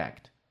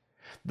React.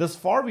 Thus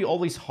far, we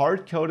always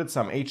hard-coded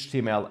some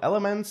HTML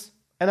elements,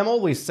 and I'm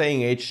always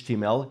saying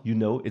HTML, you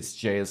know it's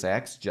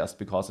JSX, just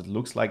because it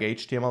looks like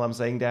HTML, I'm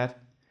saying that,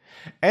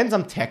 and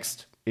some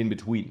text in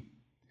between.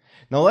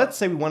 Now let's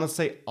say we want to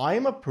say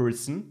I'm a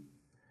person,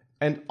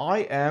 and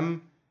I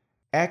am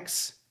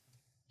X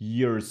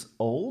years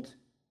old,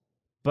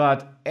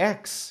 but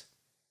X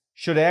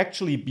should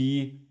actually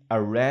be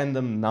a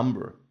random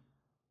number.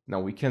 Now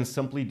we can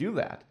simply do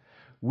that.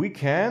 We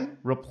can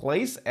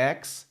replace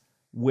X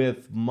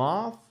with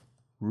math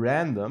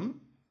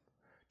random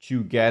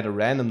to get a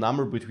random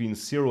number between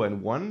 0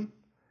 and 1.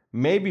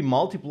 Maybe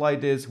multiply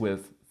this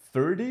with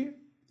 30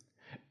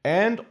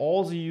 and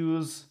also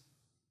use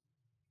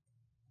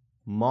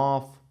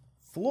math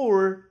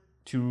floor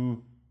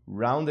to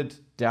round it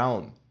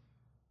down.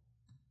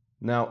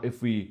 Now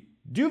if we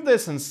do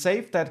this and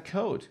save that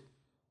code,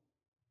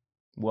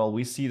 well,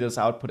 we see this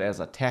output as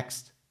a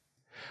text,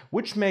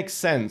 which makes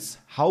sense.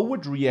 How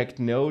would React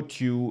know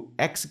to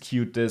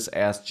execute this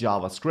as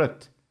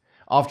JavaScript?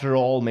 After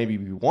all, maybe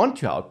we want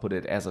to output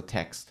it as a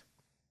text.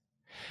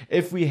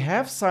 If we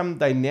have some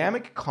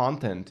dynamic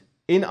content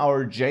in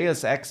our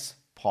JSX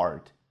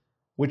part,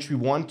 which we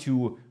want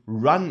to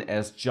run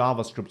as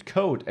JavaScript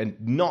code and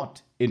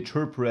not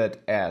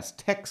interpret as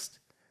text,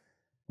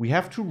 we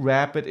have to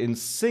wrap it in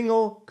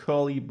single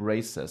curly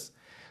braces.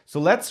 So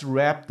let's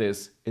wrap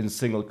this in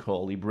single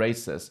curly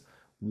braces,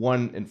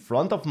 one in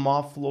front of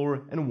math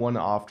floor and one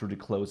after the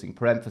closing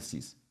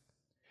parentheses.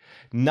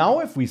 Now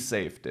if we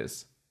save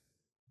this,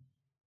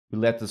 we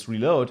let this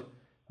reload,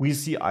 we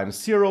see I'm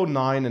 0,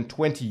 9 and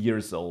 20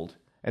 years old.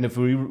 And if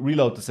we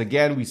reload this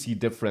again, we see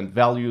different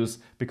values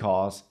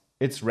because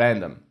it's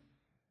random.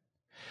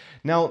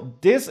 Now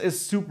this is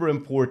super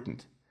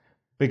important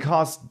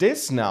because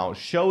this now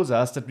shows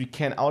us that we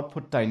can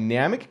output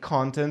dynamic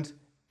content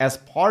as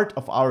part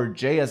of our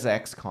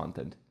JSX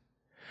content.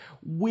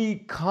 We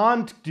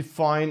can't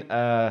define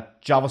a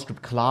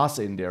JavaScript class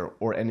in there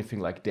or anything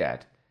like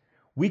that.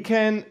 We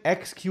can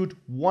execute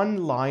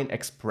one-line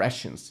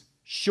expressions,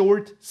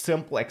 short,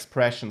 simple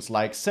expressions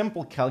like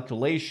simple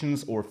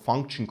calculations or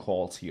function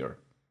calls here.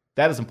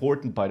 That is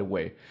important, by the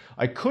way.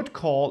 I could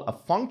call a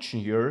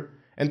function here,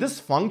 and this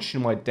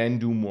function might then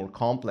do more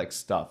complex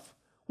stuff.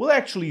 We'll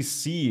actually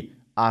see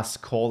us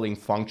calling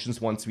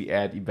functions once we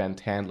add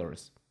event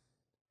handlers.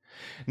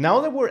 Now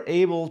that we're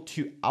able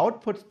to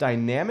output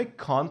dynamic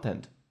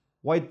content,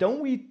 why don't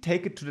we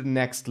take it to the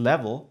next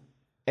level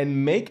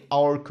and make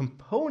our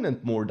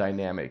component more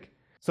dynamic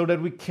so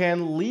that we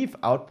can leave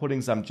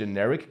outputting some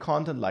generic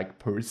content like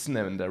person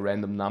and a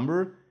random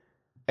number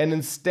and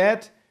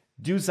instead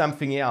do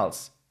something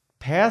else.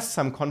 Pass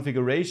some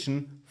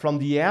configuration from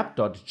the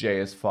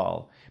app.js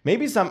file.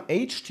 Maybe some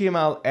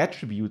HTML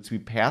attributes we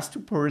pass to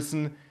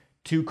person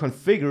to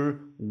configure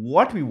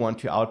what we want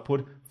to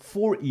output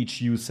for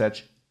each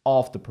usage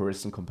of the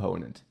person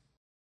component.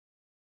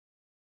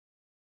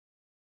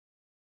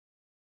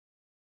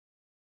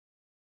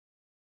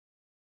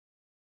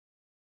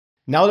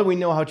 Now that we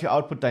know how to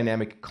output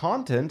dynamic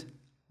content,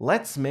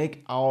 let's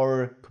make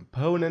our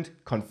component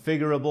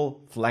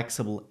configurable,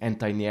 flexible, and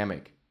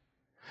dynamic.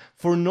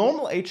 For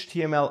normal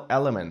HTML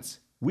elements,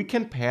 we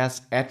can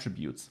pass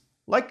attributes,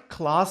 like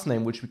class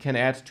name, which we can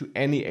add to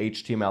any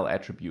HTML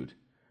attribute.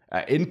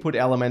 An input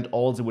element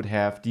also would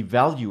have the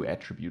value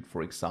attribute,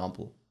 for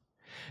example.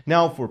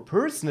 Now for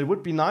person, it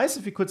would be nice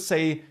if we could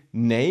say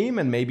name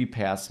and maybe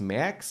pass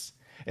max,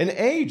 and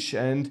age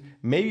and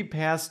maybe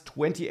pass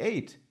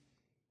 28.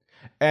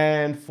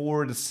 And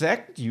for the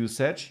second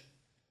usage,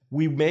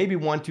 we maybe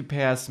want to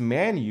pass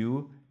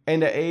menu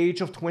and the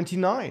age of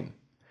 29.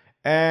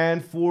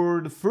 And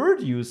for the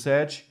third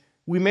usage,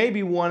 we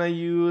maybe want to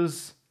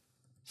use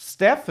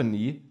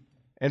Stephanie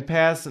and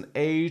pass an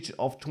age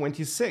of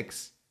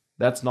 26.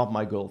 That's not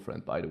my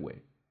girlfriend, by the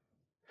way.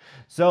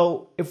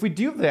 So if we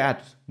do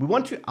that, we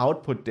want to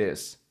output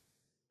this.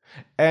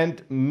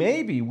 And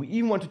maybe we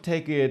even want to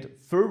take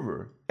it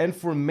further. And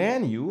for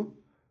menu,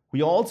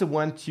 we also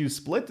want to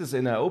split this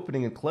in an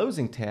opening and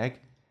closing tag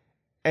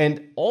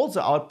and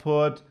also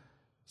output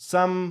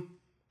some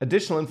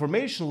additional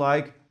information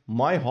like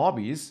my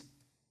hobbies,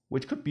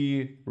 which could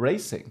be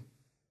racing.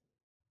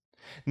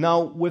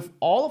 Now, with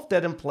all of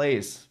that in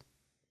place,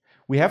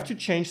 we have to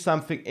change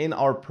something in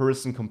our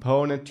person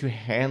component to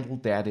handle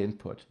that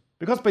input.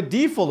 Because by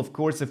default, of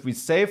course, if we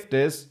save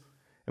this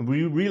and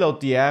we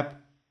reload the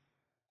app,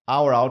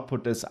 our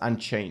output is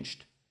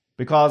unchanged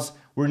because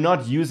we're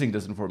not using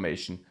this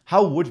information.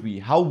 How would we?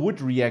 How would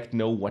React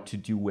know what to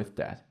do with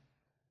that?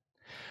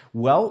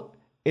 Well,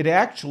 it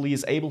actually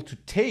is able to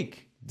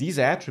take these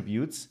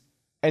attributes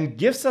and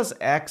gives us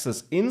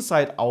access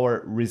inside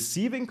our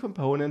receiving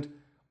component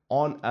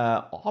on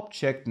an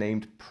object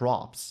named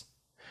props.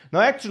 Now,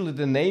 actually,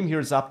 the name here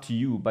is up to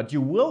you, but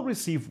you will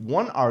receive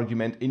one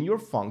argument in your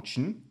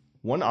function,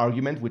 one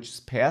argument which is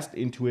passed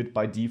into it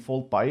by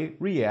default by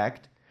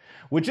React,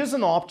 which is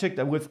an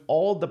object with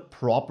all the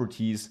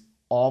properties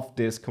of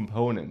this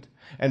component.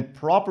 And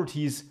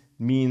properties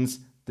means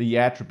the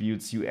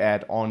attributes you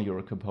add on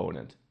your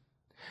component.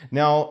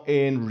 Now,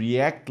 in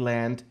React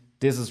land,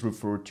 this is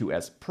referred to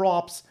as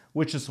props,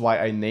 which is why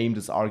I named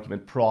this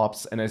argument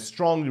props, and I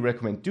strongly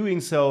recommend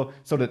doing so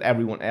that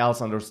everyone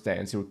else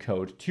understands your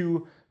code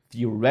too.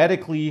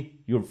 Theoretically,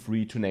 you're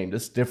free to name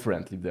this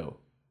differently though.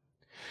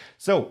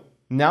 So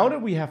now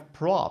that we have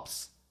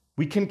props,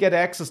 we can get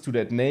access to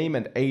that name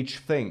and age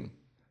thing.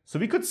 So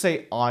we could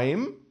say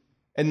I'm,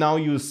 and now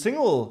use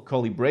single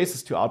curly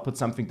braces to output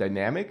something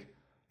dynamic.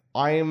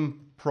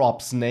 I'm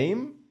props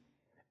name,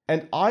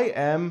 and I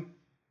am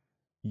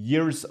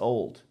years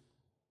old.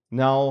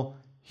 Now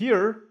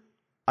here,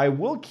 I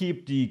will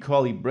keep the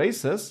curly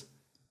braces,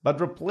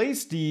 but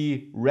replace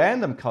the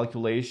random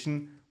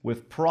calculation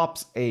with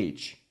props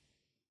age.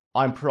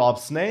 I'm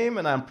props name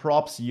and I'm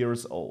props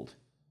years old.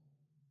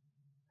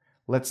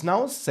 Let's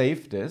now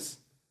save this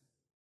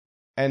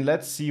and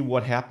let's see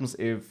what happens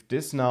if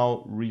this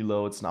now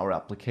reloads in our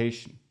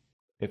application.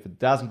 If it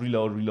doesn't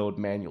reload, reload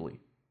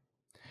manually.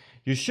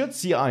 You should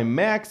see I'm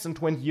Max and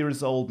 20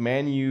 years old,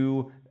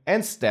 Manu,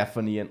 and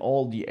Stephanie and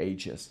all the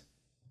ages.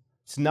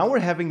 So now we're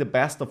having the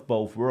best of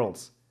both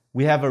worlds.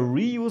 We have a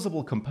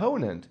reusable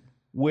component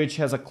which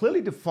has a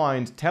clearly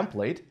defined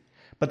template,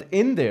 but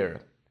in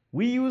there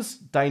we use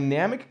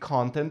dynamic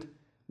content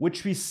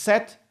which we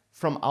set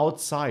from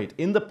outside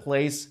in the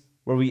place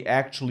where we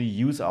actually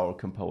use our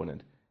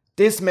component.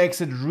 This makes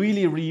it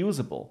really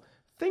reusable.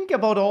 Think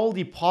about all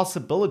the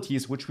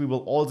possibilities which we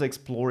will also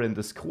explore in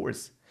this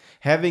course.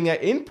 Having an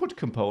input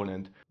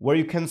component where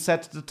you can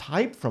set the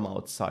type from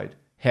outside.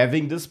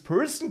 Having this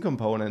person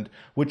component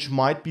which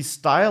might be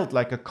styled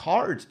like a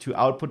card to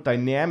output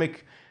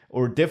dynamic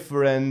or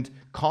different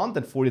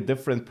content for the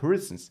different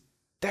persons.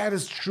 That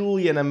is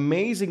truly an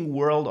amazing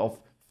world of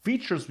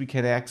features we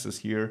can access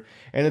here,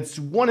 and it's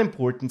one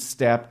important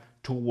step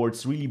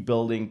towards really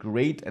building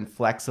great and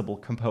flexible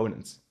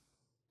components.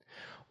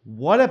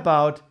 What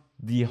about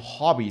the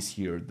hobbies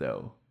here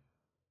though?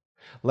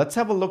 Let's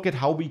have a look at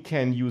how we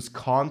can use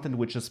content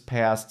which is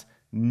passed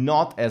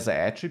not as an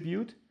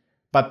attribute,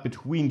 but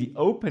between the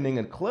opening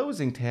and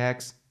closing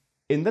tags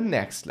in the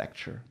next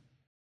lecture.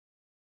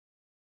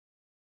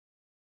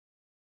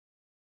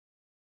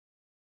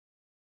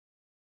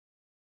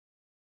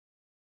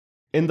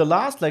 In the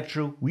last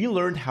lecture, we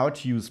learned how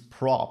to use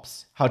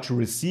props, how to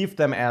receive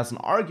them as an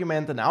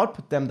argument and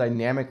output them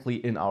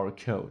dynamically in our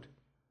code.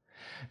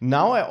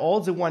 Now I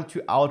also want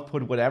to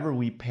output whatever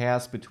we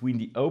pass between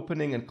the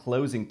opening and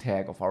closing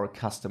tag of our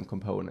custom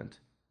component.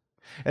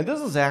 And this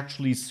is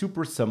actually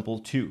super simple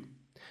too.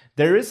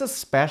 There is a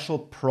special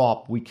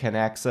prop we can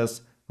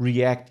access.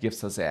 React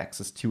gives us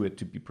access to it,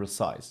 to be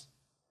precise.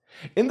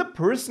 In the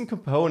person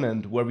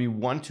component where we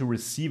want to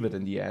receive it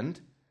in the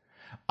end,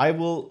 I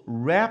will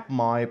wrap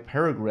my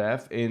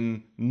paragraph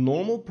in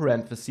normal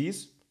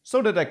parentheses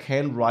so that I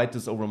can write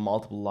this over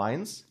multiple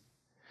lines.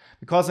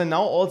 Because I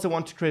now also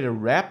want to create a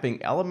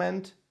wrapping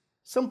element,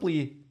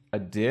 simply a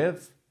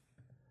div,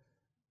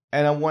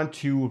 and I want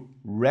to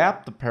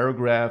wrap the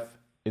paragraph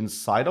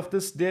inside of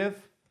this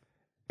div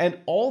and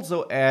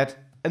also add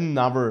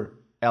another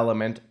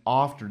element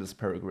after this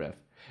paragraph.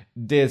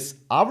 This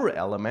other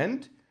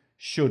element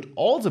should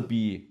also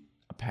be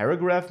a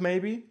paragraph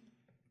maybe,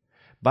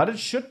 but it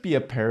should be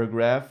a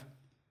paragraph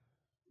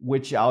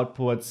which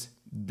outputs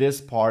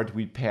this part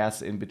we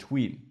pass in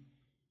between.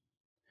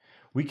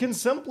 We can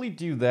simply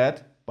do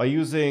that by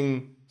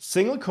using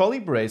single curly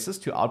braces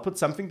to output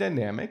something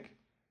dynamic,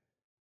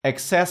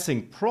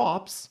 accessing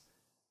props,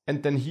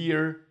 and then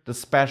here the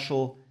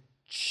special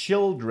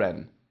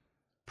children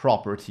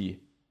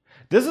property.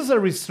 This is a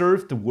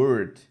reserved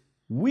word.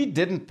 We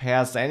didn't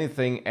pass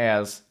anything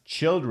as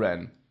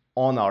children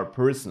on our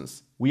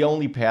persons. We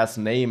only pass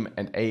name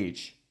and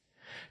age.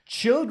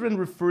 Children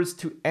refers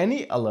to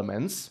any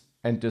elements,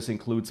 and this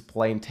includes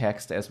plain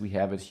text as we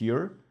have it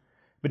here,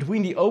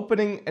 between the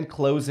opening and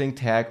closing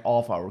tag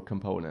of our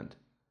component.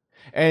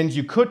 And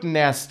you could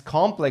nest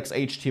complex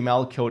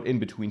HTML code in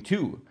between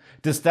too.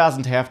 This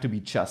doesn't have to be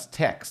just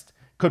text.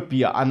 Could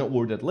be an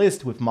unordered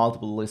list with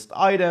multiple list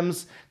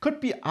items, could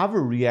be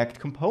other React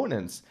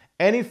components.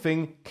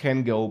 Anything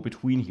can go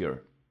between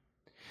here.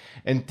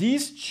 And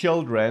these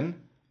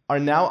children are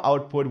now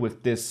output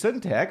with this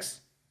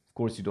syntax. Of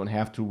course, you don't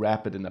have to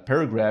wrap it in a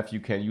paragraph. You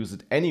can use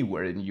it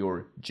anywhere in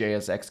your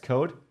JSX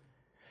code.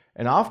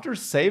 And after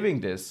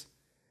saving this,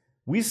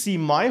 we see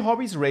my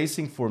hobbies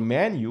racing for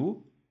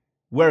Manu,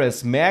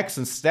 whereas Max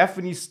and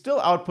Stephanie still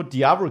output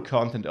the other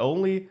content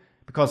only,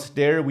 because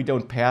there we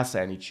don't pass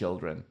any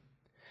children.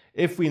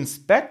 If we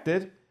inspect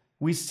it,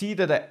 we see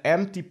that an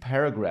empty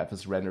paragraph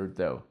is rendered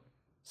though.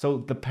 So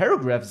the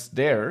paragraph is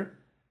there,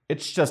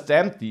 it's just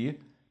empty,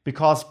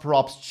 because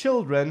props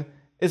children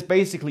is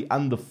basically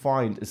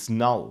undefined, is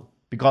null,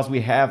 because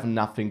we have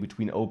nothing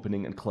between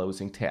opening and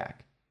closing tag.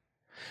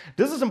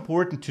 This is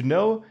important to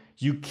know.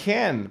 You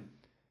can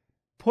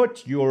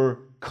put your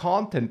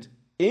content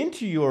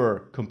into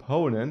your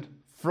component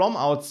from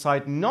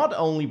outside, not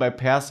only by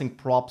passing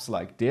props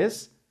like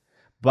this,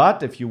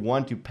 but if you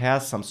want to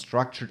pass some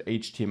structured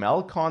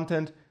HTML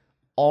content,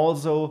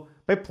 also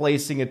by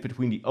placing it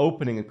between the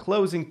opening and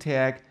closing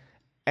tag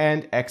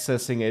and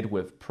accessing it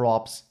with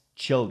props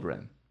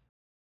children.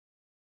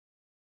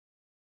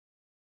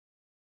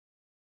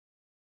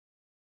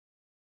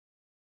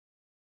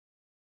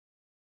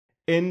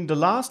 In the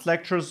last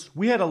lectures,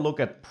 we had a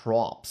look at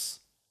props.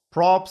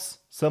 Props,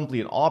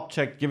 simply an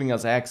object giving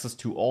us access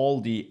to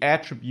all the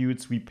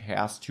attributes we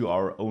pass to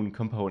our own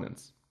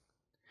components.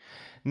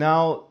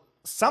 Now,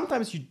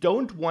 sometimes you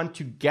don't want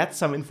to get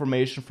some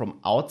information from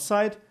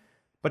outside,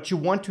 but you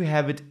want to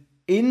have it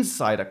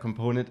inside a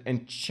component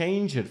and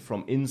change it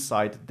from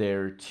inside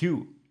there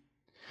too.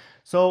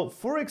 So,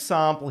 for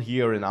example,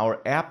 here in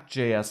our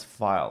app.js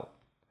file,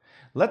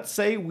 let's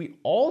say we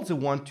also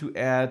want to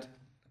add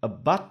a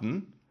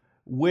button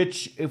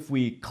which, if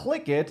we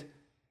click it,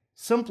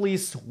 simply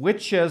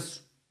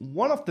switches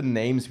one of the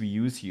names we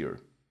use here.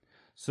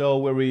 So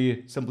where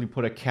we simply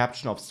put a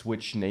caption of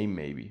switch name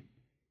maybe.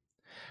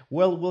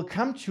 Well, we'll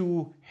come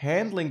to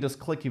handling this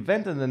click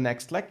event in the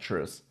next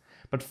lectures.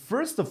 But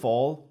first of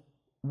all,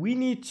 we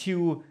need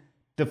to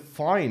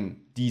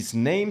define these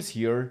names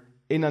here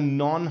in a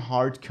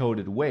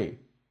non-hard-coded way.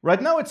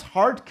 Right now it's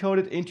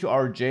hard-coded into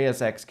our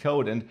JSX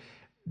code, and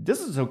this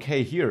is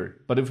okay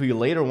here. But if we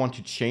later want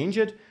to change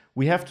it,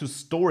 we have to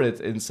store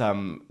it in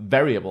some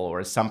variable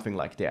or something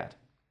like that.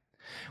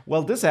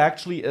 Well, this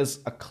actually is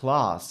a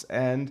class,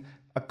 and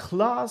a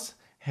class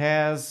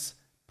has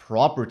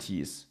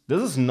properties.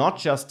 This is not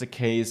just the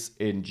case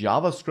in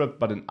JavaScript,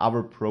 but in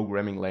other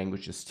programming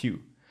languages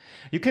too.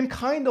 You can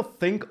kind of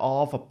think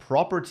of a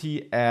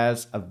property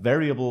as a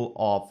variable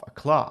of a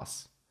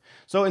class.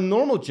 So in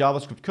normal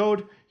JavaScript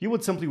code, you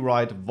would simply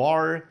write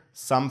var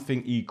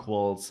something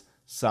equals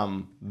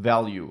some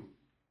value.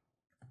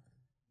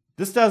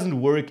 This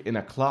doesn't work in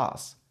a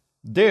class.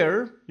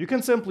 There, you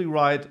can simply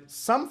write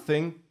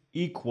something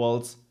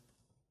equals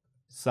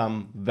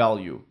some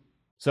value.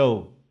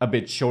 So a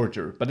bit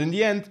shorter, but in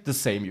the end, the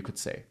same you could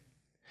say.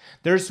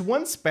 There's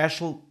one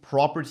special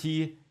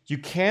property you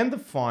can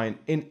define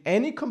in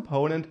any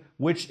component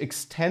which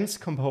extends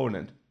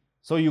component.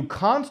 So you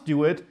can't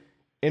do it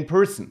in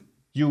person.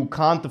 You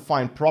can't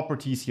define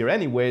properties here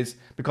anyways,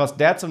 because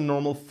that's a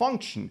normal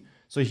function.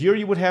 So here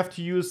you would have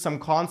to use some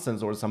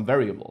constants or some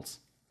variables.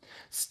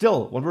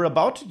 Still, what we're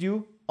about to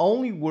do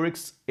only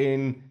works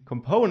in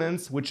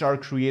components which are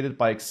created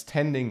by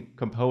extending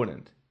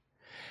component.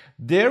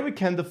 There we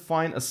can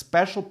define a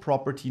special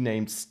property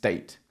named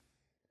state.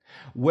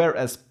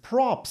 Whereas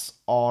props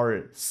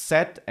are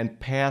set and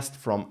passed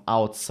from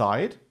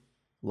outside,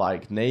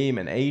 like name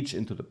and age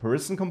into the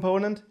person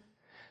component,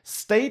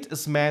 state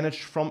is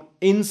managed from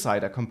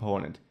inside a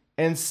component.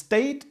 And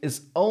state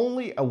is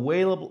only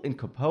available in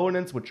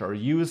components which are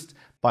used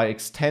by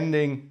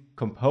extending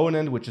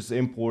component which is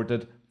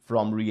imported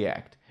from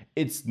React.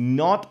 It's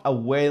not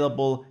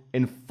available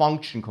in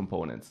function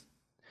components.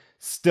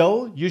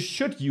 Still, you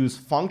should use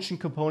function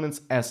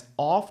components as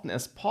often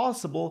as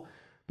possible,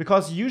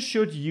 because you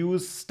should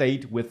use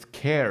state with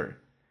care.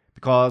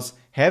 Because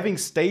having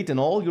state in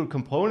all your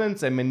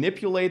components and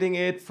manipulating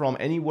it from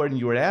anywhere in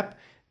your app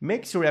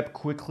makes your app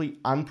quickly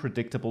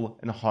unpredictable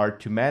and hard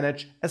to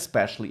manage,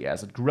 especially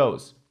as it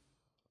grows.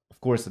 Of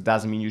course, it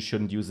doesn't mean you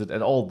shouldn't use it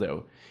at all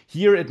though.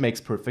 Here it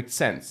makes perfect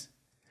sense.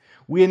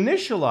 We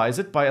initialize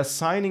it by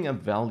assigning a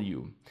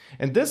value,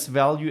 and this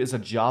value is a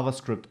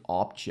JavaScript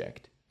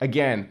object.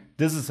 Again,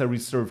 this is a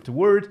reserved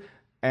word,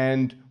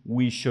 and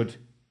we should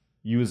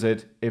use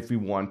it if we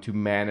want to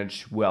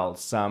manage, well,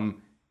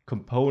 some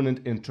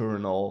component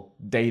internal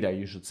data,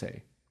 you should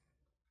say.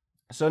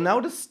 So now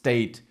the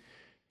state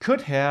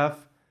could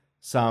have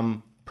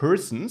some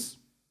persons.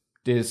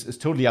 This is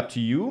totally up to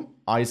you.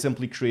 I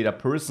simply create a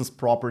persons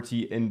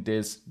property in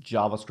this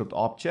JavaScript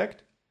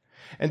object,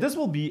 and this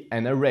will be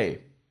an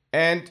array.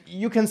 And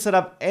you can set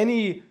up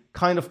any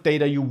kind of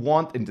data you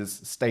want in this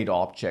state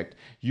object.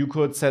 You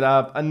could set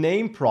up a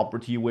name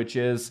property, which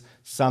is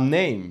some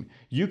name.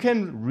 You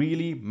can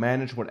really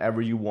manage whatever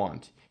you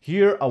want.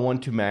 Here I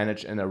want to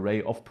manage an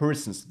array of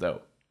persons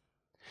though.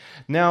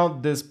 Now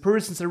this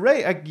persons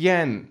array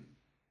again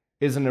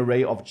is an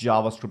array of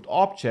JavaScript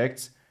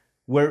objects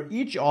where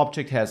each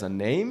object has a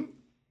name,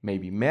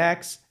 maybe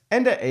Max,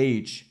 and an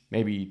age,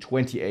 maybe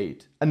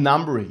 28. A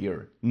number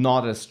here,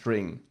 not a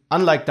string.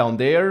 Unlike down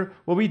there,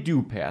 where we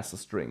do pass a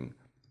string,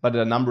 but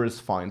a number is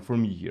fine for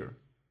me here.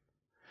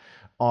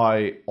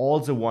 I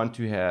also want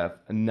to have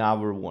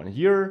another one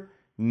here,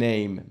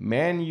 name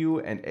menu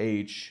and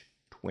age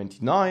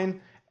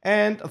 29,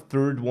 and a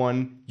third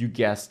one, you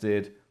guessed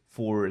it,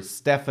 for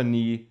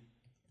Stephanie,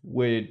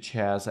 which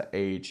has an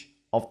age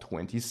of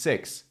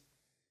 26.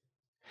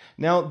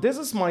 Now this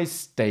is my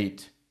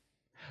state.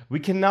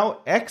 We can now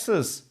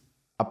access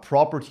a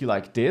property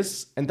like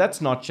this, and that's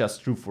not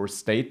just true for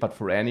state, but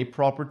for any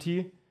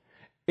property,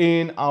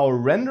 in our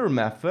render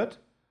method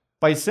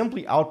by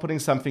simply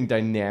outputting something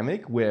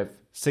dynamic with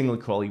single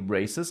curly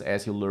braces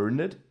as you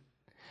learned it,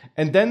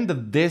 and then the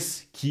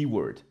this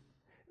keyword.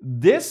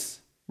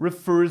 This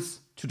refers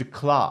to the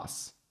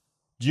class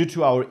due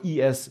to our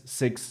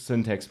ES6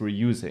 syntax we're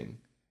using.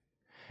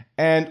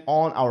 And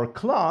on our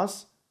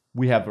class,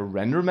 we have a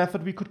render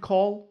method we could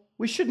call.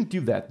 We shouldn't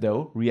do that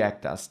though,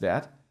 React does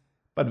that.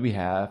 But we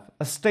have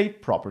a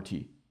state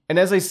property. And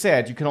as I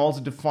said, you can also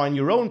define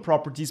your own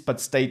properties,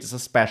 but state is a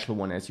special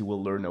one, as you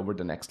will learn over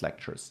the next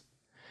lectures.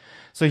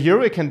 So here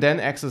we can then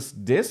access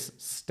this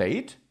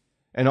state,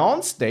 and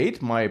on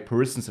state, my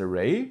persons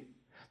array,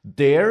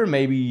 there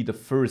may be the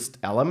first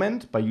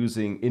element by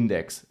using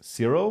index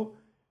 0,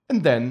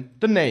 and then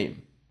the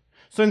name.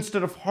 So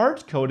instead of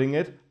hard coding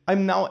it,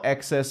 I'm now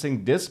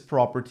accessing this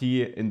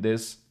property in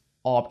this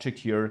object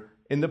here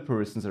in the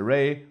persons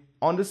array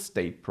on the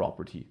state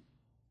property.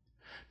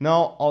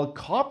 Now I'll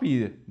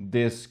copy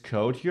this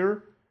code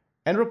here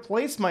and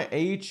replace my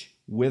age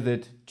with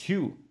it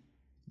too.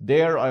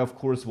 There I of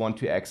course want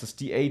to access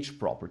the age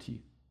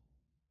property.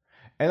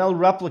 And I'll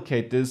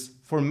replicate this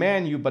for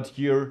menu, but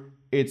here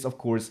it's of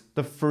course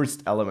the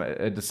first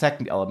element, the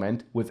second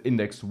element with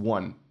index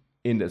 1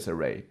 in this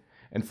array.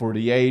 And for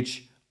the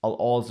age, I'll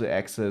also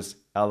access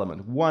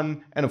element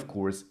 1 and of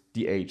course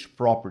the age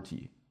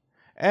property.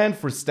 And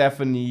for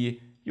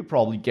Stephanie, you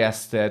probably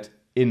guessed that,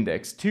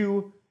 index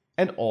 2,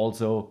 and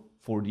also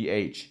for the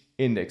age,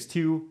 index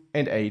 2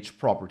 and age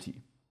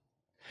property.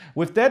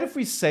 With that, if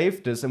we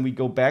save this and we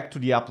go back to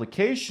the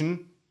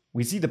application,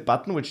 we see the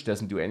button which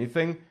doesn't do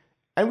anything,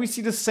 and we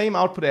see the same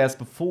output as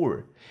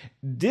before.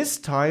 This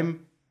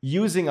time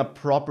using a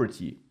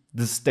property,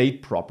 the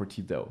state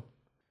property though.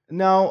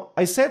 Now,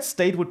 I said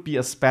state would be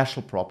a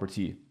special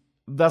property.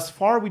 Thus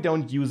far, we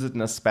don't use it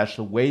in a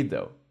special way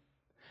though.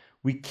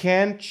 We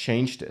can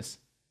change this.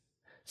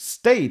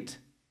 State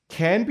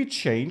can be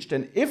changed,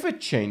 and if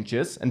it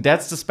changes, and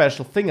that's the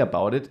special thing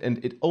about it,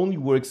 and it only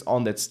works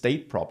on that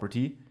state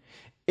property,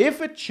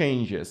 if it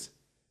changes,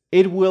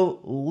 it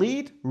will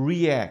lead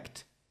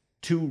React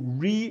to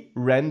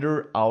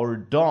re-render our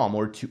DOM,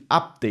 or to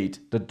update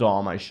the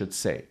DOM, I should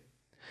say.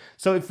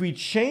 So if we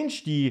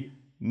change the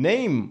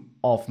name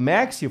of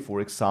Max here, for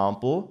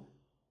example,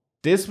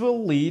 this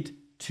will lead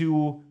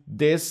to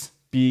this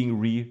being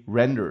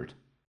re-rendered.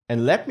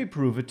 And let me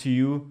prove it to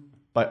you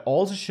by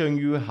also showing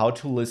you how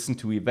to listen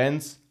to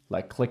events,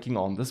 like clicking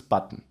on this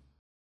button.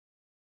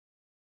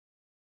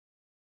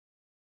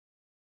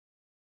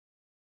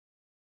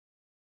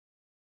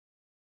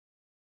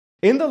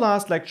 In the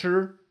last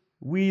lecture,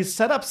 we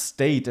set up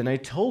state, and I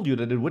told you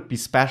that it would be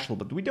special,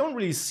 but we don't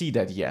really see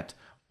that yet.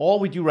 All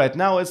we do right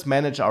now is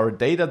manage our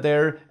data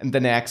there and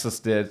then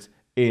access it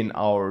in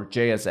our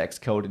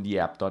JSX code in the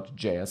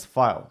app.js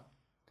file.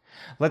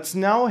 Let's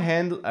now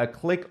handle a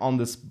click on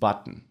this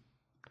button.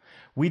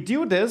 We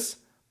do this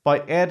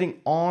by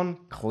adding on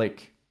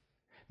click.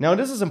 Now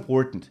this is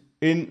important.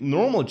 In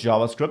normal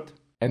JavaScript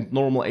and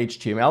normal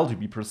HTML to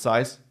be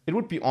precise, it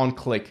would be on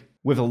click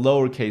with a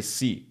lowercase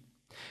c.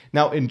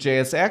 Now in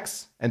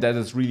JSX, and that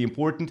is really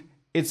important,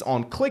 it's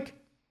on click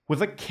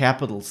with a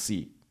capital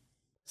C.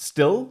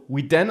 Still,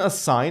 we then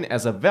assign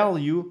as a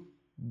value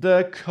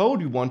the code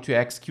we want to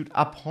execute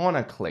upon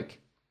a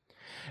click.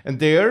 And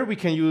there we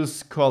can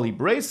use curly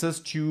braces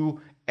to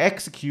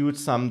execute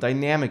some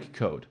dynamic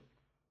code.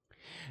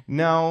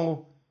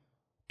 Now,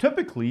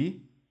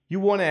 typically, you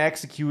want to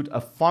execute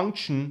a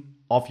function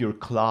of your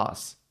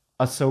class,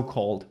 a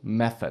so-called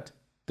method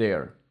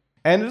there.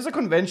 And there's a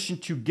convention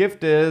to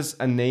give this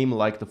a name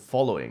like the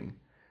following.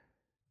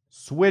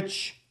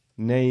 Switch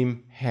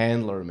name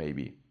handler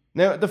maybe.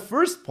 Now the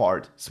first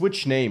part,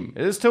 switch name,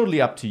 is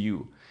totally up to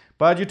you.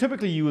 But you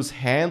typically use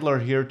handler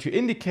here to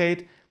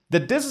indicate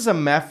that this is a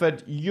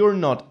method you're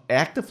not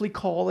actively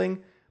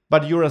calling,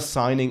 but you're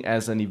assigning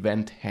as an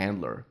event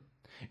handler.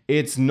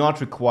 It's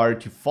not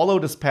required to follow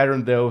this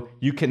pattern though.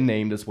 You can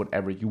name this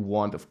whatever you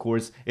want, of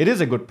course. It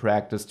is a good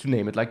practice to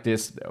name it like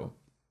this though.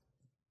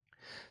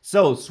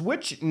 So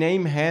switch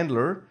name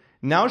handler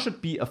now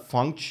should be a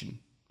function.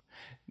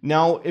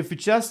 Now if we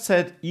just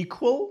said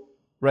equal,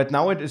 right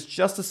now it is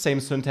just the same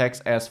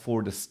syntax as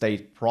for the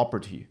state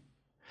property.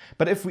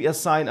 But if we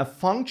assign a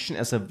function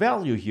as a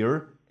value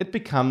here, it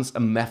becomes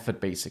a method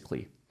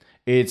basically.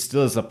 It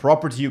still is a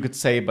property you could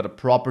say, but a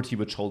property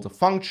which holds a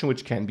function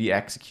which can be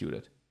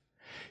executed.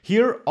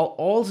 Here I'll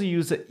also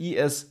use the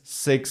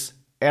ES6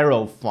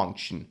 arrow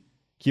function.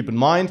 Keep in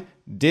mind,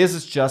 this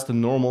is just a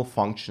normal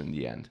function in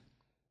the end.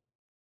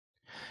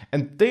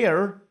 And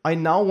there, I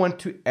now want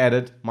to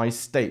edit my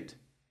state.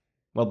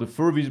 Well,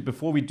 before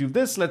we do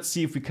this, let's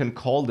see if we can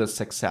call this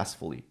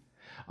successfully.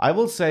 I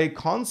will say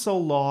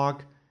console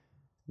log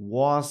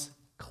was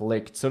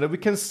clicked so that we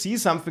can see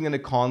something in the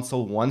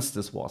console once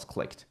this was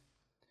clicked.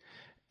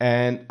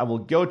 And I will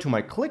go to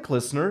my click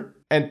listener,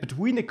 and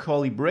between the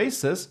curly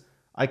braces,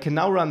 I can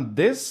now run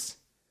this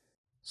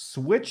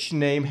switch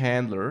name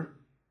handler,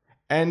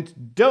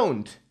 and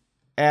don't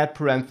add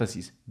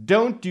parentheses.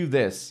 Don't do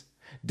this.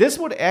 This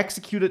would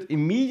execute it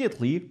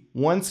immediately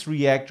once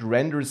React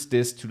renders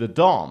this to the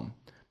DOM,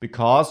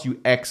 because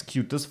you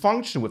execute this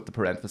function with the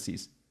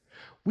parentheses.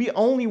 We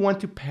only want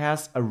to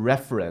pass a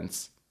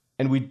reference,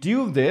 and we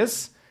do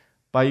this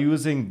by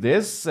using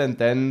this and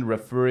then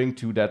referring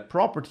to that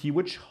property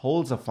which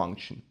holds a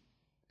function.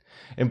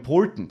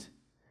 Important,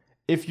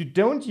 if you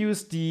don't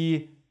use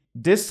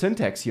this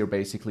syntax here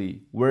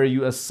basically, where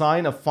you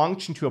assign a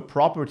function to a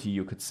property,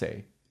 you could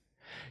say,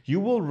 you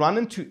will run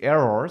into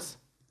errors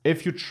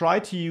if you try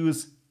to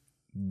use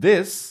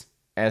this,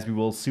 as we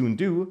will soon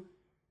do,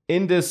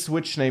 in this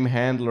switch name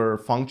handler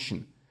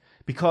function,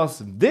 because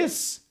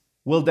this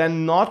will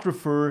then not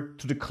refer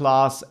to the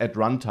class at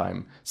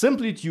runtime,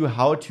 simply due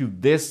how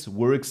this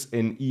works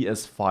in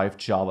ES5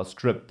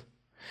 JavaScript.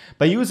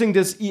 By using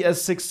this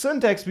ES6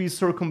 syntax, we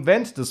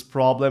circumvent this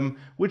problem,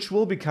 which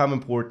will become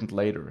important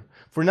later.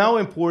 For now,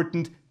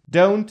 important,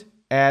 don't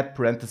add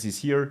parentheses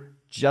here,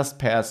 just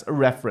pass a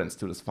reference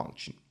to this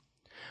function.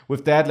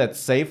 With that, let's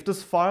save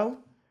this file,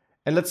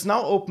 and let's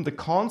now open the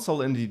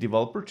console in the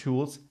developer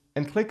tools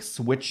and click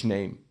switch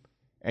name.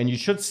 And you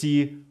should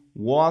see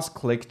was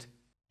clicked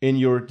in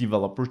your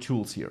developer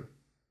tools here.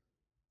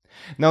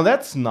 Now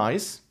that's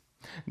nice.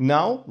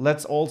 Now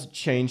let's also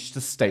change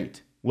the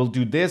state. We'll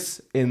do this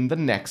in the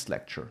next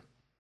lecture.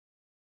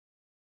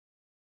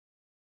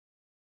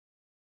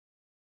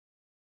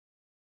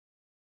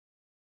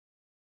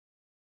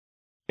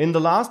 In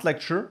the last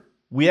lecture,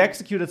 we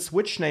executed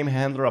switch name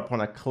handler upon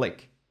a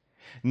click.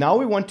 Now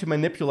we want to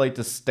manipulate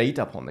the state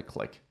upon the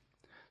click.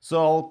 So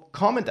I'll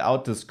comment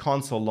out this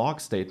console log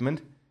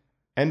statement,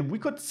 and we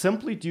could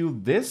simply do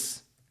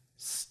this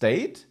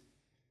state,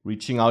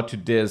 reaching out to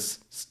this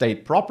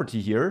state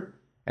property here.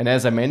 And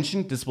as I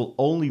mentioned, this will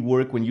only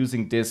work when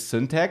using this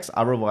syntax.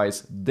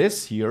 Otherwise,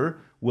 this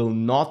here will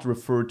not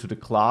refer to the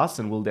class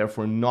and will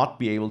therefore not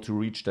be able to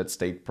reach that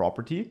state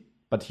property.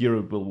 But here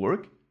it will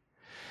work.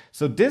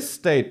 So this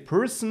state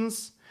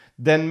persons,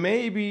 then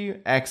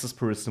maybe access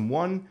person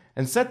 1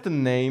 and set the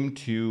name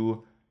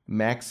to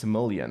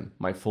Maximilian,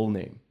 my full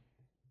name.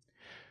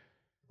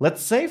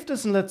 Let's save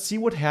this and let's see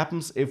what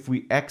happens if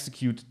we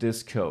execute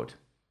this code.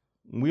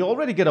 We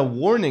already get a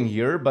warning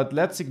here, but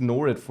let's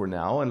ignore it for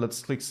now and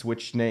let's click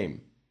switch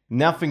name.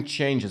 Nothing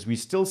changes, we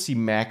still see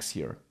Max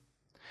here.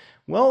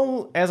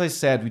 Well, as I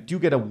said, we do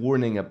get a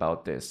warning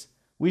about this.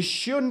 We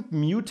shouldn't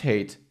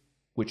mutate,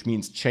 which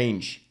means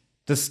change,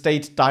 the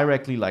state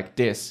directly like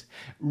this.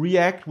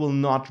 React will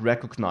not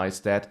recognize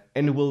that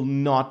and will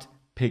not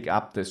pick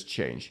up this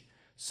change.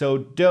 So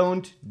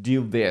don't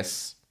do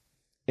this.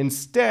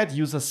 Instead,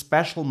 use a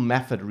special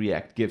method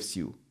React gives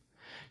you.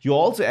 You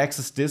also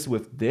access this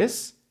with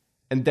this,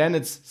 and then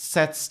it's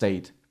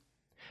setState.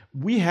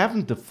 We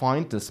haven't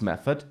defined this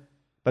method,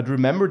 but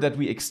remember that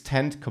we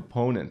extend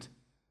component.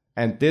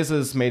 And this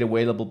is made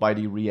available by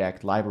the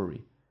React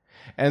library.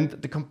 And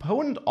the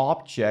component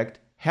object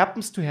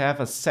happens to have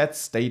a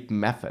setState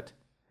method.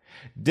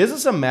 This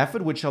is a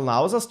method which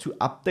allows us to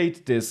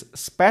update this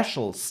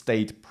special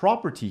state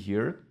property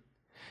here,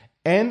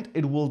 and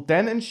it will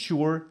then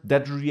ensure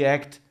that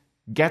React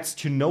gets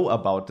to know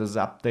about this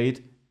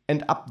update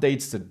and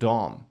updates the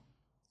DOM.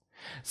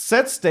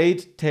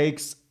 setState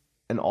takes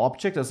an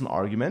object as an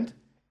argument,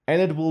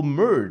 and it will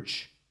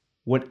merge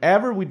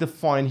whatever we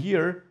define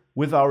here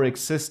with our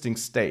existing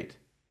state.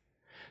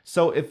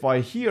 So if I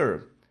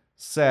here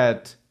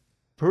set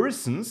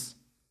persons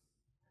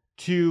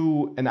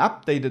to an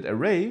updated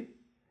array,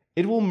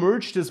 it will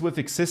merge this with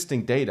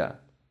existing data.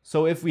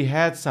 So if we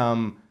had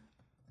some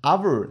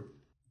other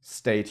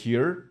state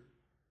here,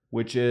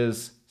 which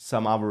is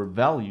some other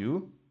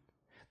value,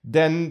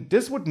 then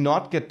this would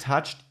not get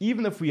touched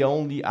even if we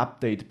only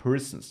update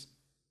persons.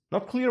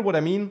 Not clear what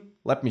I mean?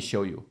 Let me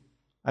show you.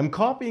 I'm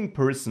copying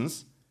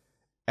persons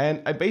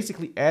and I'm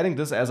basically adding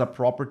this as a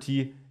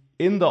property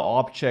in the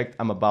object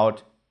I'm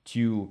about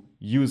to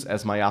use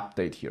as my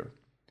update here.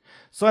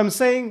 So I'm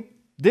saying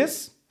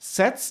this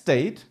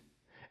setState,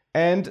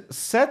 and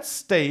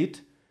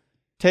setState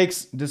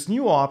takes this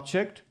new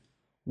object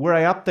where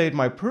I update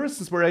my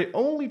persons, where I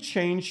only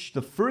change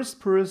the first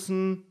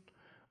person,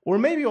 or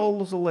maybe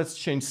also let's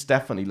change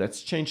Stephanie.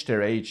 Let's change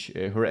their age,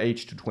 her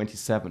age to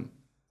 27.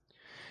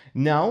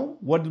 Now,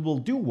 what it will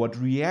do, what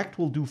React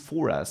will do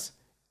for us,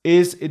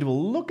 is it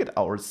will look at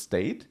our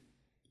state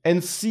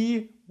and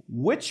see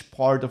which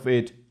part of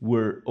it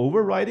we're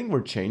overriding,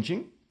 we're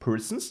changing,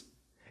 persons.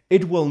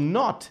 It will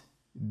not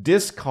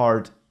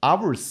discard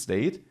our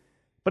state,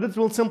 but it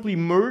will simply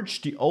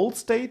merge the old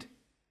state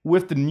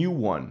with the new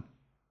one.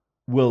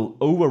 We'll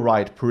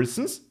override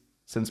persons,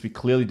 since we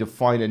clearly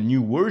define a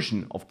new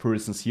version of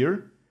persons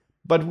here,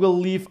 but we'll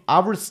leave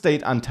our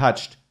state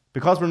untouched,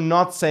 because we're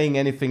not saying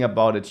anything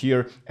about it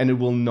here and it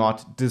will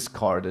not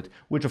discard it,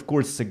 which of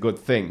course is a good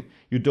thing.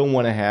 You don't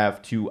want to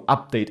have to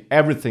update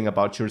everything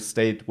about your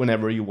state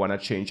whenever you want to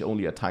change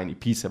only a tiny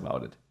piece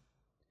about it.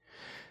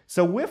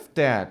 So with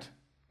that,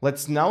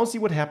 let's now see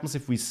what happens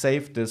if we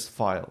save this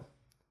file.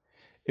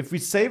 If we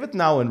save it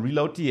now and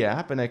reload the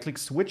app and I click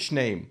switch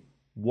name,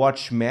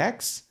 watch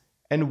Max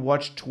and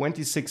watch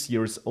 26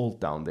 years old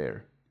down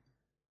there.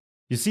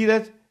 You see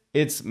that?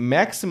 It's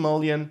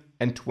Maximilian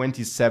and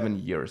 27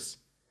 years.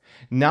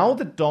 Now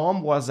the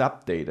DOM was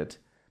updated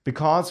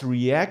because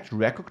React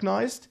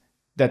recognized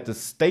that the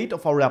state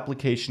of our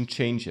application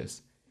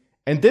changes.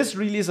 And this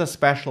really is a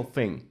special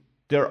thing.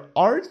 There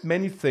aren't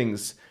many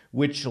things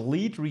which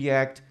lead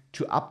React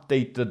to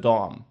update the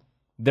DOM.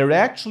 There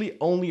actually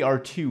only are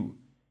two: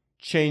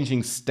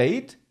 changing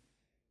state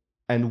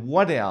and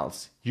what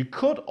else? You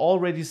could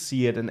already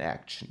see it in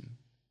action.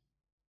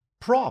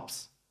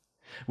 Props.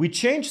 We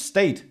change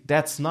state,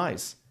 that's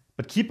nice,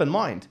 but keep in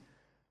mind,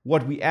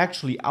 what we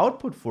actually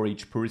output for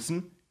each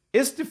person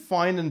is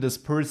defined in this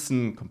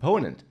person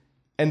component.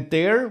 And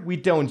there we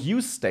don't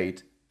use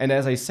state, and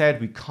as I said,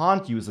 we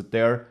can't use it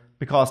there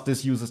because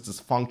this uses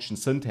this function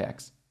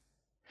syntax.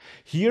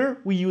 Here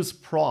we use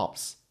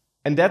props,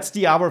 and that's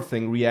the other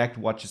thing React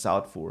watches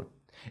out for.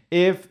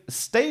 If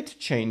state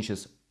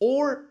changes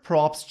or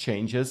props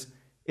changes,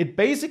 it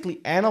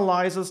basically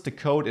analyzes the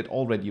code it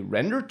already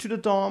rendered to the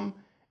DOM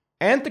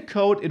and the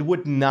code it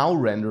would now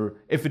render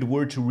if it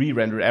were to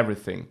re-render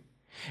everything.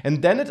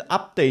 And then it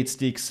updates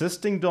the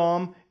existing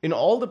DOM in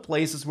all the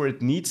places where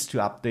it needs to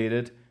update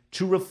it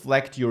to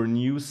reflect your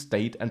new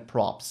state and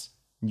props.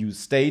 New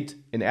state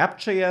in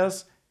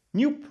app.js,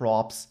 new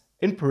props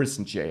in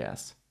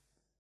person.js.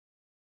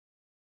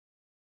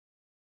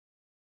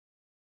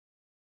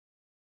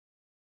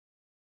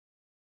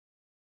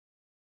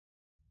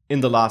 In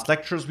the last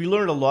lectures, we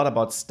learned a lot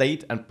about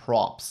state and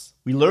props.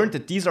 We learned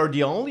that these are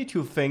the only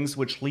two things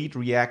which lead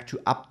React to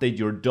update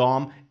your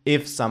DOM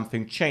if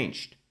something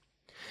changed.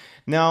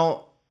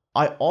 Now,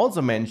 I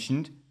also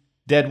mentioned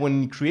that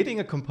when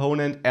creating a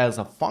component as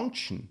a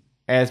function,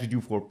 as we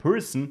do for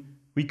person,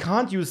 we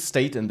can't use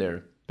state in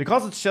there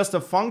because it's just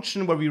a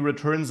function where we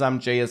return some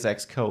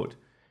JSX code.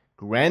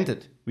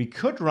 Granted, we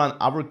could run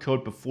other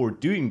code before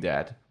doing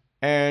that,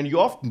 and you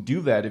often do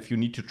that if you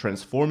need to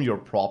transform your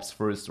props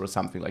first or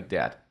something like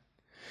that.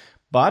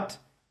 But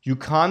you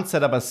can't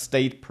set up a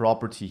state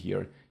property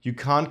here. You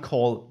can't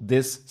call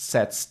this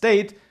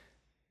setState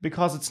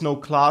because it's no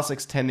class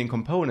extending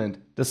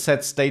component. The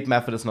setState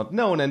method is not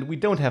known and we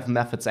don't have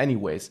methods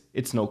anyways.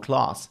 It's no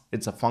class,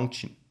 it's a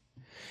function.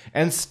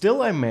 And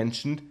still I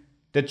mentioned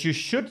that you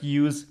should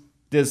use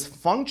this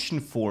function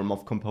form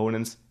of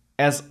components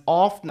as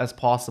often as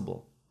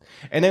possible.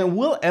 And I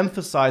will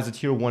emphasize it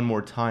here one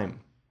more time.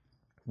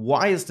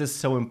 Why is this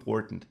so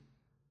important?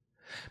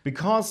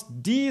 Because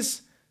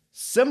these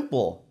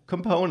simple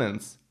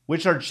components,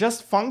 which are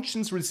just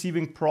functions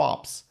receiving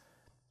props,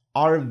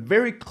 are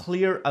very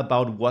clear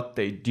about what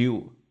they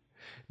do.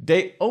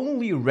 They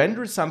only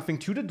render something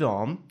to the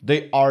DOM,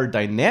 they are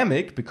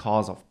dynamic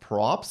because of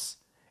props,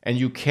 and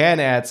you can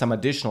add some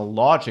additional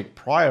logic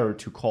prior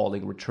to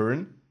calling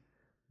return.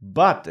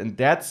 But, and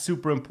that's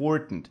super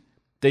important,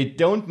 they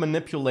don't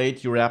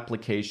manipulate your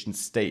application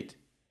state.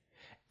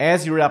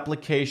 As your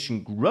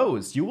application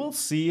grows, you will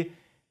see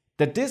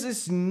that this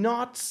is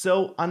not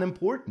so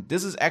unimportant.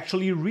 This is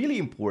actually really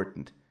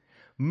important.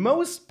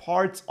 Most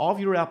parts of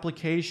your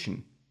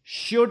application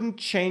shouldn't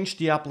change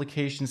the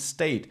application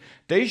state.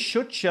 They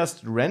should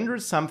just render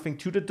something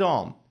to the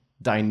DOM.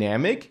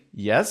 Dynamic,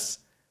 yes,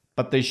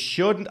 but they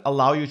shouldn't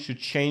allow you to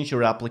change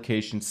your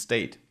application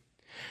state.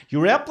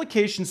 Your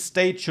application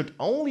state should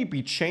only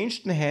be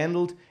changed and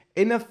handled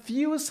in a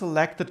few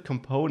selected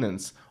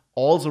components,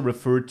 also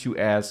referred to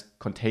as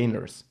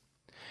containers.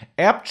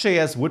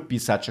 App.js would be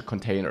such a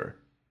container.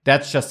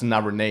 That's just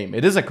another name.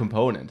 It is a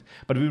component,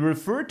 but we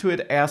refer to it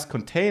as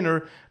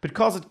container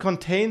because it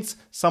contains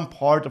some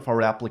part of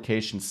our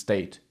application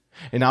state.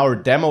 In our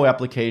demo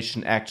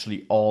application,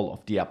 actually all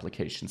of the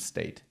application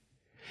state.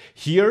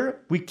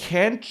 Here, we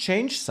can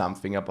change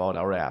something about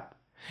our app.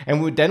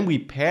 And then we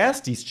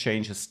pass these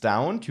changes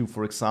down to,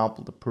 for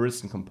example, the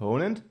person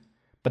component.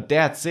 But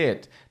that's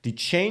it. The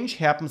change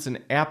happens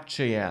in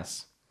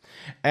app.js.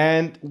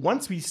 And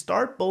once we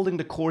start building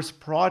the course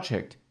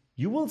project,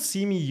 you will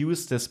see me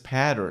use this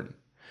pattern.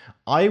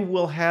 I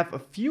will have a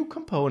few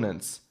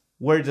components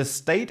where the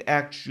state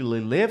actually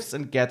lives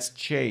and gets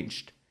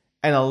changed,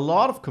 and a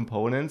lot of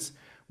components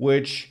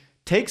which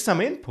take some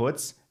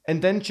inputs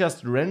and then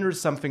just render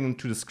something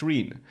into the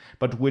screen,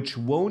 but which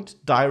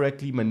won't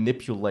directly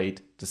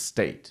manipulate the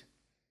state.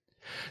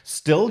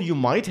 Still, you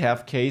might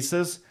have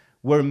cases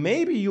where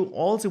maybe you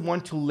also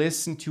want to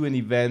listen to an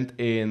event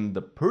in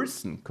the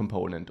person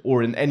component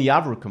or in any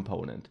other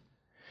component.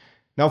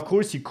 Now, of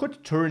course, you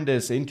could turn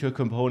this into a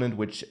component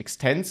which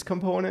extends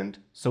component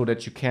so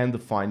that you can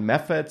define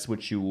methods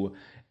which you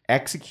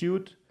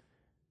execute.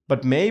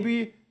 But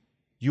maybe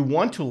you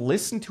want to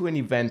listen to an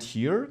event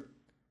here,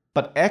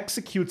 but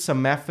execute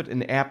some method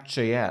in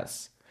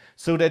app.js.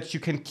 so that you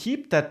can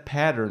keep that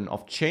pattern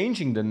of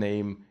changing the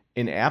name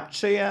in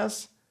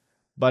app.js,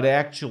 but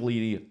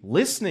actually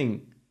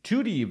listening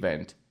to the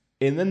event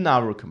in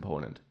another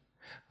component.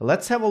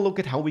 Let's have a look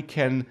at how we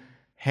can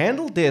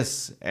handle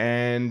this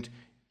and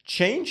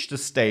change the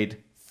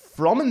state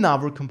from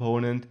another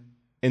component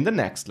in the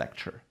next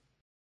lecture.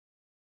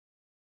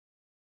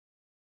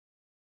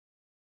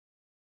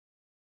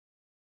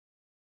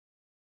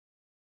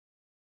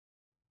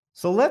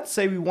 So let's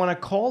say we want to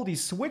call the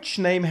switch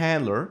name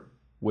handler,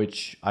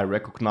 which I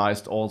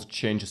recognized also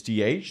changes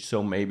the age,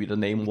 so maybe the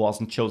name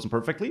wasn't chosen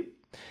perfectly.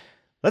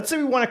 Let's say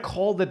we want to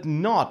call that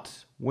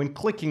not when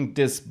clicking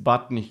this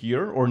button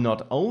here, or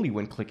not only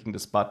when clicking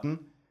this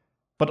button,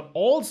 but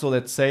also,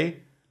 let's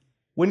say,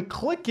 when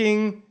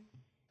clicking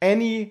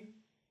any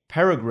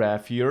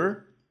paragraph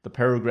here, the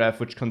paragraph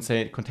which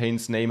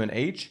contains name and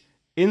age,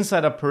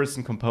 inside a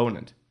person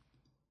component.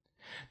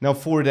 Now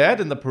for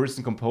that, in the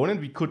person component,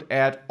 we could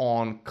add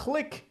on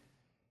click,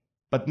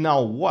 but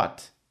now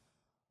what?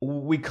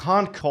 We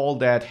can't call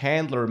that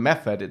handler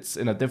method, it's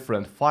in a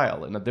different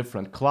file, in a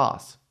different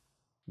class.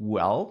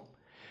 Well,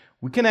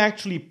 we can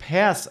actually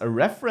pass a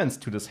reference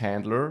to this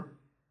handler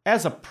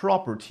as a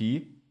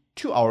property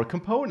to our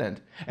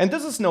component. And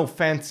this is no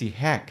fancy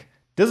hack.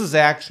 This is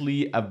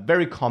actually a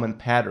very common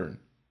pattern.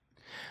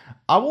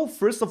 I will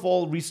first of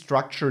all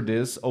restructure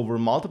this over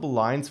multiple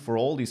lines for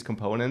all these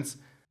components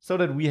so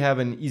that we have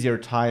an easier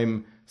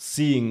time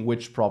seeing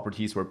which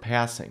properties we're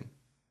passing.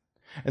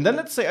 And then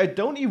let's say I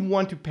don't even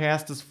want to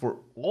pass this for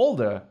all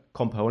the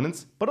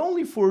components, but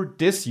only for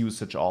this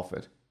usage of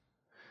it.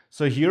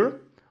 So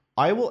here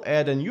I will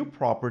add a new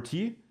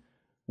property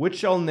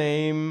which I'll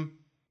name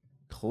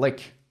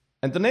click.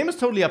 And the name is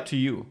totally up to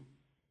you.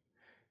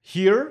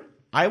 Here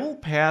I will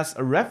pass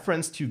a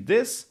reference to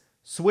this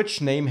switch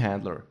name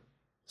handler.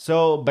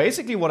 So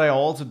basically what I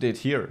also did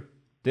here,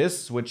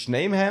 this switch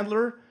name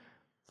handler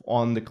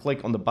on the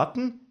click on the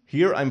button,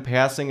 here I'm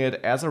passing it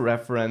as a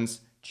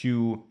reference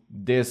to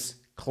this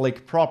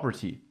click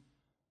property.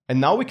 And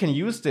now we can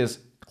use this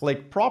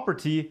click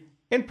property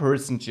in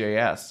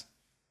person.js.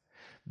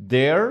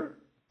 There,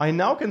 I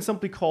now can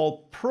simply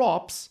call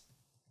props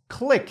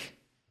click,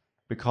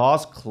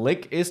 because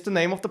click is the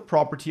name of the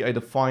property I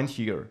defined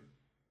here.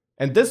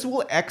 And this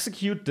will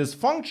execute this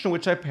function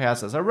which I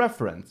pass as a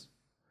reference.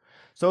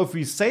 So if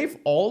we save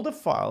all the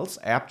files,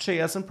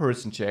 app.js and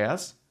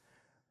person.js,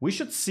 we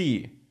should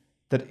see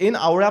that in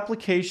our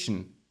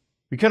application,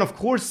 we can of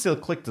course still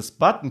click this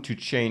button to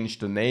change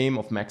the name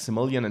of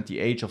Maximilian and the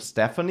age of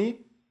Stephanie.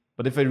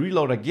 But if I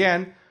reload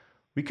again,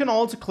 we can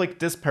also click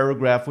this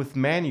paragraph with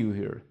menu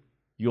here.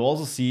 You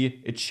also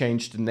see it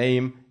changed the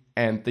name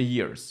and the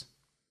years.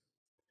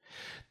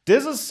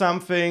 This is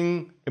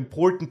something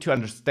important to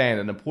understand,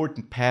 an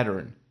important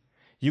pattern.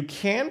 You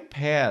can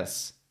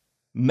pass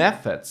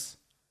methods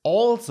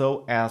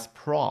also as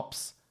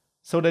props,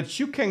 so that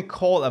you can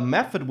call a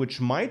method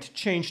which might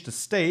change the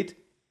state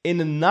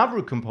in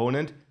another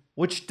component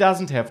which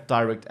doesn't have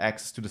direct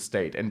access to the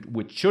state and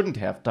which shouldn't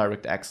have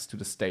direct access to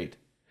the state.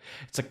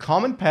 It's a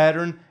common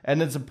pattern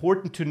and it's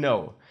important to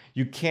know.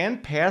 You can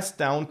pass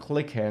down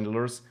click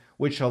handlers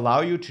which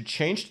allow you to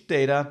change the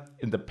data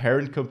in the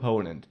parent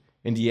component,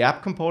 in the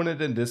app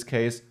component in this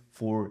case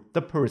for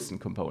the person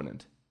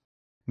component.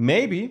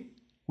 Maybe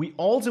we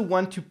also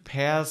want to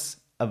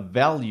pass a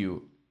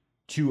value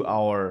to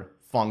our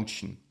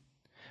function.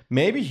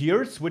 Maybe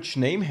here switch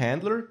name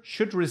handler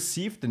should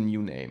receive the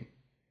new name.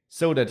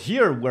 So that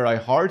here where I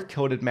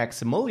hard-coded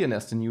Maximilian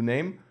as the new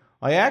name,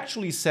 I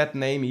actually set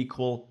name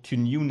equal to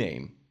new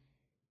name.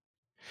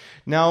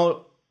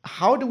 Now,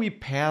 how do we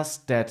pass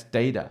that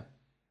data?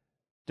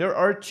 There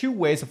are two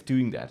ways of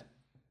doing that.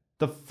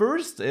 The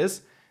first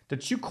is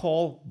that you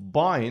call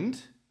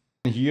bind.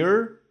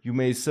 Here you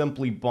may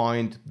simply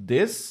bind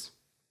this.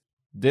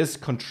 This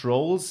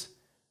controls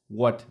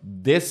what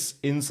this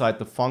inside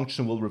the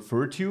function will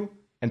refer to.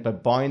 And by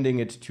binding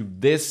it to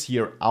this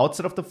here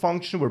outside of the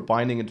function, we're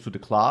binding it to the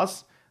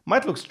class.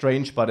 Might look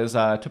strange, but is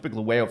a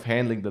typical way of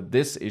handling the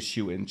this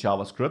issue in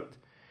JavaScript.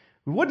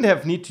 We wouldn't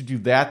have need to do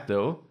that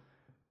though,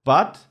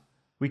 but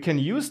we can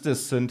use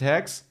this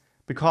syntax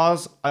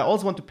because I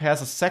also want to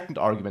pass a second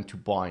argument to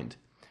bind.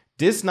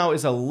 This now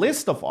is a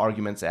list of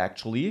arguments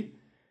actually,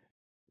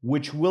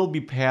 which will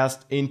be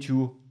passed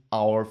into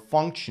our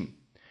function.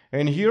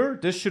 And here,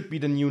 this should be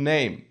the new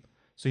name.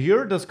 So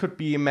here, this could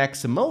be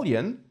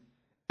Maximilian.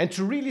 And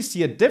to really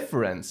see a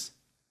difference,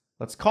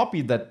 let's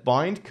copy that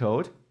bind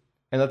code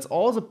and let's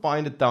also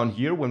bind it down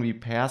here when we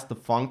pass the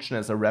function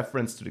as a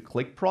reference to the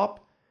click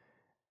prop.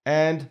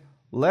 And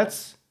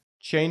let's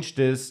change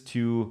this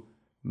to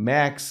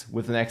max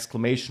with an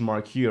exclamation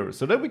mark here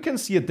so that we can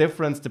see a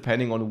difference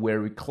depending on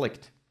where we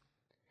clicked.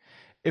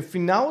 If we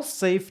now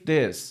save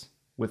this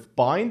with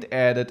bind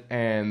added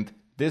and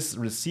this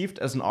received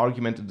as an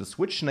argument in the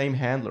switch name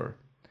handler,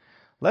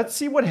 let's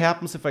see what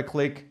happens if I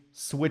click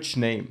switch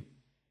name.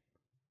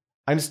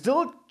 I'm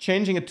still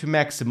changing it to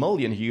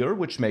Maximilian here,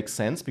 which makes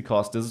sense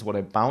because this is what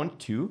I bound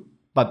to,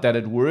 but that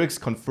it works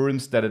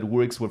confirms that it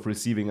works with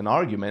receiving an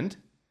argument.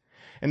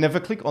 And if I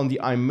click on the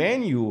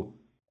imenu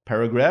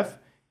paragraph,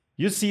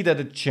 you see that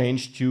it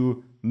changed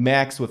to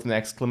max with an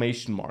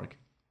exclamation mark.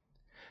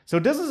 So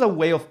this is a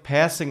way of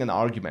passing an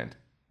argument.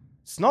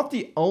 It's not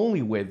the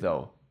only way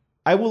though.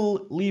 I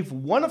will leave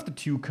one of the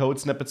two code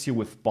snippets here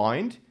with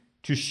bind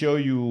to show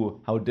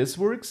you how this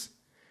works.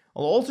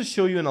 I'll also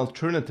show you an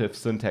alternative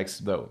syntax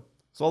though.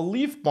 So I'll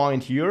leave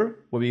bind here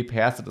where we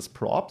pass it as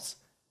props,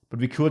 but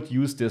we could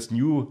use this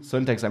new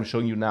syntax I'm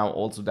showing you now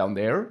also down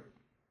there.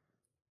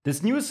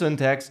 This new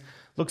syntax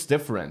looks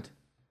different.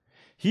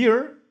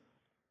 Here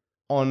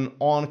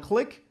on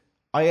click,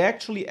 I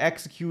actually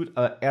execute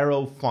an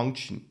arrow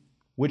function,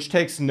 which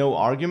takes no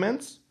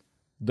arguments,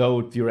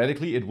 though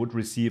theoretically it would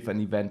receive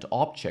an event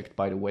object,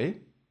 by the way,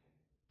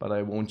 but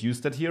I won't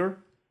use that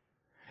here.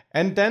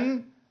 And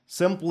then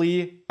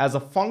simply as a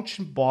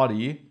function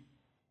body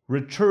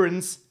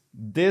returns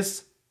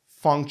this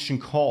function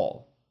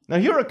call. Now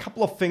here are a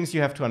couple of things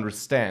you have to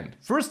understand.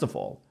 First of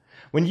all,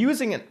 when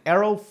using an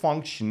arrow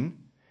function,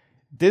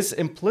 this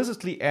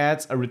implicitly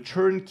adds a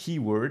return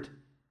keyword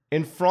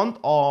in front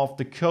of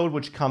the code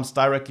which comes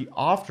directly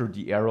after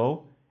the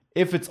arrow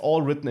if it's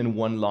all written in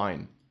one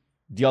line.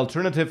 The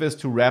alternative is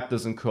to wrap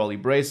this in curly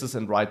braces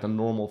and write a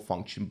normal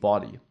function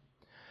body.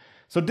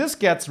 So this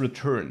gets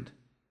returned.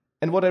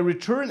 And what I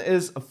return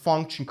is a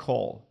function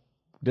call.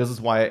 This is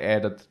why I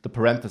added the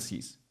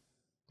parentheses.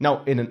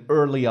 Now, in an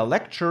earlier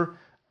lecture,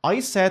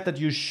 I said that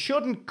you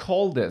shouldn't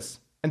call this,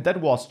 and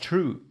that was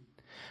true.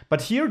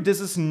 But here,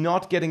 this is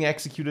not getting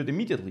executed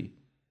immediately.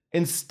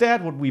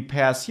 Instead, what we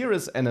pass here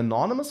is an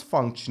anonymous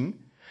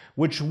function,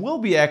 which will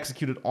be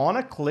executed on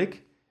a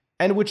click,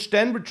 and which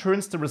then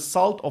returns the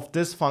result of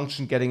this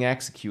function getting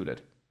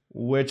executed,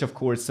 which of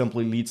course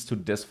simply leads to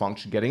this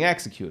function getting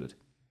executed.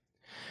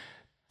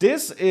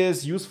 This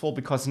is useful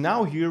because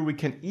now here we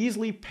can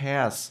easily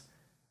pass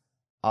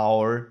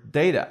our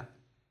data,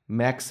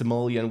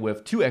 Maximilian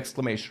with 2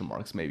 exclamation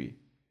marks maybe.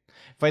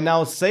 If I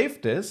now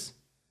save this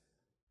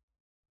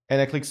and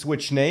I click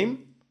switch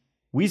name,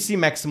 we see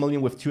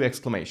Maximilian with 2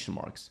 exclamation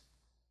marks.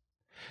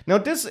 Now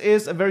this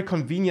is a very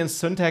convenient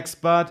syntax,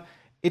 but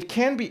it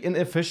can be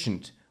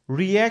inefficient.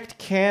 React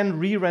can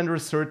re-render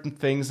certain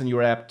things in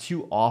your app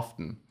too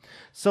often.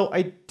 So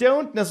I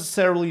don't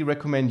necessarily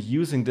recommend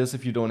using this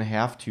if you don't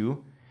have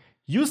to.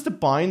 Use the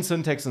bind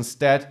syntax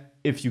instead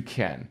if you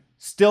can.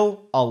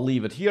 Still, I'll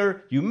leave it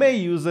here. You may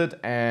use it,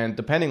 and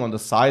depending on the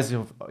size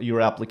of your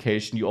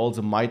application, you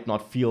also might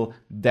not feel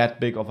that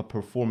big of a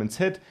performance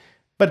hit,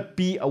 but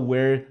be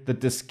aware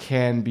that this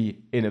can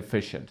be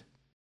inefficient.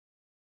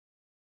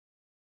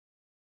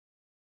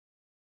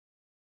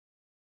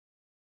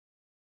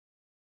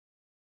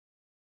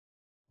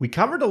 We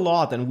covered a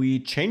lot and we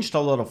changed a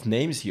lot of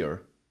names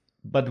here,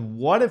 but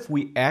what if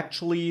we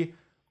actually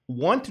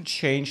want to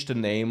change the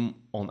name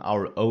on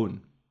our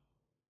own?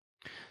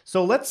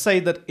 So let's say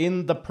that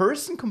in the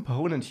person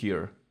component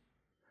here,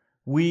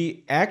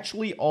 we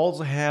actually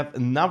also have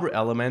another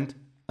element,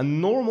 a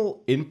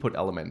normal input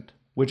element,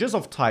 which is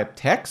of type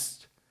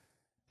text,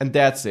 and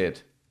that's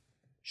it.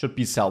 Should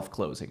be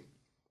self-closing.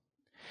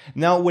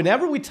 Now,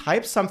 whenever we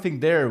type something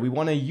there, we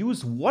want to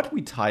use what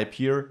we type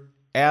here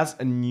as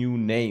a new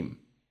name.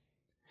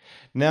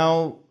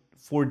 Now,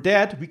 for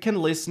that, we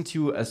can listen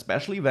to a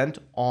special event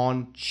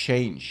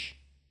onChange.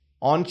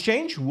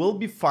 OnChange will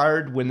be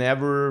fired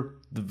whenever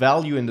the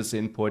value in this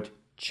input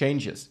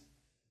changes.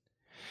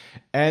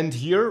 And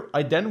here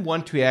I then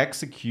want to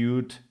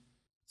execute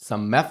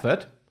some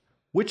method,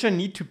 which I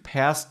need to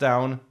pass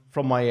down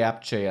from my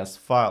app.js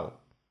file.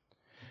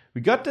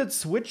 We got that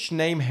switch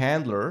name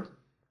handler,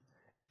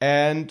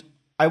 and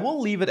I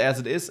will leave it as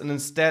it is and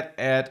instead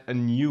add a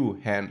new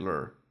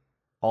handler.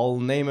 I'll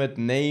name it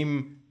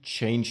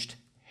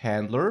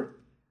nameChangedHandler.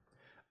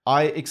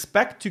 I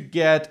expect to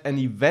get an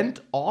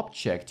event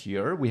object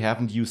here. We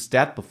haven't used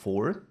that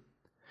before.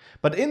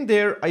 But in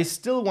there, I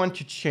still want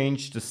to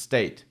change the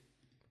state.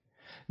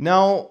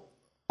 Now,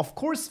 of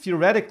course,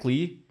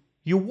 theoretically,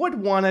 you would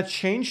want to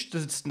change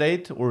the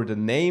state or the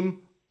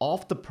name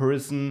of the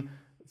person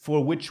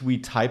for which we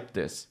typed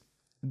this.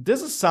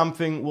 This is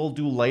something we'll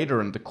do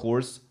later in the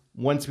course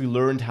once we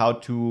learned how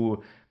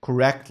to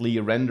correctly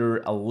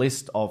render a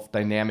list of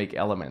dynamic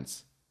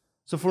elements.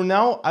 So for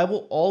now, I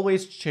will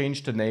always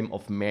change the name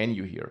of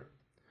Manu here.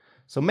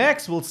 So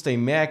Max will stay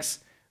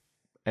Max,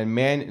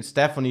 and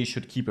Stephanie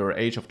should keep her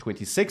age of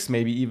 26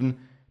 maybe even,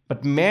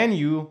 but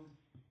Manu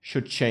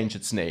should change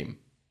its name,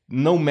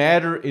 no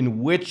matter in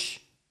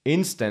which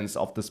instance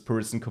of this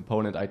person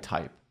component I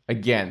type.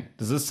 Again,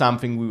 this is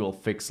something we will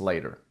fix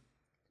later.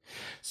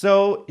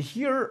 So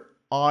here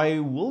I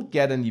will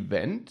get an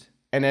event,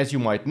 and as you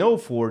might know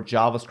for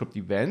JavaScript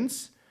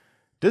events,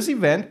 this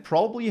event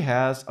probably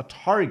has a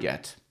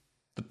target.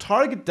 The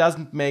target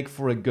doesn't make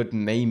for a good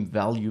name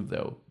value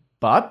though,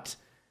 but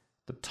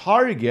the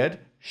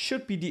target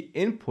should be the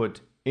input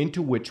into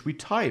which we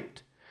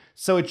typed.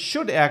 So it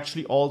should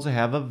actually also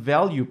have a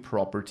value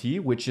property,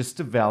 which is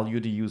the value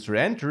the user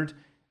entered,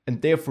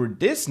 and therefore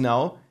this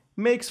now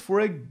makes for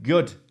a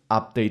good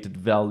updated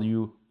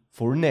value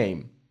for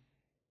name.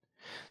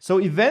 So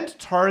event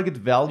target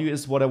value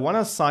is what I want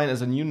to assign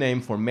as a new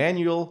name for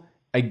Manuel,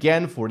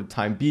 Again, for the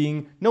time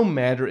being, no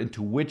matter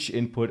into which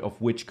input of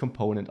which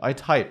component I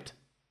typed.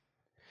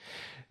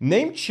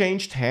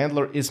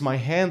 NameChangedHandler is my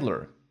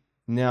handler.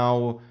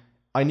 Now,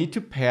 I need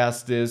to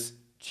pass this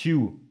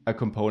to a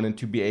component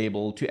to be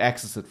able to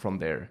access it from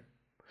there.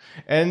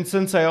 And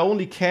since I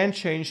only can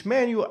change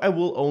menu, I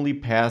will only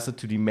pass it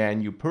to the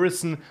menu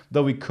person,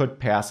 though we could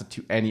pass it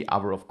to any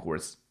other, of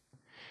course.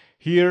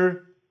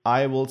 Here,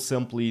 I will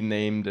simply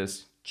name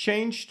this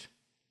changed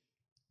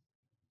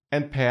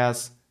and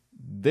pass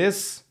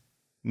this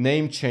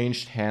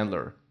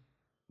NameChangedHandler,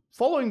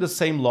 following the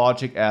same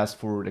logic as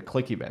for the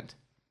click event.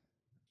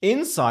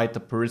 Inside the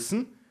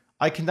person,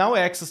 I can now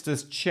access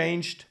this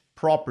changed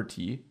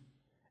property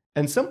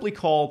and simply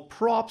call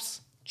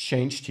props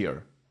changed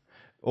here.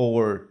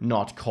 Or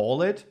not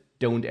call it,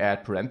 don't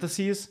add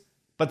parentheses,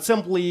 but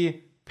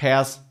simply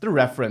pass the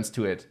reference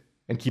to it.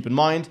 And keep in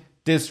mind,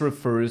 this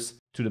refers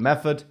to the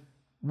method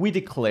we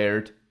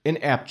declared in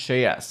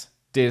app.js,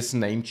 this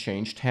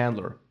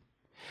NameChangedHandler.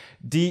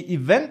 The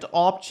event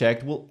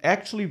object will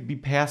actually be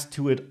passed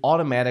to it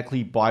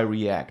automatically by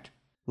React,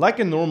 like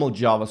a normal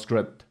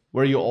JavaScript,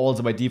 where you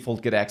also by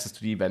default get access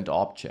to the event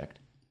object.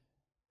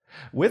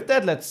 With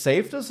that, let's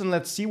save this and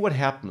let's see what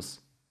happens.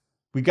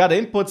 We got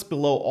inputs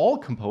below all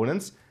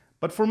components,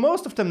 but for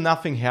most of them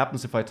nothing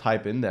happens if I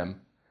type in them.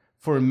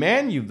 For a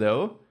menu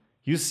though,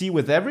 you see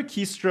with every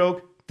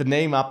keystroke the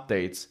name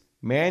updates,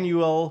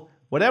 manual,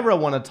 whatever I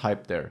want to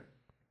type there.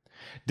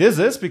 This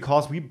is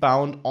because we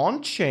bound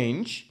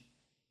onChange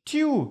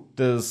to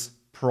this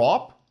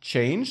prop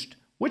changed,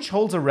 which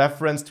holds a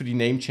reference to the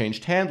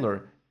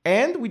NameChangedHandler,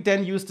 and we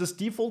then use this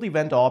default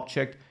event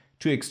object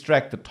to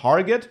extract the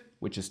target,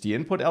 which is the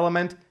input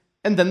element,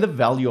 and then the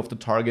value of the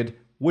target,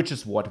 which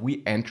is what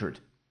we entered.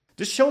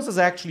 This shows us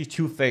actually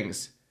two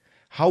things.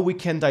 How we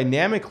can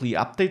dynamically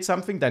update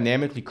something,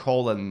 dynamically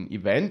call an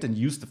event and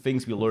use the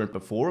things we learned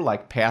before,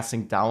 like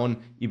passing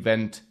down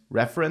event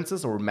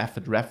references or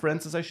method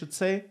references, I should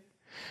say.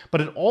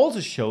 But it also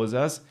shows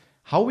us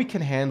how we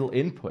can handle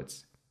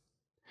inputs.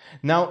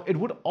 Now, it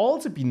would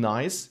also be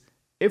nice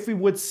if we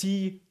would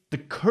see the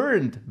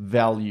current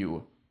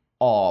value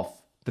of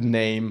the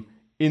name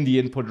in the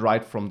input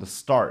right from the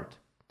start.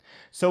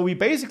 So we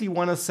basically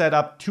want to set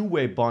up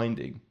two-way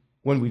binding.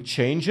 When we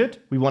change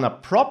it, we want to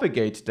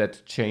propagate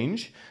that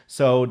change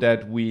so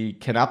that we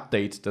can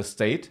update the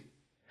state.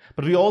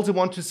 But we also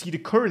want to see the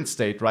current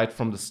state right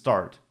from the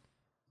start.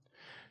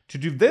 To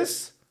do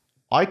this,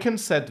 I can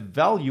set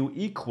value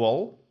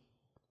equal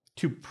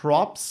to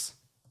props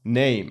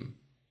name.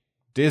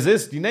 This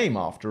is the name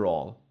after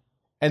all.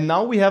 And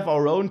now we have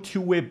our own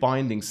two-way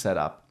binding set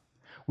up.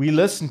 We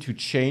listen to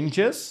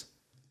changes,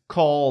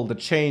 call the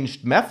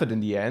changed method in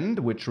the end,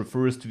 which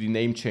refers to the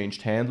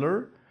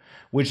NameChangedHandler,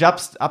 which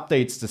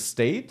updates the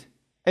state,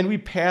 and we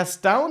pass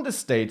down the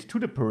state to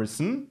the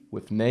person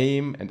with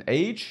name and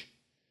age,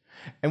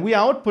 and we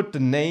output the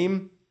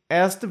name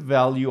as the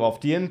value of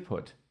the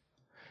input.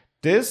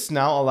 This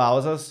now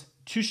allows us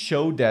to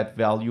show that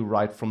value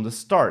right from the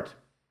start.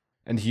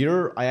 And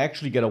here I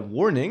actually get a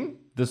warning.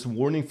 This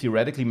warning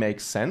theoretically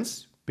makes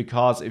sense,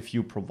 because if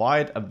you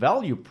provide a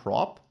value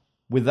prop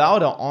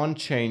without an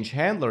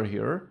onChangedHandler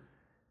here,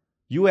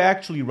 you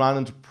actually run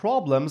into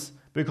problems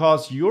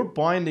because you're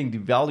binding the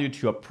value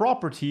to a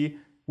property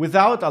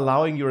without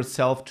allowing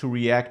yourself to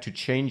react to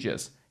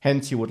changes.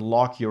 Hence, you would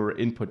lock your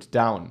input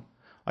down.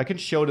 I can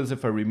show this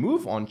if I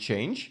remove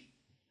onChange.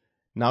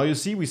 Now you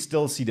see we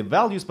still see the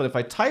values, but if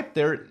I type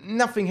there,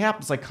 nothing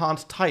happens. I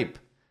can't type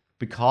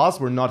because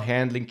we're not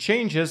handling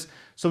changes.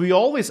 So we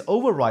always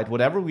override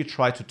whatever we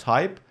try to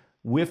type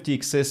with the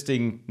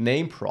existing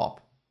name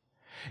prop.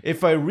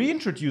 If I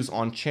reintroduce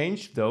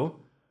onChange though,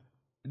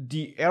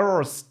 the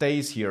error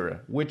stays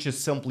here, which is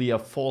simply a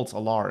false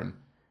alarm.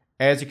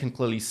 As you can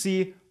clearly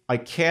see, I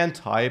can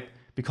type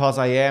because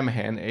I am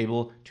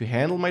able to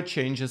handle my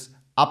changes,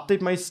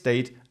 update my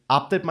state,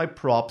 update my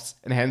props,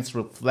 and hence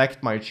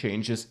reflect my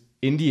changes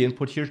in the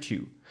input here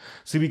too.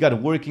 So we got a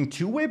working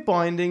two-way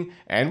binding,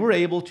 and we're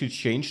able to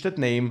change that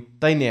name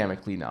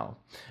dynamically now.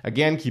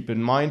 Again, keep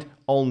in mind,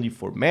 only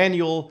for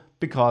manual,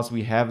 because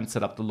we haven't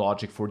set up the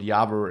logic for the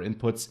other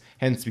inputs,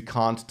 hence we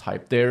can't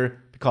type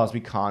there, because we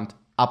can't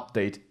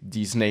update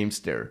these names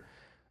there.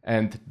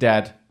 And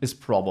that is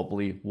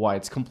probably why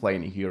it's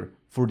complaining here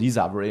for these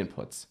other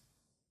inputs.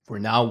 For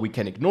now, we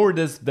can ignore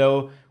this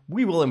though.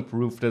 We will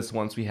improve this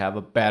once we have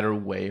a better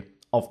way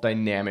of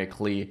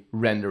dynamically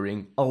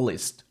rendering a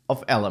list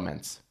of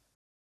elements.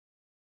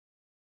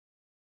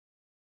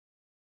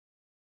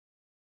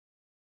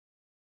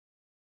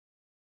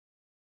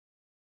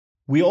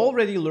 We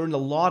already learned a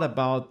lot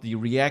about the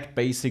React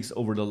basics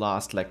over the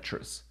last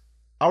lectures.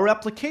 Our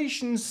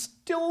application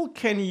still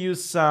can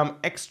use some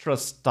extra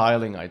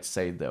styling, I'd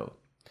say though.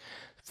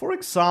 For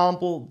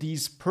example,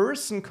 these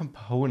person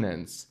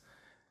components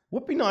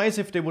would be nice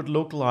if they would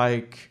look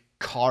like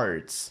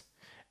cards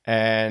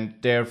and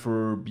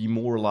therefore be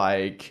more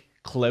like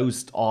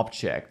closed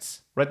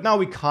objects. Right now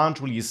we can't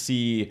really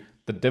see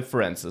the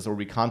differences, or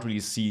we can't really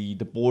see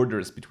the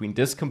borders between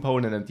this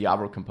component and the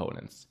other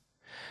components.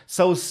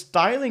 So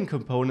styling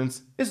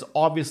components is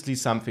obviously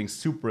something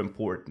super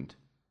important.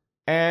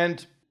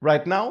 And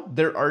right now,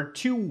 there are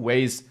two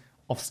ways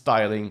of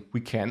styling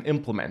we can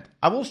implement.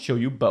 I will show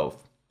you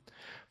both.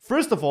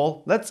 First of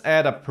all, let's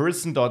add a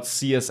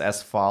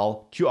person.css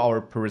file to our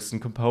person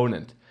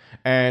component.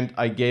 And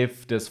I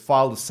gave this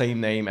file the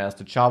same name as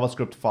the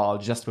JavaScript file,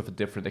 just with a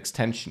different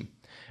extension.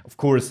 Of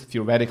course,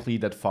 theoretically,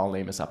 that file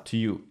name is up to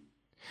you.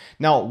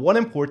 Now, one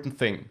important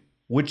thing,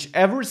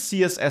 whichever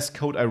CSS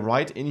code I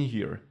write in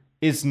here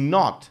is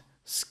not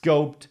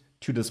scoped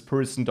to this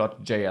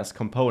person.js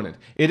component.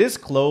 It is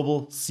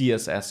global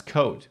CSS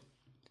code.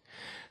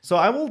 So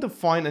I will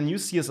define a new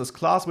CSS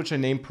class which I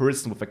name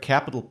person with a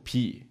capital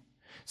P.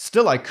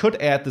 Still, I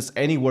could add this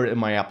anywhere in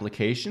my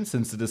application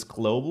since it is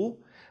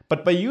global,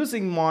 but by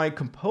using my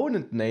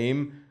component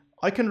name,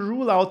 I can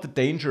rule out the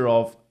danger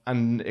of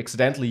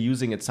accidentally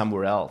using it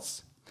somewhere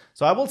else.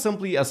 So I will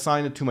simply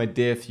assign it to my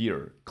div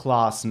here.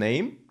 Class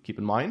name, keep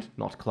in mind,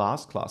 not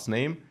class, class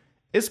name,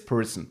 is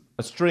person,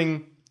 a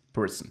string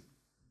person.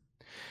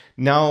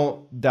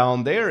 Now,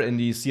 down there in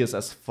the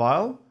CSS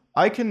file,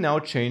 I can now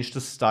change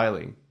the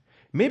styling.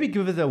 Maybe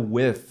give it a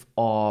width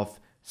of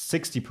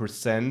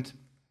 60%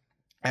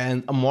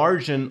 and a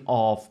margin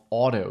of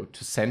auto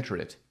to center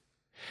it.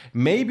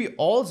 Maybe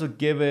also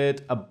give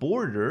it a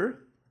border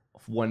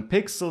of 1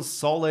 pixel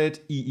solid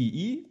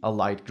EEE, a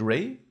light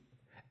gray,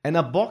 and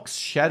a box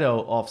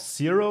shadow of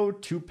 0,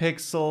 2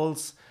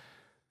 pixels,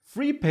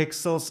 3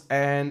 pixels,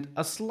 and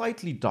a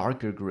slightly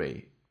darker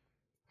gray.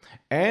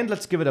 And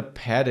let's give it a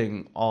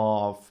padding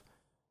of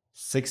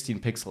 16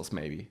 pixels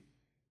maybe.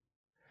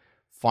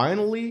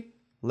 Finally,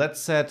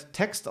 let's set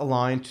text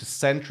align to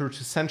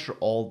center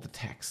all the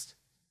text.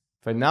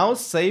 If I now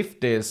save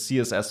this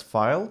CSS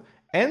file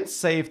and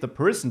save the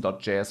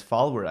person.js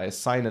file where I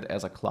assign it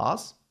as a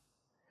class,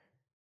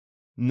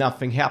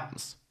 nothing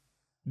happens.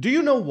 Do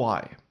you know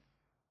why?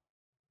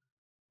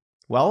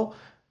 Well,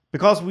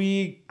 because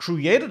we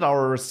created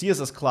our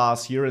CSS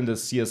class here in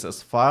this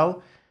CSS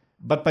file,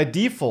 but by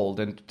default,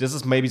 and this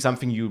is maybe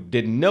something you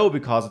didn't know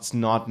because it's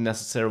not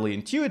necessarily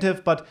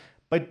intuitive, but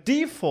by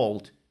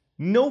default,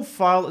 no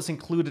file is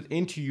included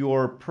into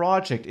your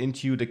project,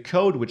 into the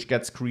code which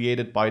gets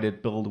created by the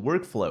build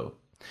workflow.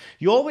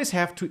 You always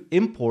have to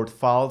import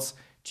files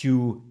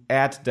to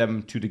add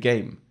them to the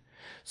game.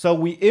 So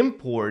we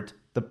import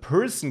the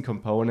person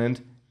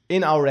component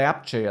in our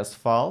app.js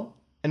file,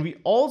 and we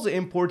also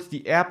import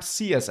the app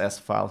CSS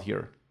file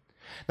here.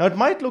 Now it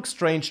might look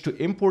strange to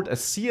import a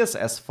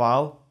CSS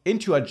file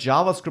into a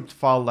JavaScript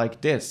file like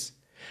this,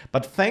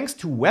 but thanks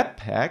to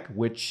Webpack,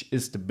 which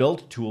is the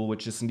build tool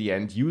which is in the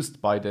end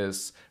used by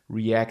this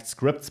React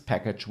scripts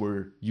package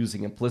we're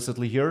using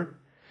implicitly here,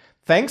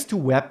 thanks to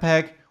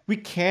Webpack, we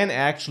can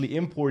actually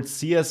import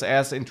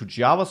CSS into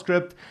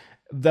JavaScript,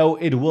 though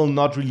it will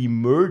not really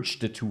merge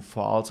the two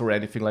files or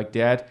anything like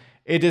that.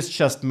 It is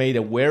just made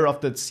aware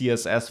of that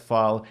CSS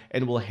file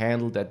and will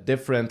handle that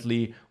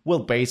differently. We'll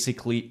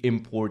basically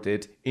import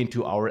it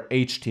into our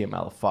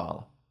HTML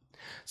file.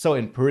 So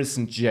in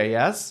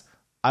person.js,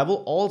 I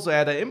will also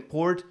add an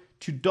import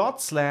to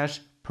 /person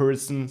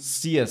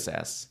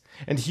CSS.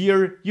 And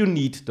here you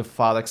need the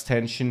file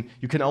extension.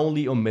 You can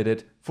only omit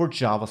it for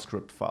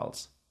JavaScript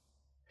files.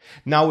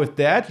 Now with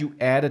that, you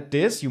added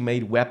this, you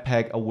made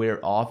Webpack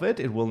aware of it.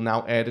 It will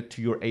now add it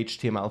to your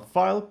HTML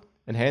file.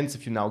 And hence,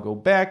 if you now go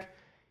back,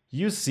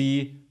 you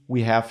see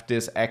we have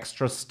this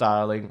extra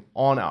styling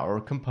on our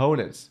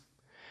components.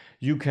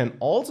 You can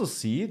also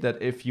see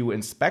that if you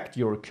inspect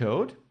your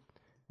code,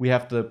 we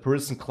have the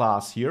person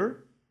class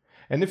here.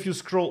 And if you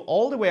scroll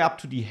all the way up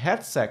to the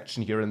head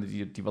section here in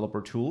the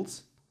developer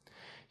tools,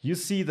 you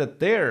see that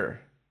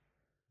there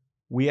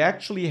we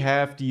actually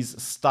have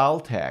these style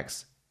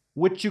tags,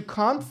 which you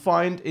can't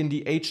find in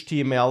the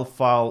HTML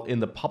file in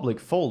the public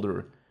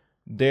folder.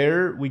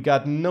 There we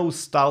got no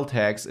style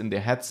tags in the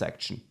head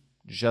section,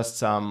 just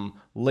some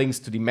links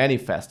to the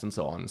manifest and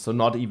so on, so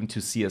not even to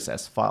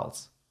CSS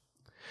files.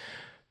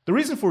 The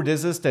reason for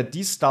this is that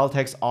these style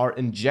tags are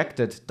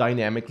injected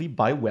dynamically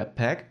by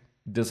Webpack.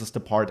 This is the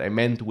part I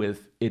meant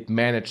with it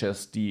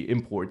manages the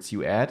imports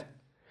you add.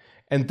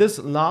 And this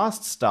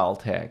last style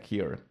tag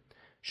here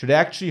should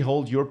actually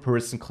hold your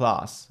person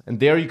class. And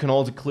there you can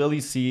also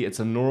clearly see it's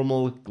a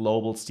normal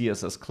global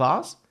CSS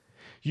class.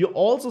 You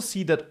also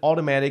see that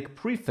automatic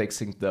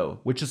prefixing though,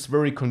 which is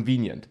very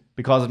convenient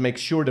because it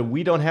makes sure that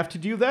we don't have to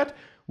do that.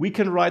 We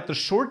can write the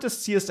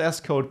shortest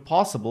CSS code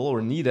possible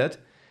or needed,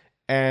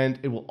 and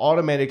it will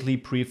automatically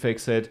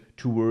prefix it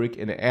to work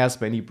in as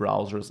many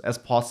browsers as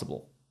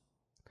possible.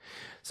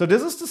 So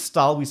this is the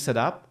style we set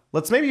up.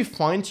 Let's maybe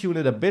fine tune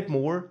it a bit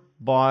more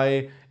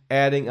by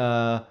adding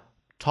a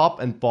top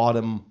and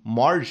bottom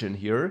margin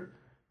here.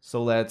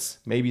 So let's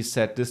maybe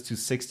set this to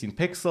 16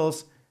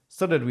 pixels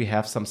so that we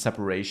have some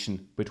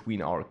separation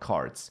between our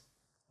cards.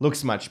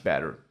 Looks much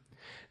better.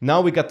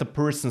 Now we got the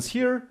persons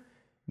here.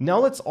 Now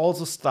let's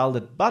also style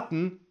that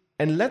button,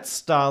 and let's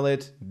style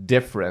it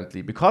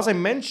differently because I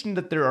mentioned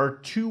that there are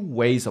two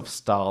ways of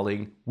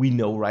styling we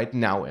know right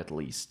now at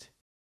least.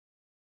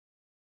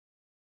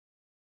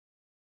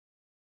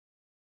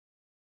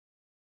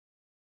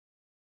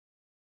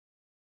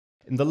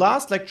 In the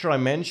last lecture I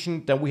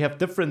mentioned that we have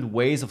different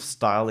ways of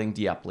styling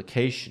the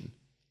application.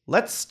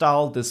 Let's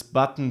style this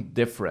button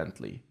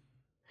differently.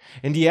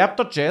 In the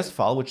app.js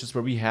file, which is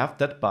where we have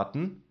that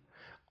button,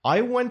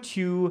 I want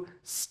to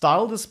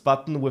style this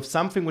button with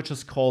something which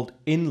is called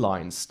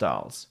inline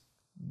styles.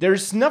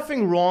 There's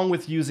nothing wrong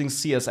with using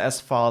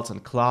CSS files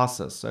and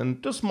classes,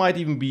 and this might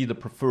even be the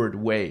preferred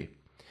way.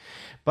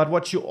 But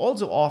what you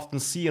also often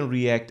see in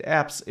React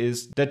apps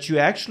is that you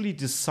actually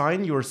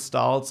design your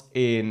styles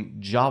in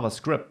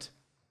JavaScript.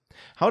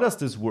 How does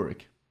this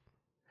work?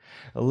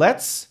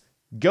 Let's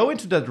go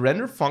into that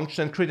render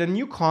function and create a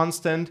new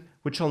constant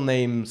which I'll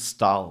name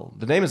style.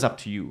 The name is up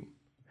to you.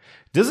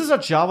 This is a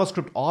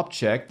JavaScript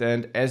object,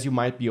 and as you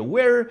might be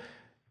aware,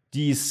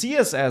 the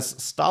CSS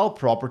style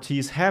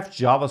properties have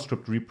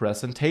JavaScript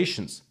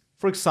representations.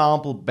 For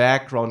example,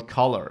 background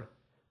color,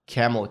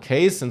 camel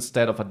case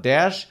instead of a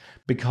dash,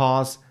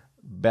 because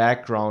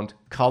background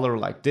color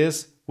like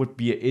this would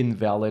be an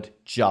invalid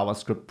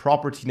JavaScript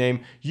property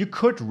name. You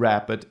could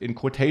wrap it in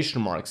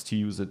quotation marks to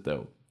use it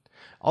though.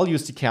 I'll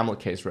use the camel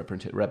case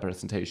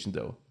representation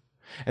though.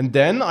 And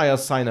then I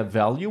assign a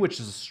value, which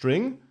is a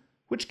string,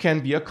 which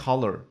can be a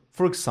color.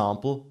 For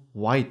example,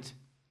 white.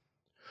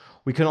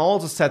 We can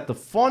also set the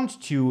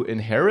font to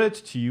inherit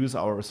to use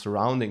our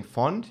surrounding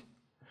font.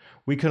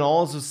 We can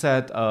also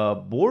set a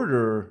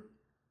border,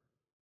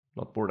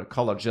 not border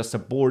color, just a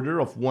border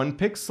of 1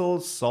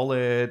 pixel,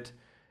 solid,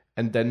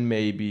 and then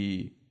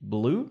maybe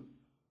blue.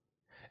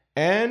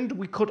 And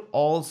we could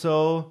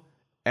also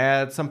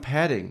add some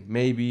padding,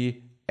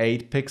 maybe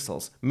 8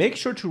 pixels. Make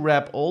sure to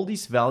wrap all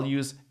these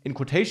values in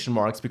quotation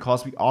marks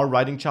because we are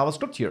writing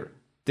JavaScript here.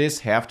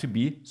 This have to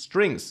be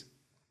strings.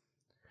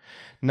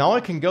 Now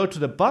I can go to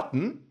the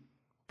button,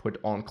 put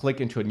on click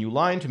into a new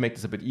line to make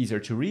this a bit easier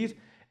to read,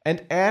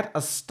 and add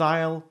a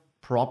style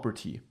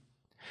property.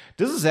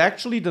 This is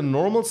actually the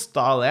normal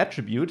style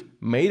attribute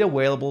made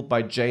available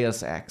by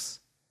JSX.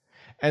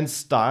 And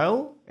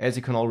style, as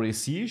you can already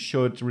see,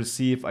 should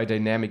receive a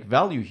dynamic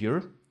value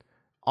here.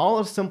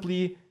 I'll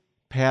simply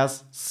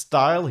pass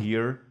style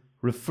here,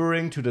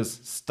 referring to this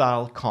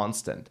style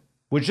constant,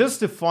 which is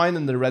defined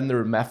in the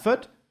render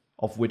method,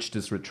 of which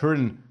this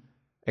return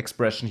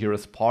expression here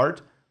is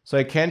part. So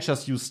I can't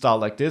just use style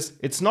like this.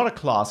 It's not a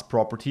class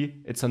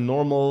property, it's a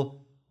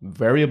normal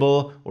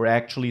variable, or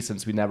actually,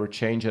 since we never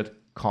change it,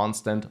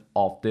 constant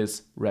of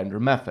this render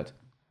method.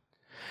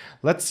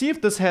 Let's see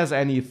if this has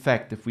any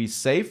effect. If we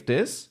save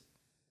this,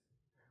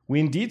 we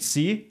indeed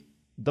see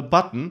the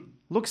button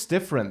looks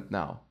different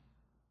now.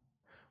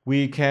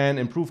 We can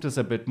improve this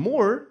a bit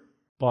more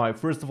by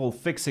first of all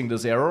fixing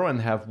this error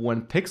and have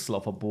 1 pixel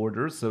of a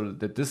border so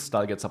that this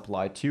style gets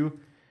applied to,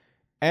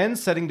 and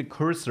setting the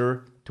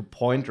cursor to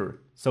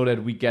pointer so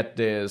that we get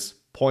this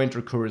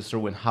pointer cursor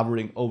when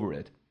hovering over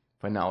it.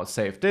 If I now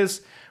save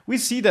this, we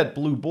see that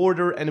blue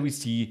border and we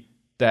see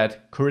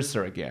that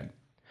cursor again.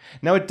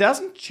 Now it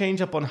doesn't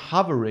change upon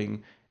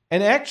hovering,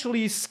 and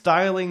actually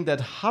styling that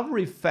hover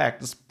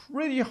effect is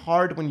pretty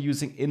hard when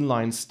using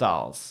inline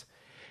styles.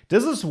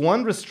 This is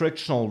one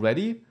restriction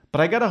already,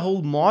 but I got a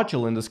whole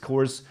module in this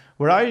course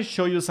where I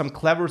show you some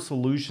clever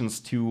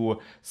solutions to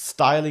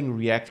styling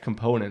React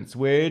components,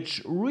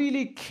 which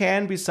really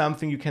can be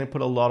something you can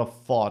put a lot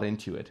of thought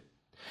into it.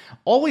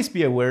 Always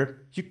be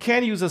aware, you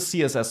can use a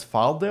CSS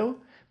file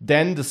though.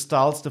 Then the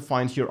styles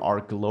defined here are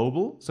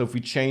global. So if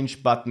we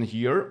change button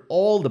here,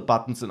 all the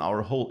buttons in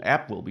our whole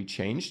app will be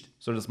changed.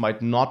 So this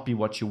might not be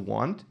what you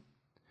want.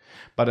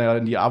 But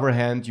on the other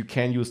hand, you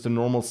can use the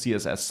normal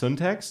CSS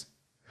syntax.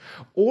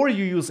 Or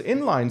you use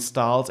inline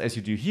styles as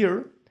you do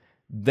here.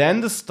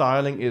 Then the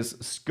styling is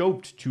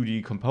scoped to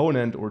the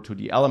component or to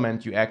the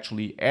element you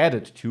actually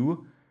added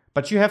to.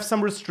 But you have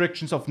some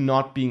restrictions of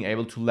not being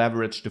able to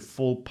leverage the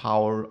full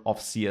power of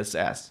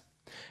CSS.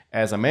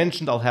 As I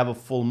mentioned, I'll have a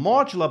full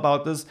module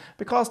about this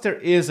because there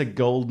is a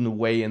golden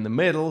way in the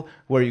middle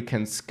where you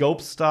can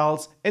scope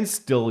styles and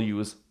still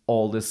use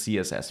all the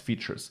CSS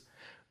features.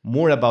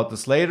 More about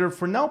this later.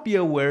 For now, be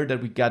aware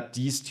that we got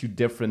these 2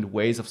 different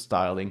ways of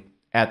styling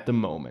at the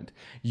moment.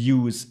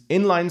 Use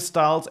inline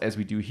styles as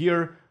we do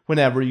here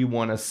whenever you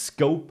want to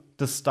scope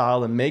the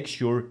style and make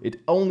sure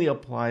it only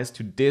applies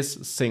to this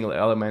single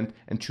element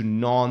and to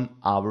none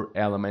other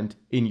element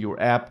in your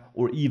app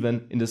or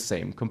even in the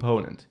same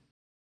component.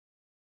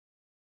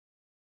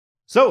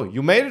 So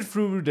you made it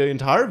through the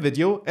entire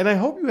video, and I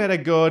hope you had a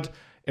good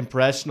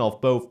impression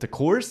of both the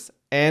course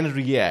and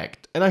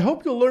React. And I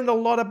hope you learned a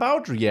lot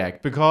about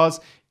React, because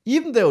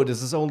even though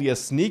this is only a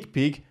sneak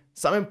peek,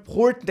 some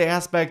important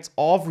aspects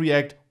of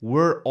React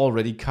were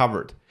already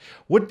covered.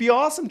 Would be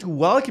awesome to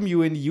welcome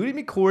you in the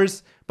Udemy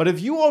course, but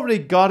if you already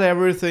got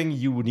everything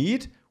you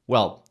need,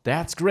 well,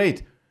 that's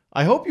great.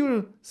 I hope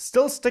you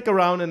still stick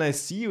around, and I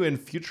see you in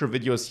future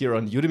videos here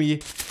on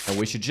Udemy. I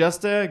wish you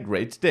just a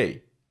great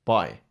day.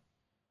 Bye.